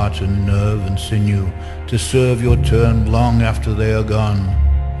your heart and nerve and sinew to serve your turn long after they are gone,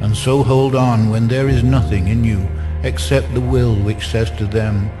 and so hold on when there is nothing in you except the will which says to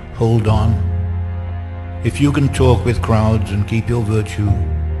them, hold on. If you can talk with crowds and keep your virtue,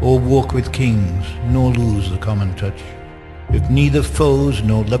 or walk with kings nor lose the common touch, if neither foes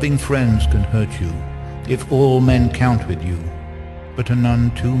nor loving friends can hurt you, if all men count with you, but are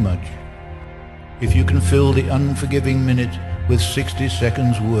none too much, if you can fill the unforgiving minute with 60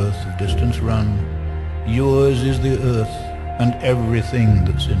 seconds worth of distance run, yours is the earth and everything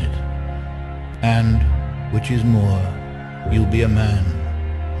that's in it. And, which is more, you'll be a man,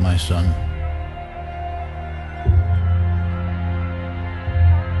 my son.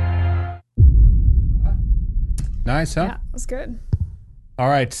 Nice, huh? Yeah, that's good. All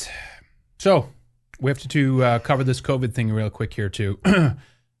right. So we have to cover this COVID thing real quick here, too.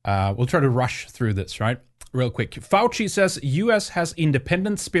 We'll try to rush through this, right? Real quick. Fauci says U.S. has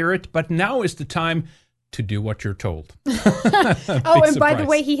independent spirit, but now is the time to do what you're told. And by the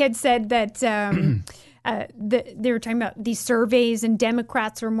way, he had said that they were talking about these surveys, and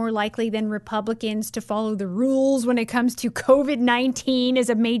Democrats are more likely than Republicans to follow the rules when it comes to COVID-19 as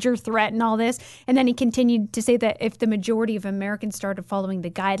a major threat and all this. And then he continued to say that if the majority of Americans started following the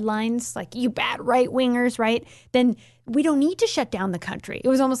guidelines, like you bad right-wingers, right, then we don't need to shut down the country. It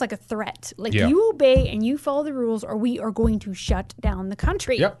was almost like a threat. Like you obey and you follow the rules, or we are going to shut down the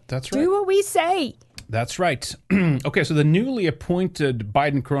country. Yep, that's right. Do what we say. That's right. Okay, so the newly appointed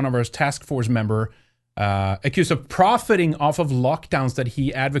Biden coronavirus task force member accused of profiting off of lockdowns that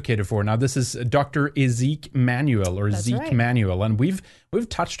he advocated for. Now, this is Dr. Zeke Manuel, Manuel, and we've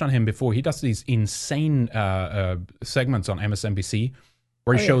touched on him before. He does these insane segments on MSNBC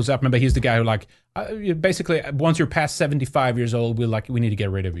where he shows up. Remember, he's the guy who basically once you're past 75 years old, we need to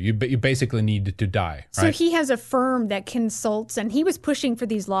get rid of you. You basically need to die. Right? So he has a firm that consults, and he was pushing for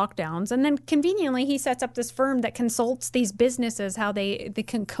these lockdowns, and then conveniently he sets up this firm that consults these businesses how they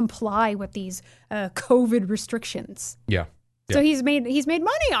can comply with these COVID restrictions. Yeah. So he's made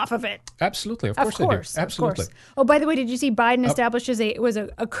money off of it. Absolutely, of course they do. Absolutely. Of course. Oh, by the way, did you see Biden establishes a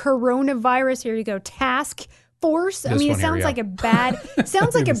coronavirus? Here you go. Task force. I mean, it sounds like a bad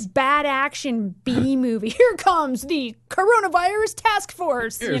bad action B movie. Here comes the coronavirus task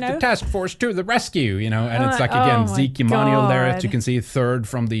force. Here's the task force to the rescue. And it's like again Zeke Emanuel there, as you can see, third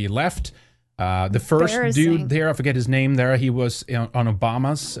from the left. The first dude there, I forget his name there. He was on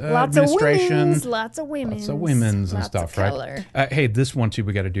Obama's administration. Lots of women's and stuff, right? Hey, this one too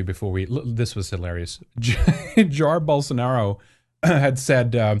we got to do before we. This was hilarious. Jair Bolsonaro had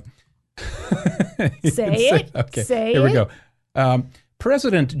said. Say it. Okay, Say here we go.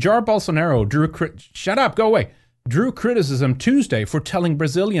 President Jair Bolsonaro drew criticism Tuesday for telling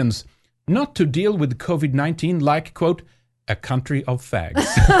Brazilians not to deal with COVID-19 like, quote, a country of fags.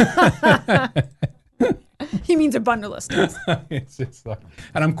 He means a bundle of stuff. It's like,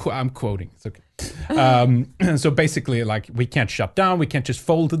 and I'm quoting. It's okay. So basically, like, we can't shut down. We can't just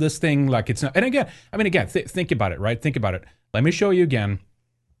fold to this thing like it's not. And again, think about it, right? Think about it. Let me show you again.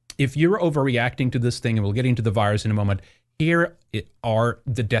 If you're overreacting to this thing, and we'll get into the virus in a moment, here are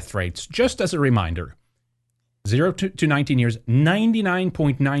the death rates. Just as a reminder, 0 to 19 years,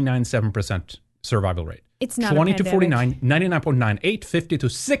 99.997% survival rate. It's not 20 to 49, 99.98, 50 to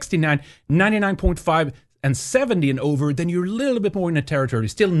 69, 99.5, and 70 and over, then you're a little bit more in the territory,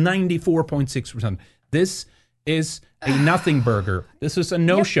 still 94.6%. This is a nothing burger. This is a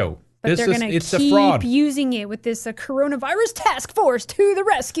no-show. But they're going to keep using it with this coronavirus task force to the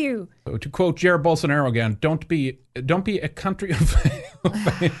rescue. So to quote Jair Bolsonaro again, don't be a country of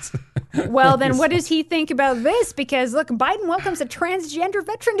Well, then what does he think about this? Because look, Biden welcomes a transgender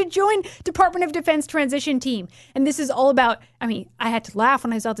veteran to join Department of Defense transition team. And this is all about, I had to laugh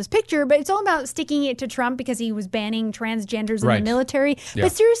when I saw this picture, but it's all about sticking it to Trump because he was banning transgenders in the military. Yeah.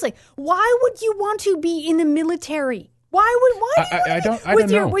 But seriously, why would you want to be in the military? I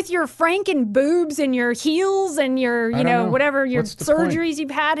don't know. With your Franken boobs and your heels and your, whatever, your surgeries you've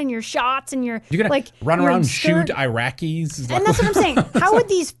had and your shots and your, you're gonna run around and shoot Iraqis. And that's what I'm saying. How would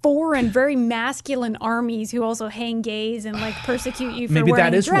these foreign, very masculine armies who also hang gays and persecute you for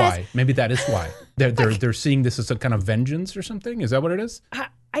wearing a dress? Maybe that is why. They're seeing this as a kind of vengeance or something. Is that what it is?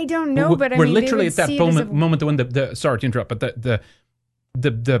 I don't know, but we're literally at that moment when the sorry to interrupt, but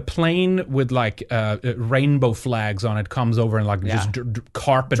the plane with rainbow flags on it comes over and just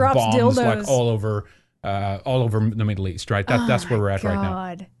carpet drops bombs dildos. all over the Middle East, right? That's where we're at right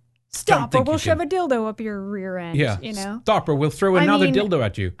now. Stop or we'll shove a dildo up your rear end. Yeah, stop or we'll throw another dildo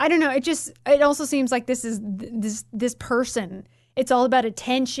at you. I don't know. It also seems like this is this person. It's all about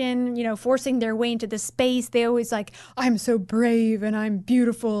attention, forcing their way into the space. They always I'm so brave and I'm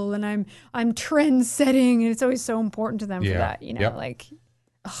beautiful and I'm trend setting, and it's always so important to them for that, it's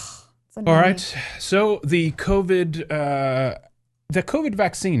all right. So the COVID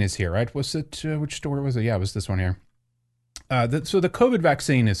vaccine is here, right? Was it which story was it? Yeah, it was this one here. So the COVID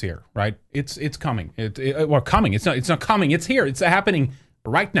vaccine is here, right? It's coming. Coming. It's not coming. It's here. It's happening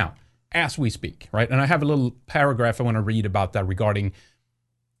right now, as we speak, right? And I have a little paragraph I want to read about that regarding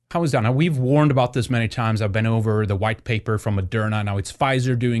how is that? Now, we've warned about this many times. I've been over the white paper from Moderna. Now it's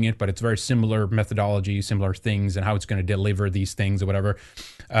Pfizer doing it, but it's very similar methodology, similar things, and how it's going to deliver these things or whatever.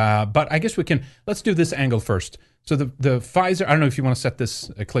 But I guess let's do this angle first. So the Pfizer, I don't know if you want to set this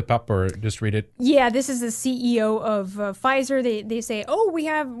clip up or just read it. Yeah, this is the CEO of Pfizer. They say,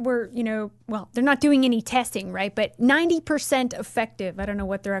 they're not doing any testing, right? But 90% effective. I don't know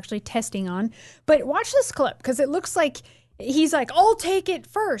what they're actually testing on. But watch this clip because it looks like he's like, I'll take it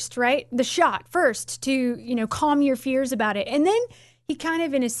first, right? The shot first to, calm your fears about it. And then he kind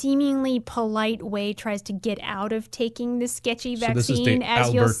of, in a seemingly polite way, tries to get out of taking this sketchy vaccine,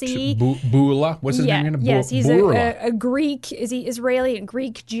 as you'll see. Bula? What's his name again? Yes, he's a Greek, is he Israeli, a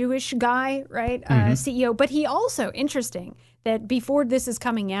Greek Jewish guy, right? CEO. But he also, interesting, that before this is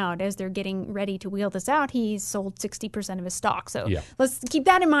coming out, as they're getting ready to wheel this out, he's sold 60% of his stock. So let's keep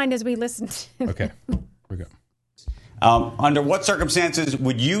that in mind as we listen. Okay, here we go. Under what circumstances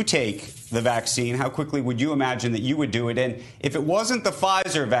would you take the vaccine? How quickly would you imagine that you would do it? And if it wasn't the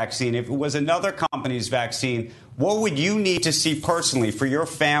Pfizer vaccine, if it was another company's vaccine, what would you need to see personally for your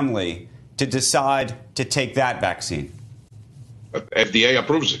family to decide to take that vaccine? FDA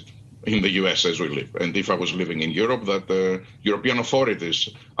approves it in the U.S. as we live. And if I was living in Europe, that European authorities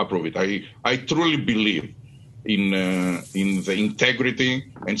approve it. I truly believe in the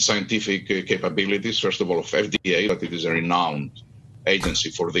integrity and scientific capabilities, first of all, of FDA, that it is a renowned agency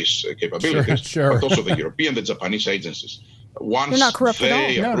for these capabilities, sure. but also the European, the Japanese agencies. Once they approve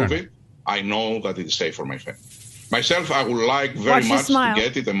it, I know that it is safe for my family. Myself, I would like very much to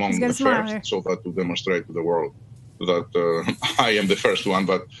get it among the first, so that to demonstrate to the world that I am the first one,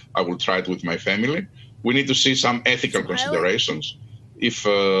 but I will try it with my family. We need to see some ethical considerations. If,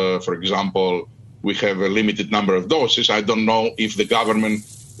 for example, we have a limited number of doses, I don't know if the government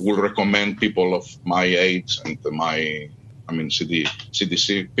will recommend people of my age and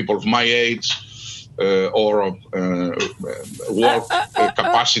CDC, people of my age or work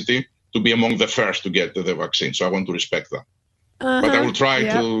capacity to be among the first to get the vaccine. So I want to respect that. But I will try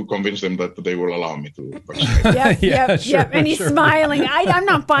to convince them that they will allow me to vaccinate. Yep. And he's smiling. I'm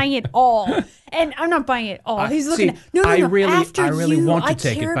not buying it all. And I'm not buying it all. He's looking at, no, I really you, want to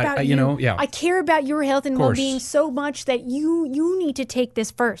take it, but I care about your health and well-being so much that you need to take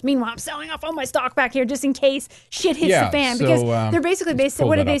this first. Meanwhile, I'm selling off all my stock back here just in case shit hits the fan. Because they're basically,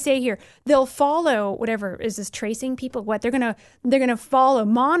 what did they say here? They'll follow whatever, is this tracing people? What they're gonna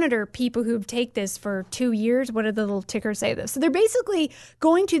monitor people who take this for 2 years. What did the little ticker say this? So they're basically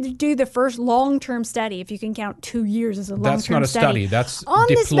going to do the first long-term study, if you can count 2 years as a long-term study. That's on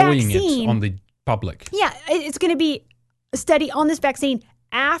deploying this vaccine, it on the public. Yeah, it's going to be a study on this vaccine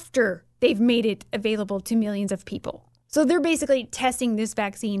after they've made it available to millions of people. So they're basically testing this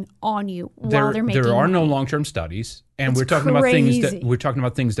vaccine on you while they're making it. There are no long-term studies, and we're talking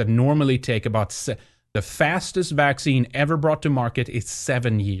about things that normally take about the fastest vaccine ever brought to market is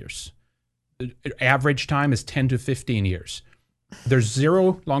 7 years. Average time is 10 to 15 years. There's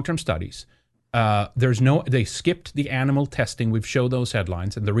zero long-term studies. They skipped the animal testing. We've showed those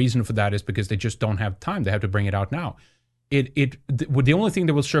headlines, and the reason for that is because they just don't have time. They have to bring it out now. The only thing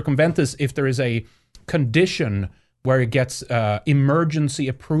that will circumvent this, if there is a condition where it gets emergency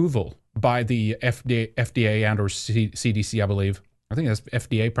approval by the FDA and or CDC, I believe. I think that's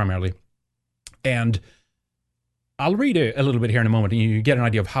FDA primarily. And I'll read a little bit here in a moment, and you get an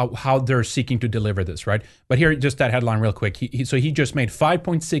idea of how they're seeking to deliver this, right? But here, just that headline real quick. So he just made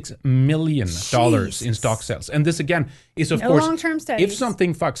 $5.6 million in stock sales. And this, again, is, of course, long-term studies. If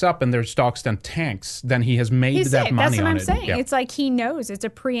something fucks up and their stocks then tanks, then he has made that money on it. That's what I'm saying. Yeah. It's like he knows it's a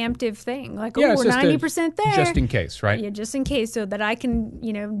preemptive thing. Like, we're 90% there. Just in case, right? Yeah, just in case, so that I can,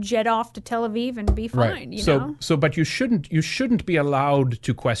 jet off to Tel Aviv and be fine, right. But you shouldn't be allowed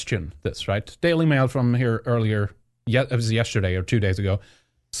to question this, right? Daily Mail from here earlier. Yeah, it was yesterday or 2 days ago.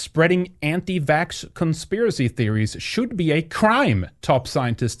 Spreading anti-vax conspiracy theories should be a crime, top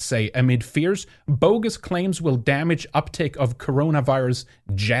scientists say, amid fears bogus claims will damage uptake of coronavirus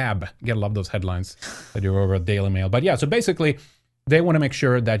jab. Gotta love those headlines that you're over at Daily Mail. But yeah, so basically, they want to make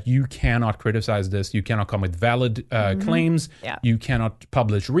sure that you cannot criticize this. You cannot come with valid claims. Yeah. You cannot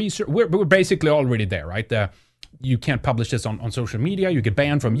publish research. We're basically already there, right? You can't publish this on social media. You get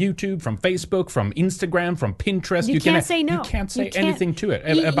banned from YouTube, from Facebook, from Instagram, from Pinterest. You can't say no. You can't say anything to it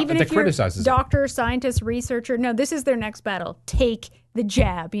even that criticizes it. Doctor, scientist, researcher. No, this is their next battle. Take the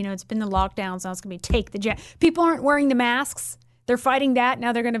jab. It's been the lockdowns. Now it's going to be take the jab. People aren't wearing the masks. They're fighting that.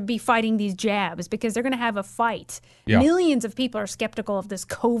 Now they're going to be fighting these jabs because they're going to have a fight. Yeah. Millions of people are skeptical of this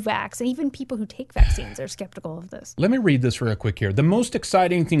COVAX, and even people who take vaccines are skeptical of this. Let me read this real quick here. The most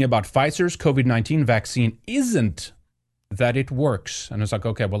exciting thing about Pfizer's COVID-19 vaccine isn't that it works. And it's like,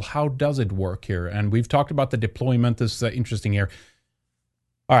 okay, well, how does it work here? And we've talked about the deployment. This is interesting here.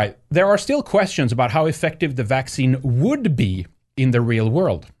 All right, there are still questions about how effective the vaccine would be in the real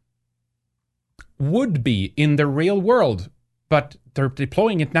world. Would be in the real world, but they're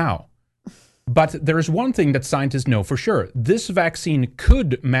deploying it now. But there is one thing that scientists know for sure. This vaccine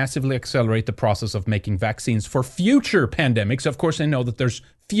could massively accelerate the process of making vaccines for future pandemics. Of course, they know that there's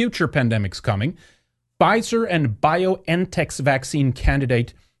future pandemics coming. Pfizer and BioNTech's vaccine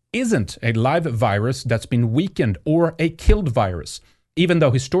candidate isn't a live virus that's been weakened or a killed virus, even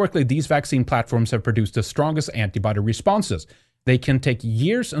though historically these vaccine platforms have produced the strongest antibody responses. They can take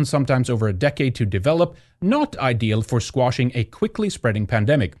years and sometimes over a decade to develop, not ideal for squashing a quickly spreading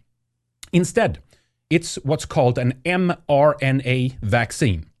pandemic. Instead, it's what's called an mRNA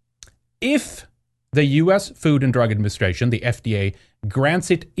vaccine. If the U.S. Food and Drug Administration, the FDA, grants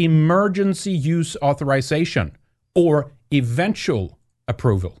it emergency use authorization or eventual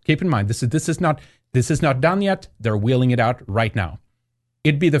approval. Keep in mind, this is not done yet. They're wheeling it out right now.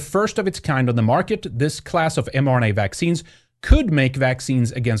 It'd be the first of its kind on the market. This class of mRNA vaccines could make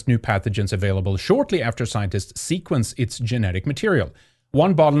vaccines against new pathogens available shortly after scientists sequence its genetic material.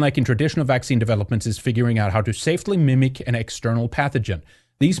 One bottleneck in traditional vaccine development is figuring out how to safely mimic an external pathogen.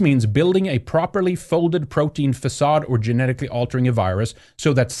 This means building a properly folded protein facade or genetically altering a virus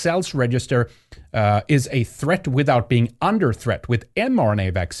so that cells register is a threat without being under threat. With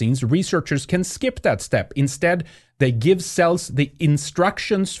mRNA vaccines, researchers can skip that step. Instead, they give cells the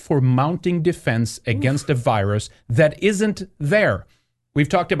instructions for mounting defense against a virus that isn't there. We've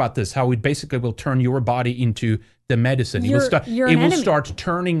talked about this, how it basically will turn your body into the medicine. It will start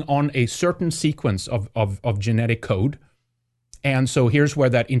turning on a certain sequence of genetic code. And so here's where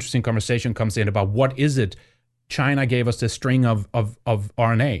that interesting conversation comes in about what is it? China gave us this string of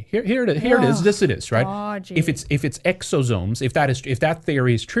RNA. Here it is. This it is, right? Dodgy. If it's exosomes, if that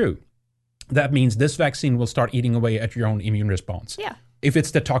theory is true, that means this vaccine will start eating away at your own immune response. Yeah. If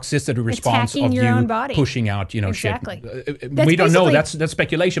it's the toxicity response of you pushing out, exactly. Shit. We don't know. That's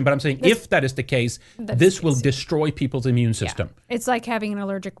speculation. But I'm saying if that is the case, this will destroy people's immune system. Yeah. It's like having an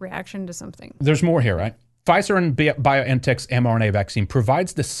allergic reaction to something. There's more here, right? Pfizer and BioNTech's mRNA vaccine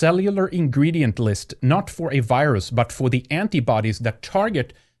provides the cellular ingredient list not for a virus, but for the antibodies that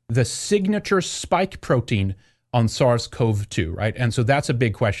target the signature spike protein on SARS-CoV-2, right? And so that's a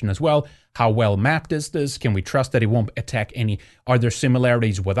big question as well. How well mapped is this? Can we trust that it won't attack any? Are there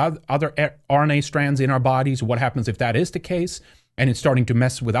similarities with other RNA strands in our bodies? What happens if that is the case? And it's starting to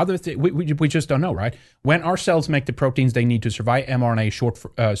mess with other things. We just don't know, right? When our cells make the proteins they need to survive, mRNA,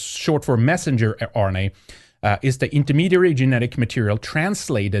 short for messenger RNA, is the intermediary genetic material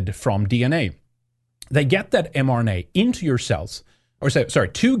translated from DNA. They get that mRNA into your cells,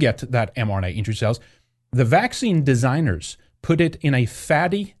 to get that mRNA into your cells, the vaccine designers put it in a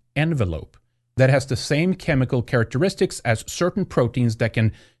fatty envelope that has the same chemical characteristics as certain proteins that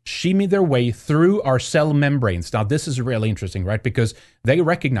can shimmy their way through our cell membranes. Now, this is really interesting, right? Because they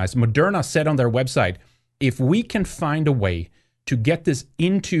recognize, Moderna said on their website, if we can find a way to get this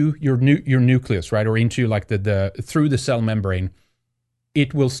into your nucleus, right, or into like the through the cell membrane,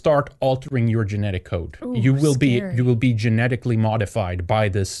 it will start altering your genetic code. Ooh, you will be genetically modified by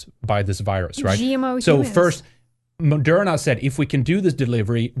this virus, right? GMO so humans. First, Moderna said if we can do this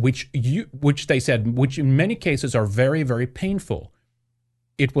delivery, which in many cases are very, very painful,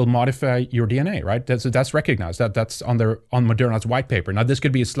 it will modify your DNA, right? That's recognized. That's on Moderna's white paper. Now, this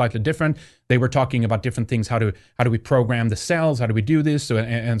could be slightly different. They were talking about different things. How do we program the cells? How do we do this?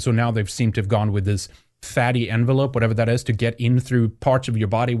 So now they've seemed to have gone with this fatty envelope, whatever that is, to get in through parts of your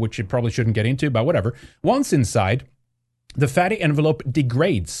body, which it probably shouldn't get into, but whatever. Once inside, the fatty envelope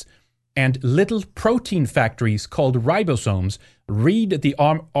degrades, and little protein factories called ribosomes read the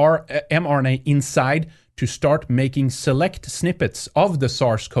mRNA inside to start making select snippets of the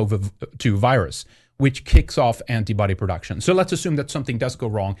SARS-CoV-2 virus, which kicks off antibody production. So let's assume that something does go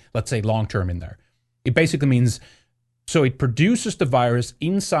wrong, let's say long-term in there. It basically means, so it produces the virus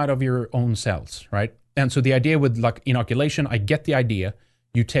inside of your own cells, right? And so the idea with like inoculation, I get the idea.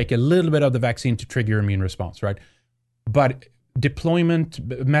 You take a little bit of the vaccine to trigger your immune response, right? But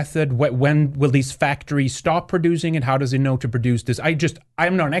deployment method, when will these factories stop producing it? How does it know to produce this?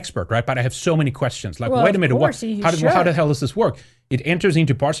 I'm not an expert, right? But I have so many questions. Like, wait a minute, how the hell does this work? It enters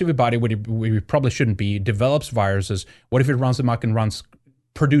into parts of your body where it probably shouldn't be, develops viruses. What if it runs amok and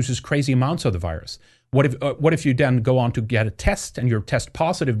produces crazy amounts of the virus? What if you then go on to get a test and you're test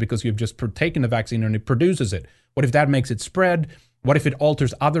positive because you've just taken the vaccine and it produces it? What if that makes it spread? What if it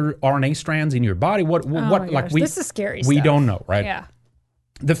alters other RNA strands in your body? This is scary We stuff. don't know, right? Yeah.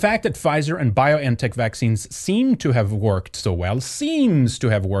 The fact that Pfizer and BioNTech vaccines seems to have worked so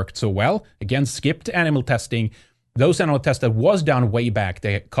well, again, skipped animal testing. Those animal tests that was done way back,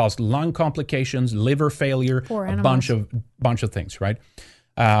 they caused lung complications, liver failure, a bunch of things, right?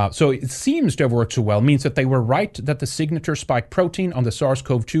 So it seems to have worked so well, means that they were right that the signature spike protein on the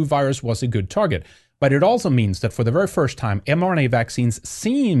SARS-CoV-2 virus was a good target. But it also means that for the very first time, mRNA vaccines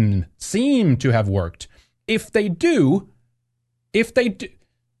seem to have worked. If they do,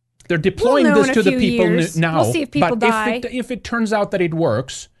 they're deploying this to the people now. We'll see if people die. If it turns out that it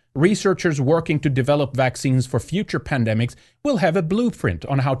works, researchers working to develop vaccines for future pandemics will have a blueprint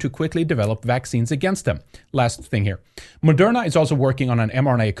on how to quickly develop vaccines against them. Last thing here. Moderna is also working on an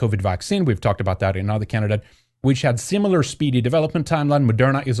mRNA COVID vaccine. We've talked about that in another candidate, which had similar speedy development timeline.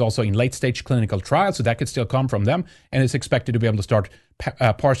 Moderna is also in late-stage clinical trials, so that could still come from them, and is expected to be able to start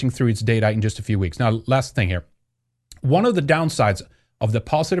parsing through its data in just a few weeks. Now, last thing here. One of the downsides of the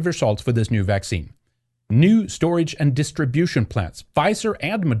positive results for this new vaccine, new storage and distribution plants. Pfizer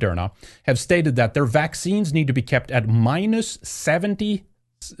and Moderna have stated that their vaccines need to be kept at minus 70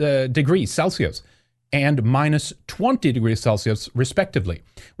 degrees Celsius and minus 20 degrees Celsius, respectively,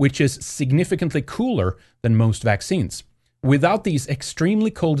 which is significantly cooler than most vaccines. Without these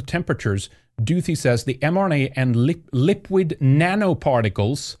extremely cold temperatures, Duthie says the mRNA and lipid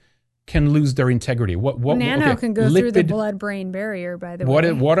nanoparticles can lose their integrity. Nano can go through the blood-brain barrier. By the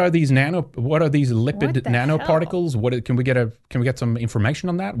way, what are these lipid nanoparticles? Can we get some information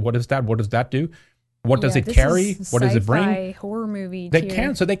on that? What is that? What does that do? What does it carry? What does it bring? Horror movie. They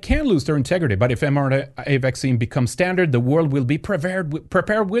can lose their integrity. But if mRNA vaccine becomes standard, the world will be prepared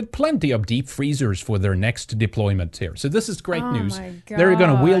with plenty of deep freezers for their next deployment here. So this is great news. They're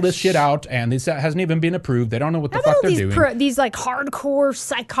going to wheel this shit out, and this hasn't even been approved. They don't know what the fuck they're doing. These like hardcore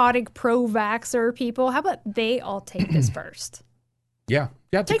psychotic pro-vaxxer people. How about they all take this first? Yeah.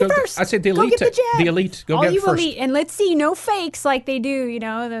 Take it first. I say the elite. Go get the jab. The elite. Go all get it you first. Elite. And let's see no fakes like they do,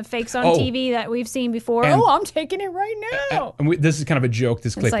 the fakes on TV that we've seen before. I'm taking it right now. This is kind of a joke,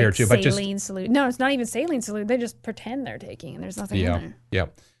 this clip here too. But saline salute. No, it's not even saline salute. They just pretend they're taking and there's nothing in there. Yeah.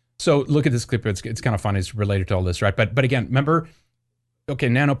 So look at this clip. It's kind of funny. It's related to all this, right? But again, remember, okay,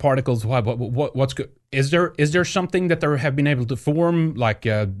 nanoparticles, what's good? Is there something that they have been able to form, like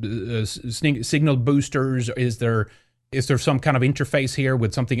signal boosters? Is there some kind of interface here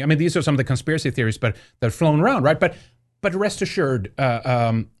with something? I mean, these are some of the conspiracy theories, but they're flown around, right? But rest assured,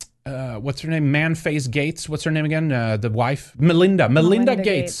 what's her name? Man-Face Gates. What's her name again? The wife, Melinda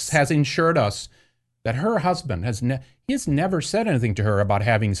Gates has assured us that her husband has never said anything to her about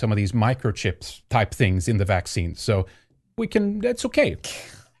having some of these microchips type things in the vaccine. So that's okay.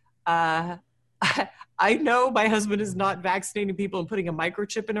 I know my husband is not vaccinating people and putting a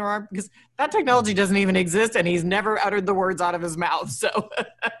microchip in her arm because that technology doesn't even exist, and he's never uttered the words out of his mouth. So,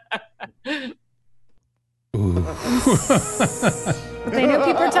 but they know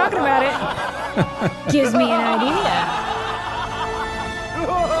people are talking about it. Gives me an idea.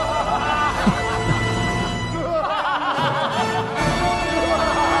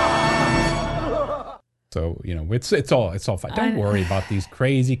 So, it's all fine. Don't worry about these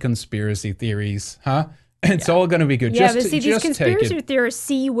crazy conspiracy theories, huh? It's all going to be good. Yeah, these conspiracy theorists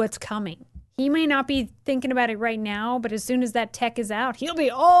see what's coming. He may not be thinking about it right now, but as soon as that tech is out, he'll be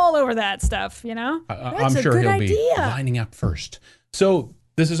all over that stuff, I'm sure he'll be lining up first. So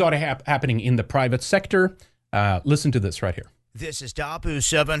this is already happening in the private sector. Listen to this right here. This is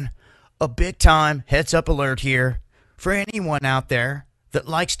Dabu7, a big-time heads-up alert here for anyone out there that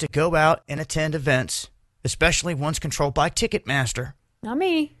likes to go out and attend events, especially ones controlled by Ticketmaster. Not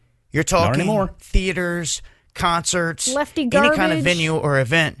me. You're talking theaters, concerts, Lefty garbage. Any kind of venue or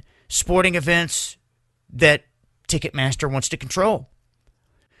event, sporting events that Ticketmaster wants to control.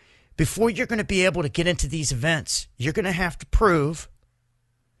 Before you're going to be able to get into these events, you're going to have to prove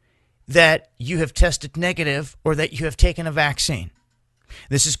that you have tested negative or that you have taken a vaccine.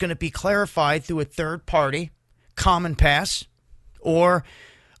 This is going to be clarified through a third party, Common Pass, or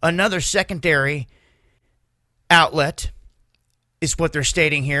another secondary outlet is what they're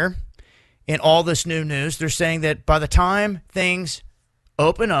stating here in all this new news. They're saying that by the time things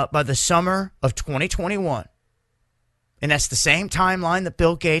open up by the summer of 2021, and that's the same timeline that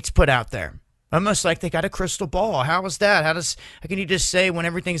Bill Gates put out there. Almost like they got a crystal ball. How is that? How can you just say when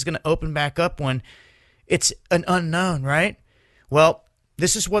everything's going to open back up when it's an unknown, right? Well,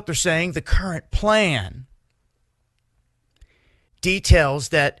 this is what they're saying. The current plan details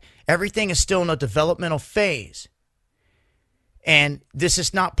that everything is still in a developmental phase. And this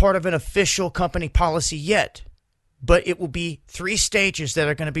is not part of an official company policy yet, but it will be 3 stages that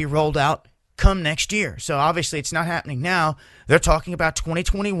are going to be rolled out come next year. So obviously it's not happening now. They're talking about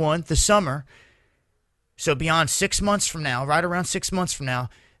 2021, the summer. So beyond 6 months from now, right around 6 months from now,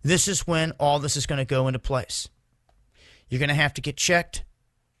 this is when all this is going to go into place. You're going to have to get checked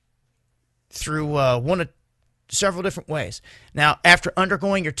through one of several different ways. Now, after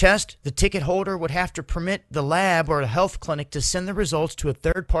undergoing your test, the ticket holder would have to permit the lab or the health clinic to send the results to a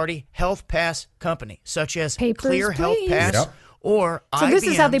third-party health pass company, such as Clear Health Pass or IBM's. So this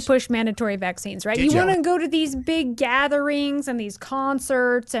is how they push mandatory vaccines, right? You want to go to these big gatherings and these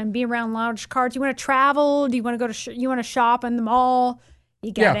concerts and be around large crowds. You want to travel? Do you want to go to? You want to shop in the mall?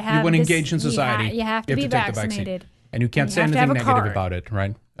 You got to have. You want to engage in society. You have to be vaccinated, and you can't say anything negative about it,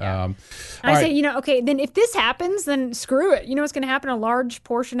 right? I say, okay, then if this happens, then screw it. You know what's going to happen? A large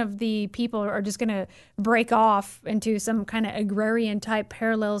portion of the people are just going to break off into some kind of agrarian type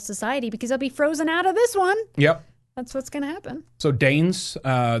parallel society because they'll be frozen out of this one. Yep. That's what's going to happen. So Danes,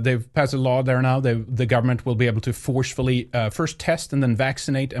 they've passed a law there now. The government will be able to forcefully first test and then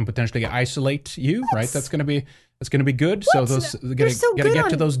vaccinate and potentially isolate you, right? That's going to be good. What? So those gotta get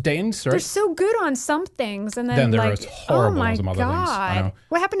to those Danes, right? They're so good on some things, and then they're like, horrible on some other things. I know.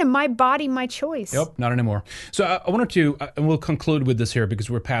 What happened to my body, my choice? Yep, not anymore. So I wanted to, and we'll conclude with this here because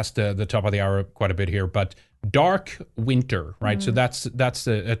we're past the top of the hour quite a bit here, but dark winter, right? So that's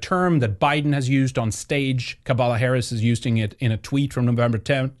a term that Biden has used on stage. Kamala Harris is using it in a tweet from November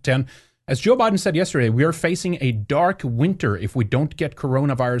 10. As Joe Biden said yesterday, we are facing a dark winter if we don't get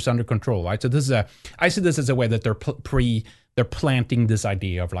coronavirus under control, right? So I see this as a way that they're planting this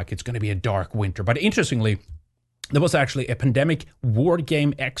idea of like it's going to be a dark winter. But interestingly, there was actually a pandemic war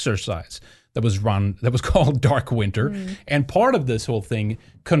game exercise that was run that was called Dark Winter, and part of this whole thing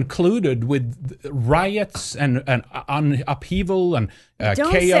concluded with riots and upheaval and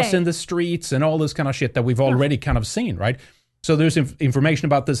chaos in the streets and all this kind of shit that we've already kind of seen, right? So there's information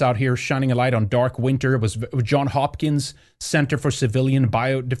about this out here, shining a light on Dark Winter. It was John Hopkins Center for Civilian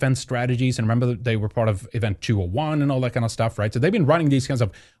Biodefense Strategies. And remember, they were part of Event 201 and all that kind of stuff, right? So they've been running these kinds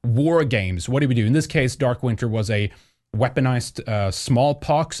of war games. What do we do? In this case, Dark Winter was a weaponized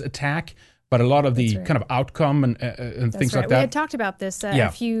smallpox attack, but a lot of the kind of outcome and things like that. We had talked about this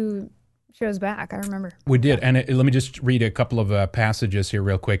a few shows back, I remember. We did. And let me just read a couple of passages here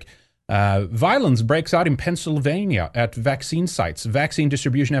real quick. Violence breaks out in Pennsylvania at vaccine sites. Vaccine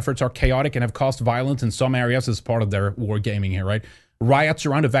distribution efforts are chaotic and have caused violence in some areas as part of their war gaming here, right? Riots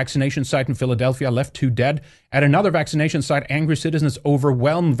around a vaccination site in Philadelphia left 2 dead. At another vaccination site, angry citizens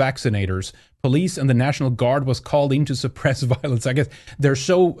overwhelmed vaccinators. Police and the National Guard was called in to suppress violence. I guess they're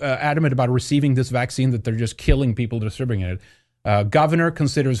so adamant about receiving this vaccine that they're just killing people distributing it. Governor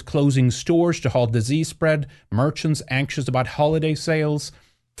considers closing stores to halt disease spread. Merchants anxious about holiday sales.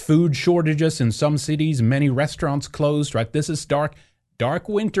 Food shortages in some cities, many restaurants closed, right? This is dark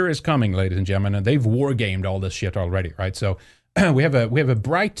winter is coming, ladies and gentlemen, and they've war gamed all this shit already, right? So we have a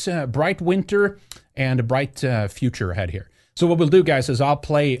bright winter and a bright future ahead here. So what we'll do, guys, is I'll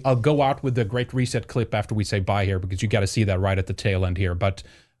go out with the Great Reset clip after we say bye here because you got to see that right at the tail end here. But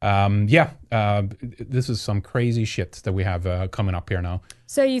this is some crazy shit that we have coming up here now.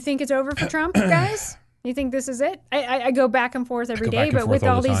 So you think it's over for Trump, guys? You think this is it? I go back and forth every day, but with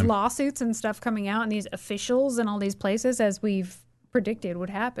all these lawsuits and stuff coming out and these officials and all these places, as we've predicted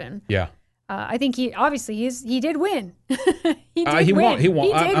would happen. Yeah. I think he did win. He won.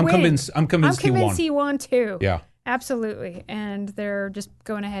 I'm convinced he won too. Yeah. Absolutely. And they're just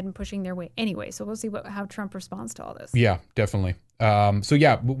going ahead and pushing their way anyway. So we'll see how Trump responds to all this. Yeah, definitely.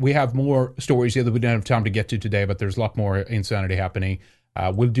 We have more stories here that we didn't have time to get to today, but there's a lot more insanity happening.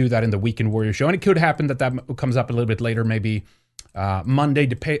 We'll do that in the Weekend Warrior Show. And it could happen that comes up a little bit later, maybe Monday.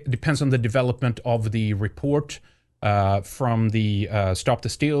 Depends on the development of the report from the Stop the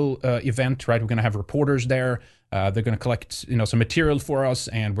Steal event, right? We're going to have reporters there. They're going to collect some material for us,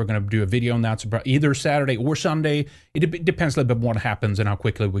 and we're going to do a video on that. So either Saturday or Sunday. It depends a little bit what happens and how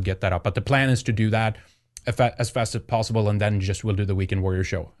quickly we get that up. But the plan is to do that as fast as possible, and then we'll do the Weekend Warrior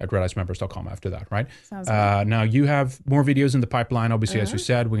Show at redicemembers.com after that, right? Sounds good. Now, you have more videos in the pipeline, obviously, as you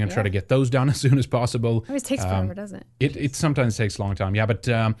said. We're going to try to get those done as soon as possible. It always takes forever, doesn't it? It sometimes takes a long time, yeah. But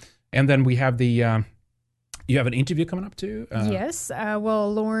and then we have the... you have an interview coming up too? Yes.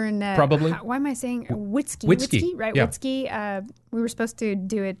 Lauren... probably. Why am I saying Witzke? Witzke, right? Yeah. Witzke. We were supposed to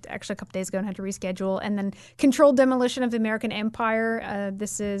do it actually a couple days ago and had to reschedule. And then Controlled Demolition of the American Empire.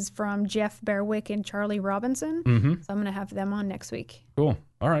 This is from Jeff Berwick and Charlie Robinson. Mm-hmm. So I'm going to have them on next week. Cool.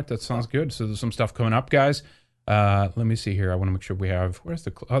 All right. That sounds good. So there's some stuff coming up, guys. Let me see here. I want to make sure we have...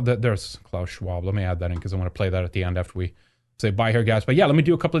 there's Klaus Schwab. Let me add that in because I want to play that at the end after we say bye here, guys. But yeah, let me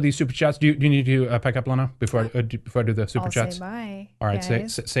do a couple of these super chats. Do you need to pack up, Lana, before I do the super chats? Say bye. All right,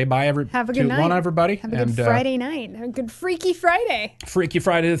 say bye, Have a good night, Lana, everybody. Have a good Friday night. Have a good Freaky Friday. Freaky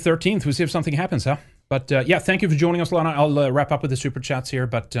Friday the 13th. We'll see if something happens, huh? But yeah, thank you for joining us, Lana. I'll wrap up with the super chats here.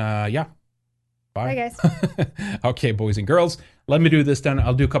 But yeah, bye. Bye, guys. Okay, boys and girls, let me do this then.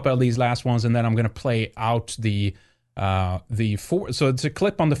 I'll do a couple of these last ones, and then I'm going to play out the four. So it's a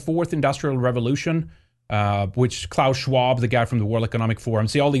clip on the fourth industrial revolution, which Klaus Schwab, the guy from the World Economic Forum,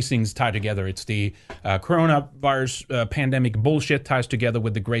 see, all these things tie together. It's the coronavirus pandemic bullshit ties together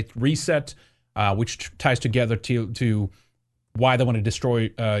with the Great Reset, which ties together to why they want to destroy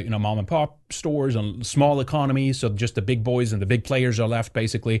mom and pop stores and small economies. So just the big boys and the big players are left,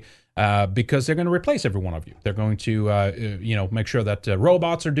 basically, because they're going to replace every one of you. They're going to make sure that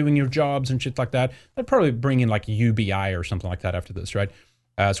robots are doing your jobs and shit like that. They'll probably bring in like UBI or something like that after this, right?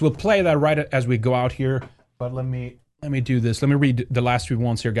 So we'll play that right as we go out here. But let me do this. Let me read the last few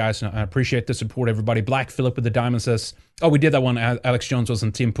ones here, guys. And I appreciate the support, everybody. Black Phillip with the diamond says, oh, we did that one. Alex Jones was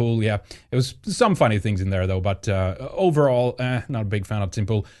in Tim Pool. Yeah, it was some funny things in there, though. But overall, not a big fan of Tim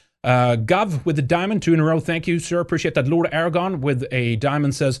Pool. Gov with the diamond, 2 in a row. Thank you, sir. Appreciate that. Lord Aragon with a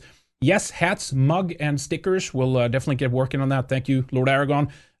diamond says, yes, hats, mug, and stickers. We'll definitely get working on that. Thank you, Lord Aragon.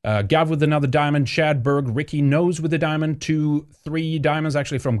 Gav with another diamond. Chad Berg, Ricky Nose with a diamond. 3 diamonds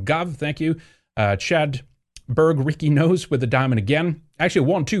actually from Gav. Thank you. Chad Berg, Ricky Nose with a diamond again. Actually,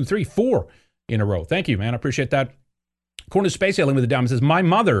 1, 2, 3, 4 in a row. Thank you, man. I appreciate that. Corner Space Alien with a diamond says, my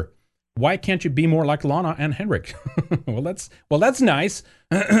mother, why can't you be more like Lana and Henrik? well, that's nice.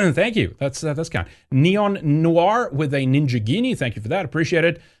 Thank you. That's kind. Neon Noir with a Ninja Genie. Thank you for that. Appreciate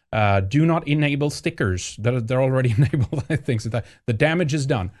it. Do not enable stickers. They're already enabled, I think. So the damage is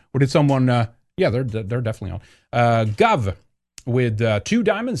done. Or did someone... yeah, they're definitely on. Gov with 2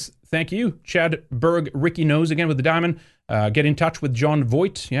 diamonds. Thank you. Chad Berg, Ricky Nose again with the diamond. Get in touch with John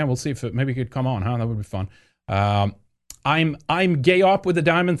Voight. Yeah, we'll see if maybe he could come on, huh? That would be fun. I'm gay up with the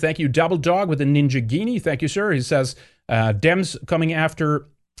diamond. Thank you. Double Dog with the Ninja Genie. Thank you, sir. He says, Dems coming after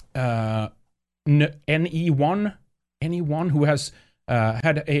NE1 who has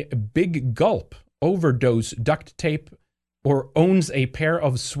had a big gulp, overdose, duct tape, or owns a pair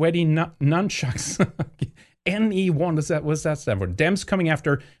of sweaty nunchucks. NE1, what's that stand for? Dems coming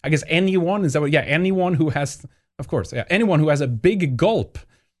after, I guess, anyone? Is that what? Yeah, anyone who has, of course, yeah, anyone who has a big gulp,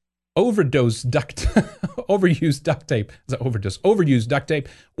 overused duct tape, overused duct tape,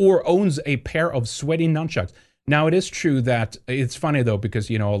 or owns a pair of sweaty nunchucks. Now, it is true that, it's funny though,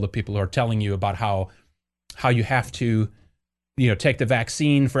 because, all the people who are telling you about how you have to, take the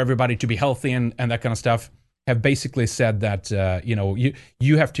vaccine for everybody to be healthy and that kind of stuff, have basically said that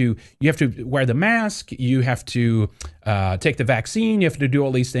you have to wear the mask, you have to take the vaccine, you have to do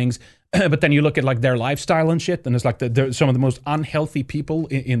all these things. But then you look at like their lifestyle and shit, and it's like they're some of the most unhealthy people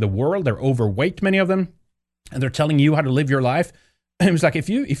in the world. They're overweight, many of them, and they're telling you how to live your life. And it was like if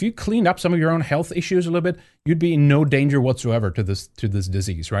you cleaned up some of your own health issues a little bit, you'd be in no danger whatsoever to this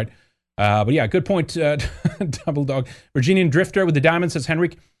disease, right? But yeah, good point, Double Dog. Virginian Drifter with the diamond says,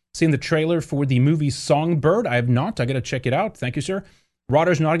 Henrik, seen the trailer for the movie Songbird? I have not. I got to check it out. Thank you, sir.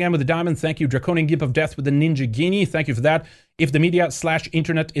 Rodders Nottingham with the diamond. Thank you. Draconian Gimp of Death with the Ninja Genie. Thank you for that. If the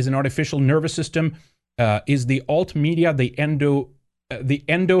media/internet is an artificial nervous system, is the alt media the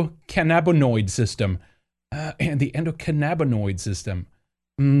endocannabinoid system? And the endocannabinoid system.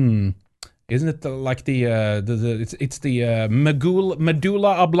 Isn't it it's the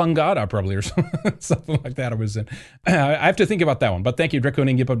medulla oblongata probably, or something like that? I have to think about that one. But thank you,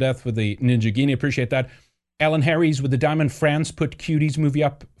 Draconian Gimp of Death with the Ninja Genie. Appreciate that. Alan Harries with the diamond. France put Cuties movie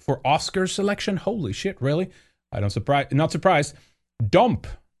up for Oscar selection. Holy shit, really? Not surprised. Dump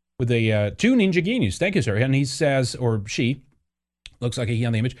with a 2 Ninja Genies. Thank you, sir. And he says, or she, looks like a he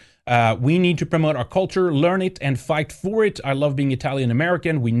on the image. We need to promote our culture, learn it, and fight for it. I love being Italian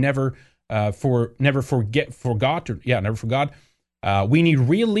American. We never forgot. We need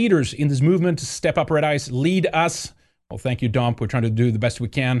real leaders in this movement to step up, Red Eyes, lead us. Well, thank you, Dump. We're trying to do the best we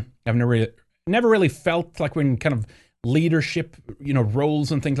can. I've never really felt like we're in kind of leadership,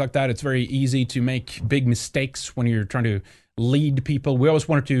 roles and things like that. It's very easy to make big mistakes when you're trying to lead people. We always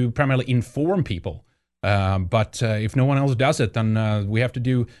wanted to primarily inform people, but if no one else does it, then we have to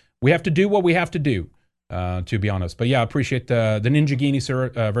do what we have to do. To be honest, but yeah, I appreciate the Ninja Genie, sir.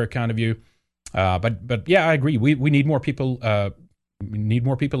 Very kind of you. But yeah, I agree. We need more people. We need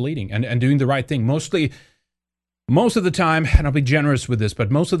more people leading and doing the right thing. Most of the time, and I'll be generous with this,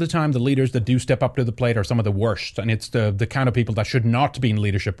 but most of the time, the leaders that do step up to the plate are some of the worst, and it's the kind of people that should not be in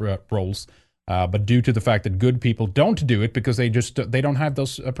leadership roles. But due to the fact that good people don't do it because they don't have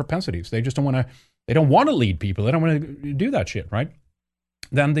those propensities, they just don't want to They don't want to lead people. They don't want to do that shit, right?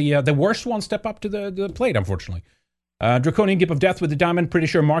 Then the worst ones step up to the plate, unfortunately. Draconian Gift of Death with the diamond. Pretty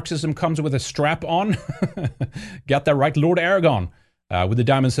sure Marxism comes with a strap on. Got that right. Lord Aragon with the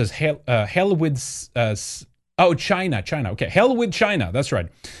diamond says, hell with... China. Okay, hell with China. That's right.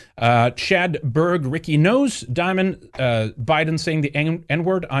 Chad Berg, Ricky knows. Diamond, Biden saying the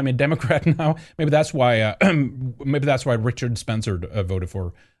N-word. I'm a Democrat now. Maybe that's why. Maybe that's why Richard Spencer voted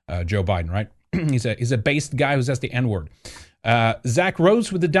for Joe Biden. Right? he's a based guy who says the N-word. Zach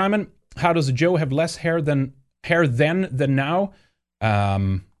Rose with the diamond. How does Joe have less hair then than now?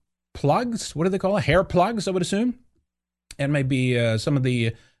 Plugs. What do they call it? Hair plugs, I would assume. And maybe some of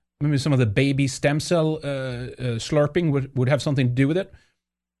the baby stem cell slurping would have something to do with it.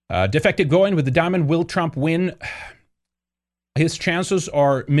 Defective going with the diamond. Will Trump win? His chances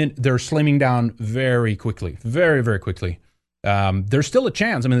are they're slimming down very quickly. Very, very quickly. There's still a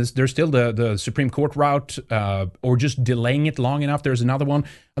chance. I mean, there's still the Supreme Court route or just delaying it long enough. There's another one.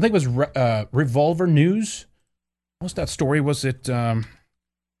 I think it was Revolver News. What's that story? Was it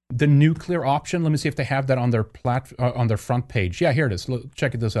the nuclear option? Let me see if they have that on their on their front page. Yeah, here it is.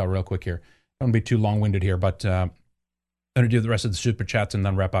 Check this out real quick here. I don't be too long-winded here, but I'm going to do the rest of the super chats and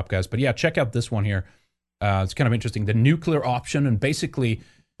then wrap up, guys. But yeah, check out this one here. It's kind of interesting. The nuclear option, and basically,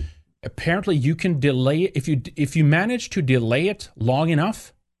 apparently you can delay it. If you manage to delay it long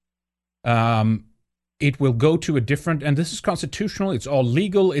enough, it will go to a different, and this is constitutional. It's all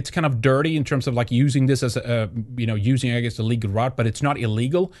legal. It's kind of dirty in terms of like using this as using, I guess, a legal route, but it's not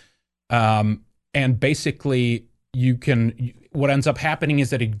illegal. And basically what ends up happening is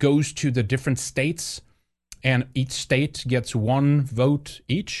that it goes to the different states, and each state gets one vote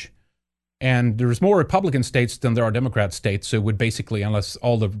each. And there's more Republican states than there are Democrat states. So it would basically, unless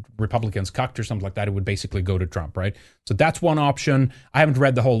all the Republicans cucked or something like that, it would basically go to Trump, right? So that's one option. I haven't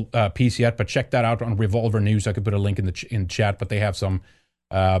read the whole piece yet, but check that out on Revolver News. I could put a link in chat, but they have some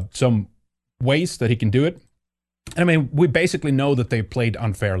ways that he can do it. And I mean, we basically know that they played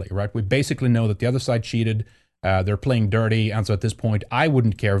unfairly, right? We basically know that the other side cheated. They're playing dirty. And so at this point, I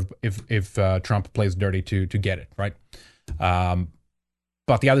wouldn't care if Trump plays dirty to get it, right?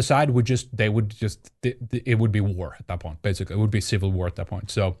 But the other side it would be war at that point. Basically, it would be civil war at that point.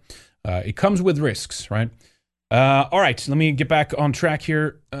 So it comes with risks, right? All right, let me get back on track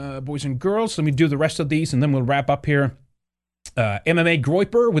here, boys and girls. Let me do the rest of these, and then we'll wrap up here. MMA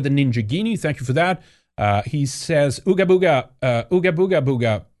Groiper with the Ninja Genie. Thank you for that. He says, ooga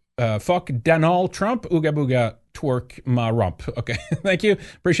booga, fuck Donald Trump, ooga booga, twerk my rump. Okay, thank you.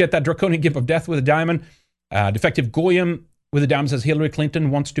 Appreciate that. Draconian Gift of Death with a diamond. Defective Goyim with a diamond says Hillary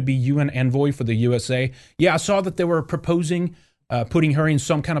Clinton wants to be UN envoy for the USA. Yeah, I saw that they were proposing putting her in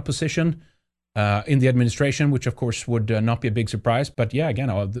some kind of position in the administration, which of course would not be a big surprise. But yeah,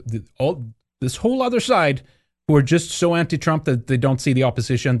 again, this whole other side who are just so anti-Trump that they don't see the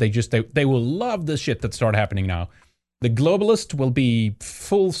opposition. They will love this shit that started happening now. The globalist will be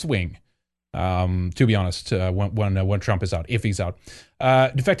full swing, to be honest, when Trump is out, if he's out.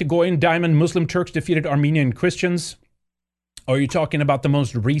 Defective Goyin, Diamond, Muslim Turks defeated Armenian Christians. Are you talking about the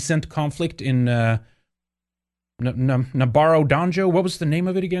most recent conflict in Nabaro Danjo? What was the name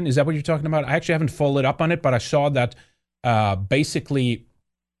of it again? Is that what you're talking about? I actually haven't followed up on it, but I saw that basically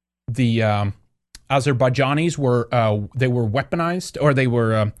the Azerbaijanis were weaponized, or they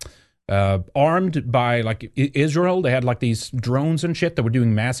were armed by like Israel. They had like these drones and shit that were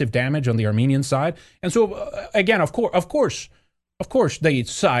doing massive damage on the Armenian side. And so again, of course, they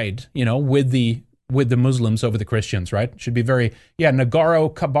side, with the Muslims over the Christians, right? Should be very,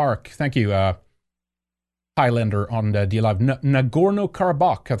 Nagorno-Karabakh. Thank you, Highlander on DLive.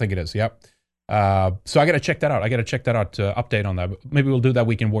 Nagorno-Karabakh, I think it is, yep. So I got to check that out. Update on that. Maybe we'll do that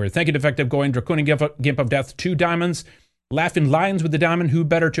Weekend Warrior. Thank you, Defective Going. Draconian Gimp of Death, 2 diamonds. Laughing Lions with the diamond. Who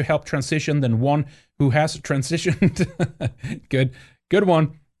better to help transition than one who has transitioned? Good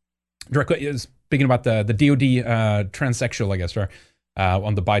one. Speaking about the DOD transsexual, I guess, right?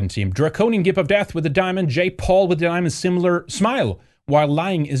 On the Biden team. Draconian Gift of Death with the diamond. J. Paul with the diamond. Similar smile while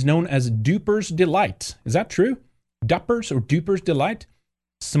lying is known as Duper's Delight. Is that true? Duppers or Duper's Delight?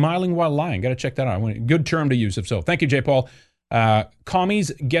 Smiling while lying. Got to check that out. Good term to use if so. Thank you, J. Paul.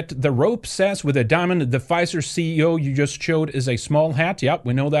 Commies get the rope, says with a diamond. The Pfizer CEO you just showed is a small hat. Yep,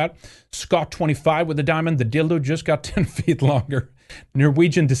 we know that. Scott 25 with a diamond. The dildo just got 10 feet longer.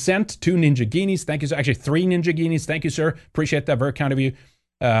 Norwegian Descent, 2 Ninja Guineas. Thank you, sir. Actually, 3 Ninja Guineas. Thank you, sir. Appreciate that. Very kind of you.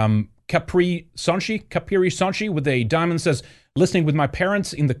 Capri Sanchi with a diamond says, listening with my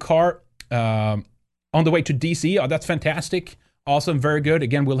parents in the car on the way to DC. Oh, that's fantastic. Awesome. Very good.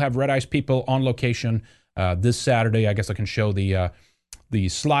 Again, we'll have Red Ice people on location this Saturday. I guess I can show the the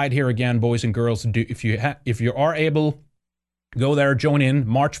slide here again, boys and girls. If you are able, go there, join in.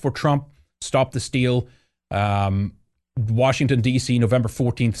 March for Trump, Stop the Steal. Washington, D.C., November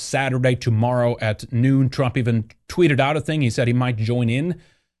 14th, Saturday, tomorrow at noon. Trump even tweeted out a thing. He said he might join in.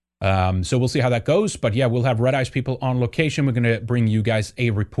 So we'll see how that goes. But yeah, we'll have Red Eyes people on location. We're going to bring you guys a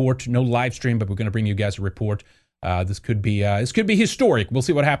report. No live stream, but we're going to bring you guys a report. This could be historic. We'll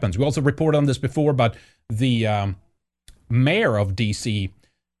see what happens. We also reported on this before, but the mayor of D.C.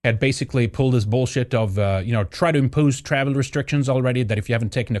 had basically pulled this bullshit of, try to impose travel restrictions already, that if you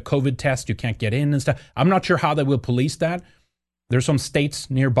haven't taken a COVID test, you can't get in and stuff. I'm not sure how they will police that. There's some states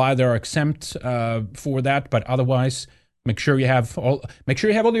nearby that are exempt for that, but otherwise, make sure you have all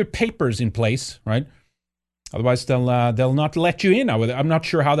your papers in place, right? Otherwise, they'll not let you in. I'm not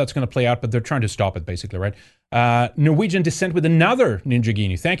sure how that's going to play out, but they're trying to stop it, basically, right? Norwegian Descent with another Ninja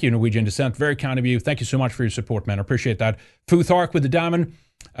Genie. Thank you, Norwegian Descent. Very kind of you. Thank you so much for your support, man. I appreciate that. Futhark with the diamond.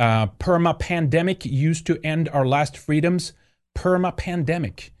 Perma-pandemic used to end our last freedoms.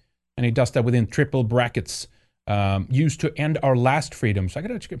 Perma-pandemic. And he does that within triple brackets. Used to end our last freedoms. I got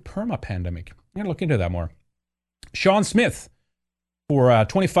to check perma-pandemic. I got to look into that more. Sean Smith for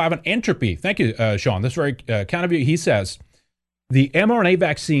 25 on Entropy. Thank you, Sean. That's very kind of you. He says, the mRNA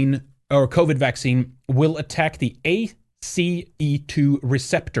vaccine or COVID vaccine will attack the ACE2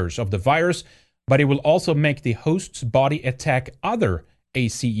 receptors of the virus, but it will also make the host's body attack other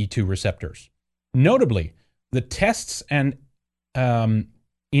ACE2 receptors. Notably, the tests and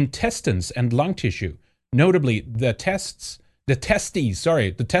intestines and lung tissue, notably the testes, the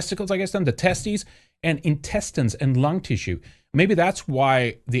testicles, I guess, then the testes and intestines and lung tissue. Maybe that's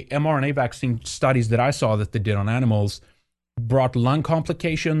why the mRNA vaccine studies that I saw that they did on animals brought lung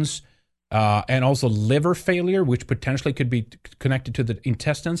complications and also liver failure, which potentially could be connected to the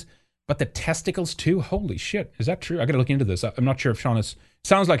intestines. But the testicles too? Holy shit. Is that true? I got to look into this. I'm not sure if Sean is...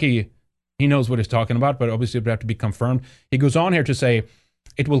 Sounds like he knows what he's talking about, but obviously it would have to be confirmed. He goes on here to say,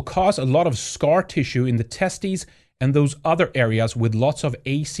 it will cause a lot of scar tissue in the testes and those other areas with lots of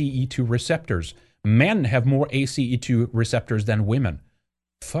ACE2 receptors. Men have more ACE2 receptors than women.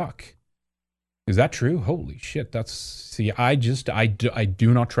 Fuck. Is that true? Holy shit. I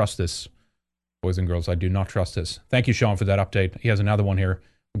do not trust this. Boys and girls, I do not trust this. Thank you, Sean, for that update. He has another one here.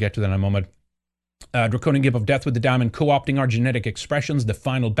 We'll get to that in a moment. Draconian Gift of Death with the Diamond, co-opting our genetic expressions, the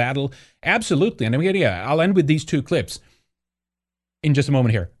final battle. Absolutely. And I'll end with these two clips in just a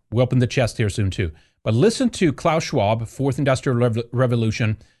moment here. We'll open the chest here soon too. But listen to Klaus Schwab, Fourth Industrial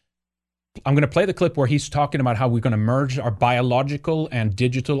Revolution. I'm going to play the clip where he's talking about how we're going to merge our biological and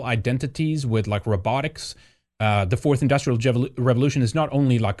digital identities with like robotics. The Fourth Industrial Revolution is not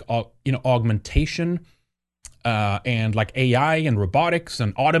only like augmentation and like AI and robotics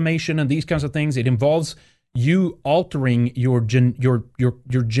and automation and these kinds of things. It involves you altering your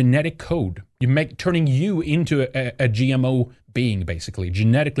genetic code. Turning you into a GMO being, basically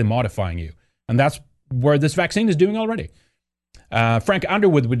genetically modifying you, and that's where this vaccine is doing already. Frank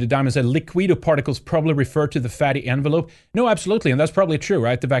Underwood with the diamond said liquido particles probably refer to the fatty envelope. No, absolutely, and that's probably true,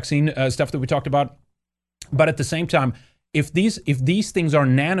 right? The vaccine stuff that we talked about. But at the same time, if these things are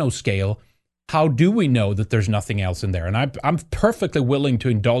nanoscale, how do we know that there's nothing else in there? And I'm perfectly willing to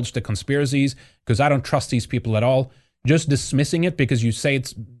indulge the conspiracies because I don't trust these people at all. Just dismissing it because you say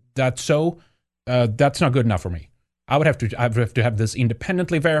that's not good enough for me. I would have to have this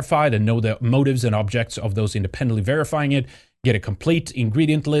independently verified and know the motives and objects of those independently verifying it. Get a complete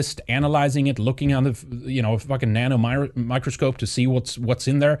ingredient list, analyzing it, looking on the fucking nano microscope to see what's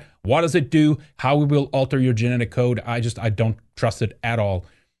in there. What does it do? How it will alter your genetic code? I don't trust it at all.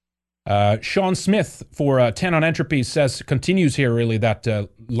 Sean Smith for 10 on Entropy continues here really that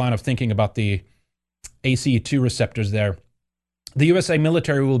line of thinking about the ACE2 receptors there. The USA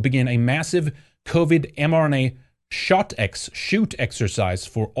military will begin a massive COVID mRNA shoot exercise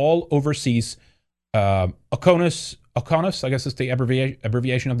for all overseas OCONUS, I guess is the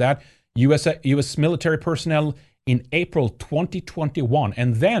abbreviation of that, U.S. military personnel in April 2021.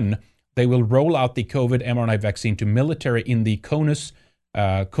 And then they will roll out the COVID mRNA vaccine to military in the CONUS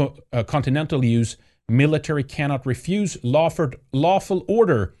continental use, military cannot refuse, lawful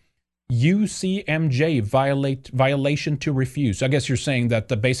order, UCMJ violation to refuse. So I guess you're saying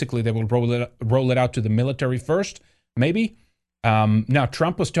that basically they will roll it out to the military first, maybe? Now,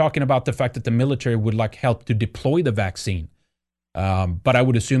 Trump was talking about the fact that the military would like help to deploy the vaccine. But I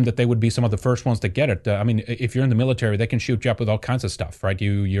would assume that they would be some of the first ones to get it. I mean, if you're in the military, they can shoot you up with all kinds of stuff, right?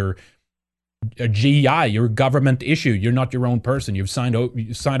 You're a GI, you're a government issue. You're not your own person. You've signed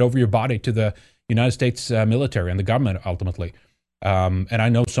over your body to the United States military and the government ultimately. And I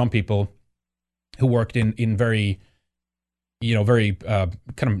know some people who worked in very very kind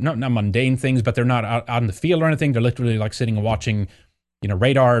of not mundane things, but they're not out in the field or anything. They're literally like sitting and watching,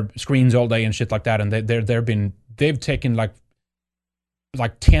 radar screens all day and shit like that. And they've taken like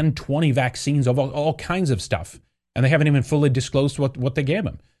 10, 20 vaccines of all kinds of stuff, and they haven't even fully disclosed what they gave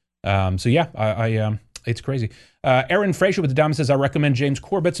them. So yeah, it's crazy. Aaron Fraser with the diamond says, I recommend James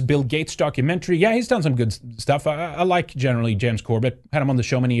Corbett's Bill Gates documentary. Yeah, he's done some good stuff. I like generally James Corbett. Had him on the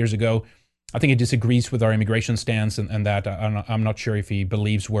show many years ago. I think he disagrees with our immigration stance and that. I'm not sure if he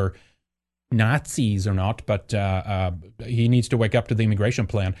believes we're Nazis or not, but he needs to wake up to the immigration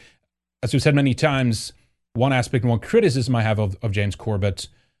plan. As we've said many times, one aspect, one criticism I have of James Corbett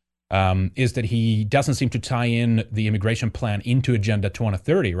is that he doesn't seem to tie in the immigration plan into Agenda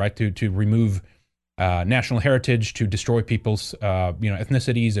 2030, right? To remove national heritage, to destroy people's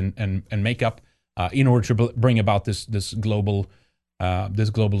ethnicities and makeup in order to bring about this global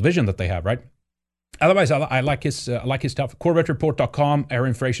vision that they have, right? Otherwise, I like his stuff. CorbettReport.com.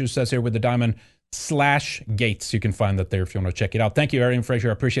 Aaron Fraser says here with the diamond /Gates. You can find that there if you want to check it out. Thank you, Aaron Fraser.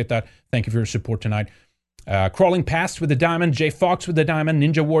 I appreciate that. Thank you for your support tonight. Crawling Past with the diamond. Jay Fox with the diamond.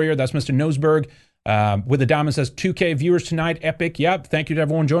 Ninja Warrior. That's Mr. Noseberg. With the diamond says 2K viewers tonight. Epic. Yep. Thank you to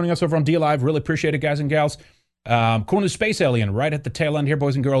everyone joining us over on DLive. Really appreciate it, guys and gals. Corner Space Alien right at the tail end here,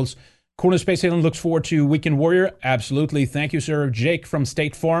 boys and girls. Corner Space Alien looks forward to Weekend Warrior. Absolutely. Thank you, sir. Jake from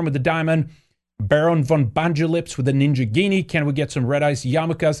State Farm with the diamond. Baron von Banjulips with the Ninja Guinea. Can we get some Red Ice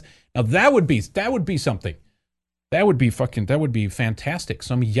Yamukas? Now that would be something. That would be fantastic.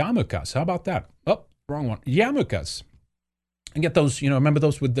 Some Yamukas. How about that? Oh, wrong one. Yamukas. And get those, remember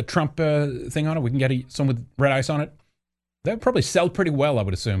those with the Trump thing on it? We can get some with red ice on it. That would probably sell pretty well, I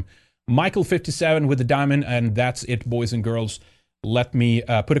would assume. Michael57 with the diamond, and that's it, boys and girls. Let me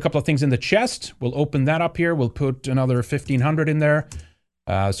put a couple of things in the chest. We'll open that up here. We'll put another 1,500 in there.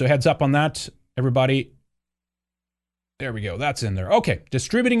 So heads up on that, everybody. There we go. That's in there. Okay.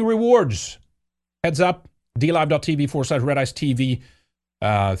 Distributing rewards. Heads up. DLive.tv/Red Ice TV.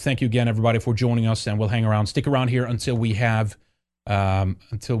 Thank you again, everybody, for joining us, and we'll hang around. Stick around here until we have some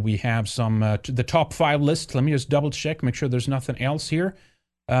the top 5 list. Let me just double check, make sure there's nothing else here.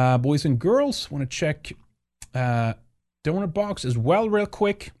 Boys and girls, want to check donor box as well, real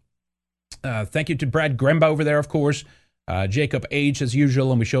quick. Thank you to Brad Gremba over there, of course. Jacob H, as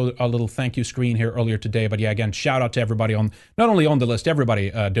usual, and we showed a little thank you screen here earlier today. But yeah, again, shout out to everybody on, not only on the list,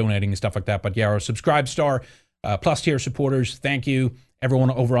 everybody donating and stuff like that, but yeah, our Subscribe Star Plus tier supporters, thank you.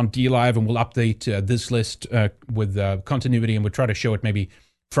 Everyone over on DLive, and we'll update this list with continuity, and we'll try to show it maybe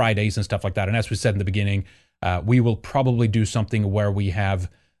Fridays and stuff like that. And as we said in the beginning, we will probably do something where we have,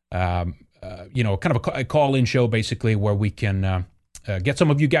 kind of a call-in show, basically, where we can get some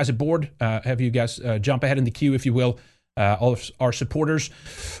of you guys aboard, have you guys jump ahead in the queue, if you will, all of our supporters.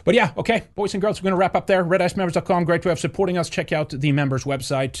 But yeah, okay, boys and girls, we're going to wrap up there. RedIceMembers.com, great to have supporting us. Check out the members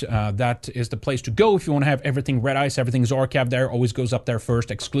website. That is the place to go if you want to have everything Red Ice. Everything's archived there, always goes up there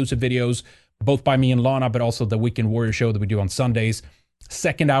first. Exclusive videos, both by me and Lana, but also the Weekend Warrior show that we do on Sundays.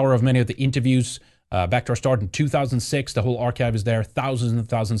 Second hour of many of the interviews back to our start in 2006. The whole archive is there. Thousands and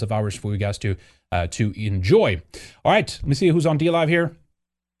thousands of hours for you guys to enjoy. All right, let me see who's on DLive here.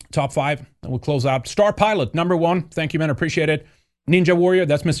 Top 5, and we'll close out. Star Pilot, number 1. Thank you, man. Appreciate it. Ninja Warrior,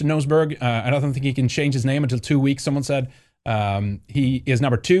 that's Mr. Noseberg. I don't think he can change his name until 2 weeks, someone said. He is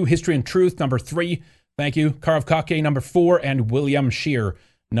number 2. History and Truth, number 3. Thank you. Karav Kake, number 4. And William Shear,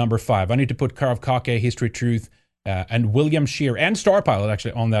 number 5. I need to put Karav Kake, History, Truth, and William Shear, and Star Pilot,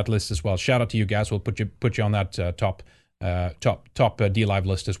 actually, on that list as well. Shout out to you guys. We'll put you on that top DLive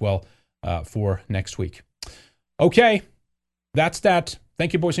list as well for next week. Okay, that's that.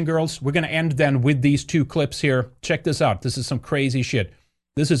 Thank you, boys and girls. We're going to end then with these 2 clips here. Check this out. This is some crazy shit.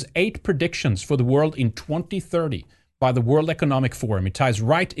 This is 8 predictions for the world in 2030 by the World Economic Forum. It ties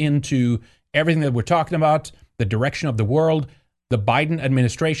right into everything that we're talking about, the direction of the world. The Biden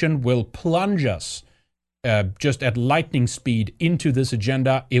administration will plunge us just at lightning speed into this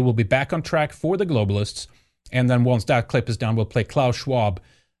agenda. It will be back on track for the globalists. And then once that clip is done, we'll play Klaus Schwab,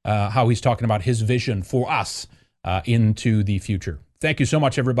 how he's talking about his vision for us into the future. Thank you so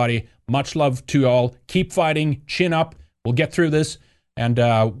much, everybody. Much love to all. Keep fighting. Chin up. We'll get through this. And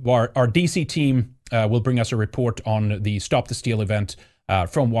our DC team will bring us a report on the Stop the Steal event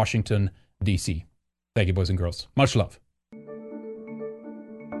from Washington, D.C. Thank you, boys and girls. Much love.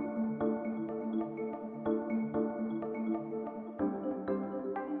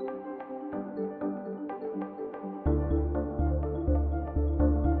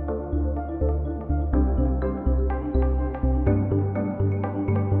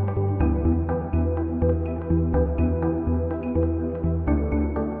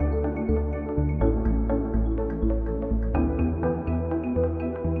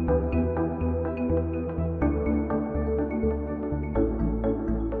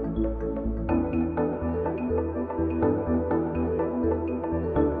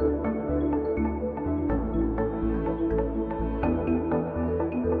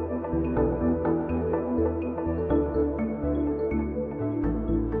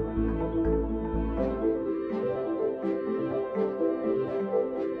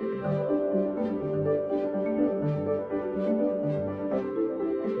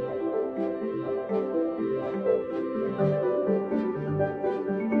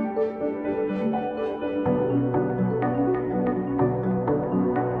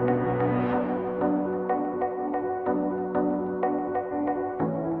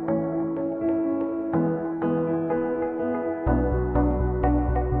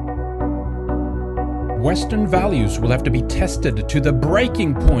 Western values will have to be tested to the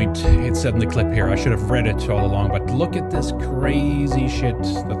breaking point, it said in the clip here. I should have read it all along, but look at this crazy shit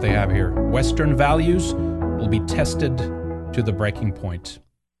that they have here. Western values will be tested to the breaking point.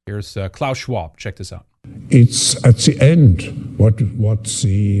 Here's Klaus Schwab. Check this out. It's at the end, what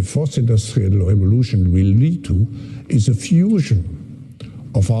the fourth industrial revolution will lead to is a fusion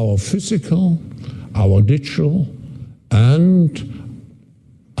of our physical, our digital, and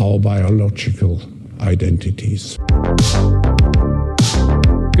our biological identities. Good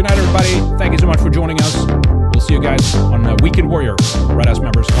night, everybody. Thank you so much for joining us. We'll see you guys on Weekend Warrior. Red House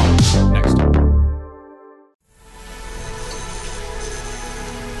members come next.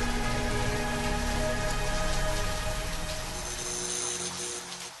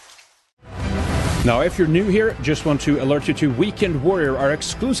 Now, if you're new here, just want to alert you to Weekend Warrior, our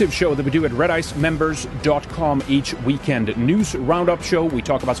exclusive show that we do at redicemembers.com each weekend. News roundup show. We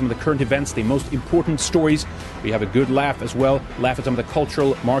talk about some of the current events, the most important stories. We have a good laugh as well. Laugh at some of the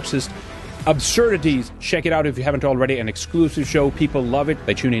cultural Marxist absurdities. Check it out if you haven't already. An exclusive show. People love it.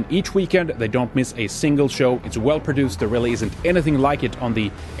 They tune in each weekend. They don't miss a single show. It's well produced. There really isn't anything like it on the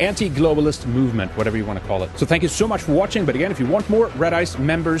anti-globalist movement, whatever you want to call it. So thank you so much for watching. But again, if you want more,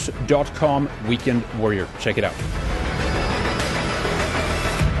 redicemembers.com Weekend Warrior. Check it out.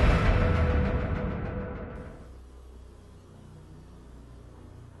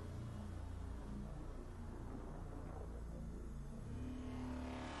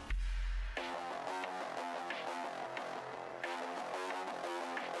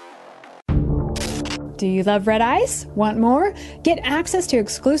 Do you love Red Ice? Want more? Get access to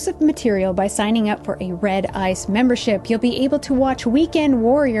exclusive material by signing up for a Red Ice membership. You'll be able to watch Weekend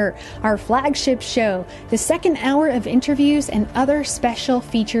Warrior, our flagship show, the second hour of interviews, and other special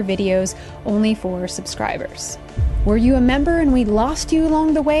feature videos only for subscribers. Were you a member and we lost you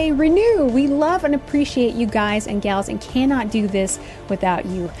along the way? Renew! We love and appreciate you guys and gals and cannot do this without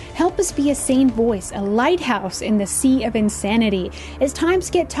you. Help us be a sane voice, a lighthouse in the sea of insanity. As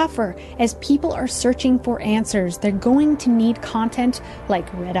times get tougher, as people are searching for answers, they're going to need content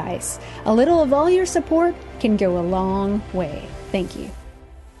like Red Ice. A little of all your support can go a long way. Thank you.